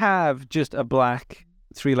we have just a black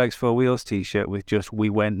 3 legs 4 wheels t-shirt with just "We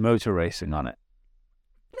went motor racing" on it?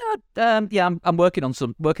 Yeah, I'm working on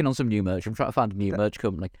some new merch. I'm trying to find a new merch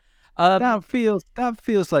company. That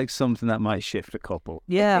feels like something that might shift a couple.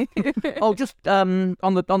 Yeah. Oh, just on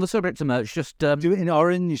the subject of merch, just Do it in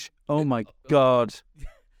orange. Oh my god!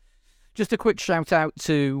 just a quick shout out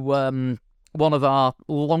to one of our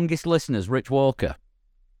longest listeners, Rich Walker.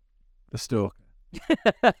 The stalker.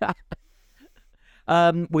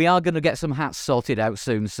 We are going to get some hats sorted out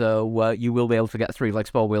soon, so you will be able to get a 3 legs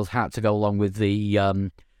 4 wheels hat to go along with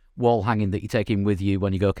the wall hanging that you're taking with you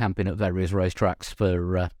when you go camping at various racetracks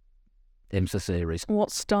for IMSA series.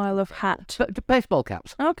 What style of hat? Baseball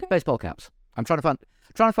caps. Okay. Baseball caps. I'm trying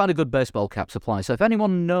to find a good baseball cap supply. So if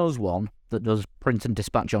anyone knows one that does print and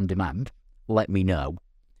dispatch on demand, let me know.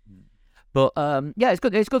 But yeah, it's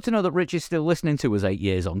good. It's good to know that Rich is still listening to us 8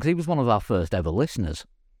 years on, because he was one of our first ever listeners.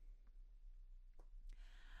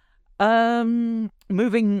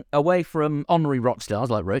 Moving away from honorary rock stars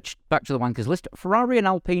like Rich, back to the wankers list. Ferrari and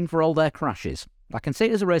Alpine for all their crashes. I can see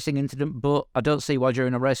it as a racing incident, but I don't see why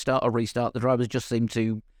during a race start or restart the drivers just seem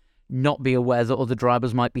to not be aware that other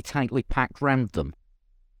drivers might be tightly packed round them.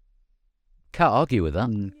 Can't argue with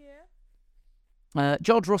that.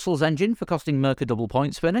 George Russell's engine for costing Merc a double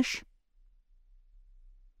points finish.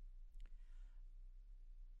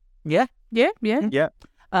 Yeah? Yeah.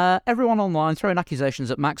 Everyone online throwing accusations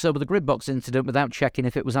at Max over the grid box incident without checking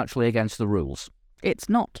if it was actually against the rules. It's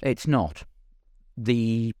not. It's not.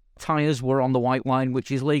 The tyres were on the white line,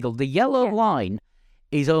 which is legal. The yellow line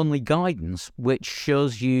is only guidance, which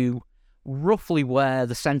shows you roughly where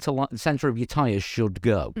the centre of your tyres should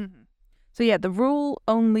go. So yeah, the rule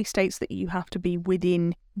only states that you have to be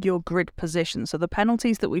within your grid position. So the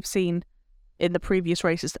penalties that we've seen in the previous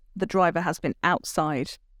races, the driver has been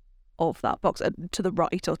outside of that box, to the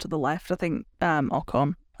right or to the left. I think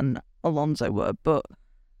Ocon and Alonso were, but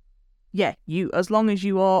yeah, as long as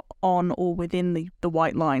you are on or within the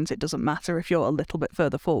white lines, it doesn't matter if you're a little bit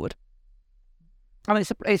further forward. I mean,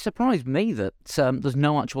 it surprised me that there's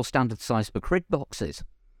no actual standard size for grid boxes.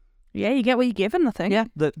 Yeah, you get what you're given, I think. Yeah,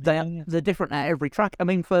 they're different at every track. I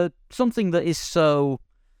mean, for something that is so,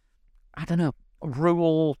 I don't know,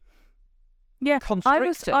 rule. Yeah,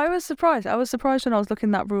 constricted. I was surprised. I was surprised when I was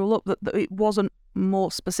looking that rule up that it wasn't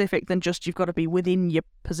more specific than just you've got to be within your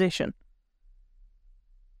position.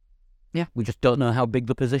 Yeah, we just don't know how big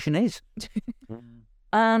the position is.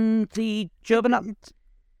 And the Giovinazzi...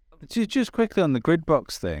 Just quickly on the grid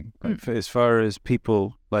box thing, like as far as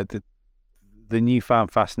people, like the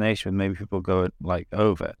newfound fascination with maybe people go like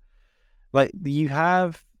over, like you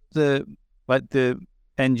have the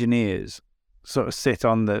engineers sort of sit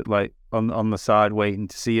on the on the side waiting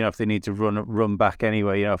to see, if they need to run back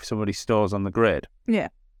anyway, if somebody stalls on the grid. Yeah.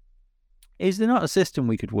 Is there not a system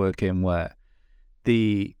we could work in where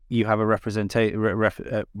you have a representative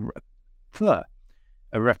person?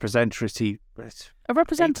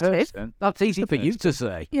 That's easy for you to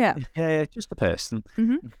say. Yeah. Yeah, just a person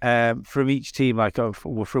from each team,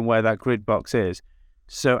 from where that grid box is.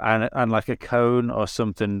 So and like a cone or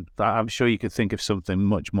something. I'm sure you could think of something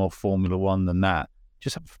much more Formula One than that.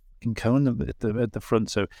 Just have a fucking cone at the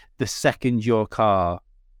front. So the second your car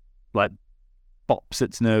bops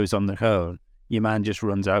its nose on the cone, your man just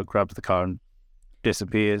runs out, grabs the car, and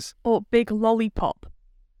disappears. Or big lollipop.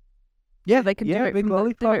 Yeah, they can do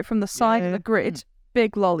it from the side of the grid.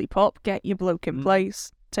 Big lollipop, get your bloke in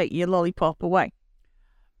place, take your lollipop away.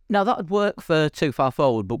 Now, that would work for too far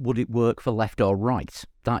forward, but would it work for left or right?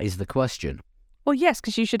 That is the question. Well, yes,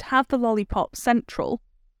 because you should have the lollipop central,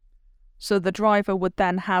 so the driver would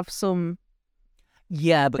then have some...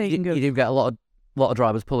 Yeah, but you do get a lot of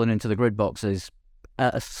drivers pulling into the grid boxes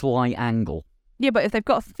at a slight angle. Yeah, but if they've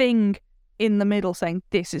got a thing in the middle saying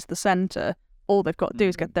this is the centre, all they've got to do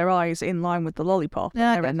is get their eyes in line with the lollipop, and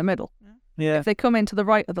they're in the middle. Yeah. If they come into the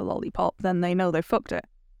right of the lollipop, then they know they've fucked it.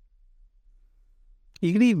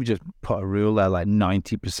 You can even just put a rule there, like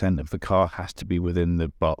 90% of the car has to be within the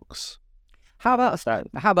box. How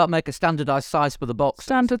about make a standardised size for the box?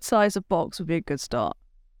 Standard size of box would be a good start.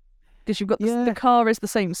 Because you've got the car is the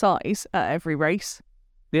same size at every race.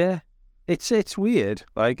 Yeah. It's weird.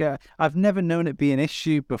 Like I've never known it be an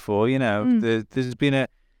issue before.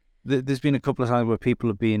 There's been a couple of times where people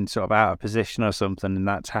have been sort of out of position or something, and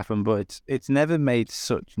that's happened, but it's never made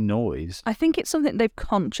such noise. I think it's something they've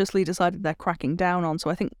consciously decided they're cracking down on.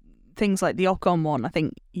 So I think things like the Ocon one, I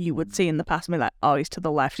think you would see in the past, like, oh, he's to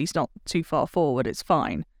the left, he's not too far forward, it's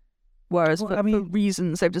fine. Whereas for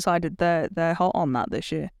reasons they've decided they're hot on that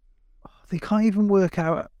this year. They can't even work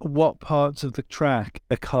out what parts of the track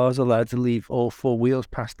a car's allowed to leave all four wheels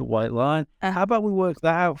past the white line. How about we work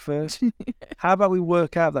that out first? How about we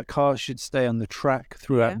work out that cars should stay on the track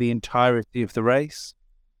throughout the entirety of the race?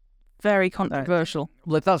 Very controversial.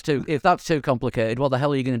 Well, if that's too complicated, what the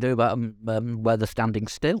hell are you going to do about them where they're standing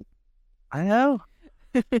still? I know.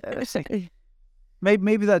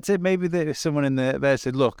 Maybe that's it. Maybe there's someone in there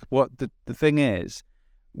said, look, what the thing is,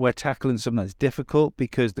 we're tackling something that's difficult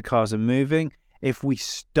because the cars are moving. If we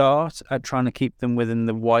start at trying to keep them within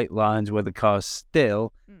the white lines where the car's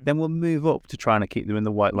still, then we'll move up to trying to keep them in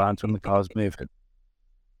the white lines when the car's moving.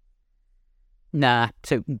 Nah,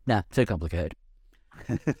 too complicated.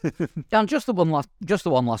 And just the one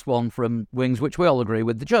last one from Wings, which we all agree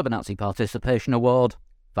with, the Giovinazzi Participation Award,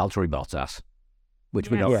 Valtteri Bottas, which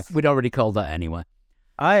we'd already called that anyway.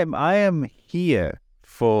 I am here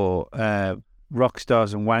for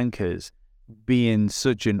Rockstars and Wankers being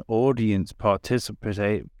such an audience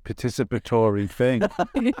participatory thing.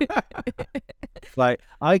 Like,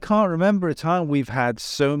 I can't remember a time we've had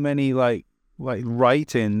so many like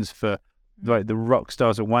write-ins for like the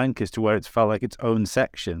Rockstars and Wankers to where it's felt like its own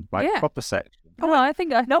section, proper section. well, I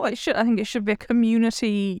think it should. I think it should be a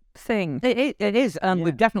community thing. It is, and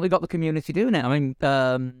we've definitely got the community doing it. I mean,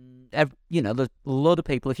 there's a load of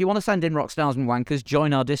people. If you want to send in Rockstars and Wankers,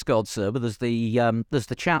 join our Discord server. There's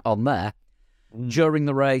the chat on there during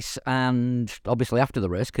the race and obviously after the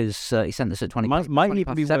race because he sent this at 20. Might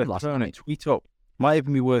even be worth throwing a tweet up. Might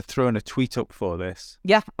even be worth throwing a tweet up for this.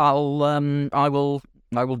 Yeah, I will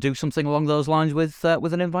do something along those lines with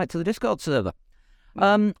an invite to the Discord server.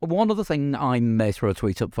 One other thing I may throw a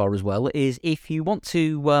tweet up for as well is if you want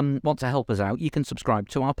to help us out, you can subscribe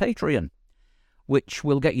to our Patreon, which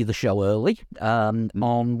will get you the show early.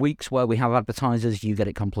 On weeks where we have advertisers, you get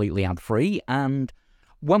it completely ad-free. And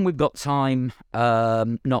when we've got time,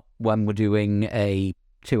 not when we're doing a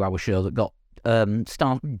 2-hour show that got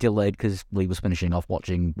delayed because Lee was finishing off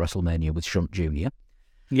watching WrestleMania with Shunt Jr.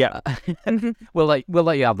 Yeah. we'll let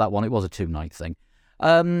you have that one. It was a 2-night thing.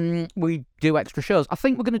 We do extra shows. I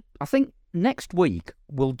think next week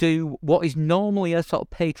we'll do what is normally a sort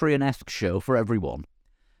of Patreon-esque show for everyone.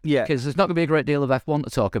 Yeah. Because there's not going to be a great deal of F1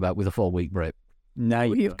 to talk about with a 4-week break. Now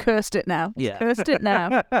You've cursed it now. Yeah. Cursed it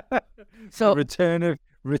now. So return of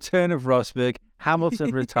Rosberg,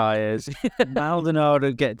 Hamilton retires,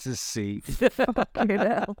 Maldonado gets a seat. Fucking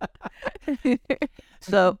hell.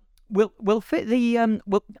 So we'll fit the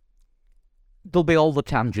there'll be all the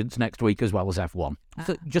tangents next week as well as F1.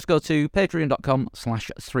 So just go to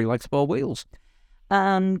patreon.com/3legs4wheels.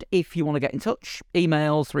 And if you want to get in touch,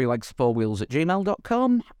 email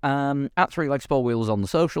 3legs4wheels@gmail.com, at 3legs4wheels on the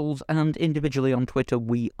socials, and individually on Twitter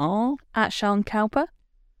we are At Sean Cowper.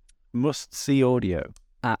 Must see audio.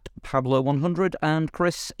 At Pablo100, and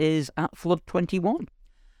Chris is at Flood21.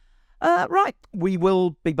 Right, we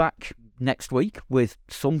will be back next week with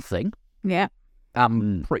something. Yeah.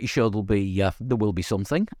 I'm pretty sure there will be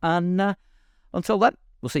something. And until then,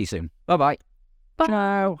 we'll see you soon. Bye-bye. Bye.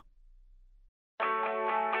 Ciao.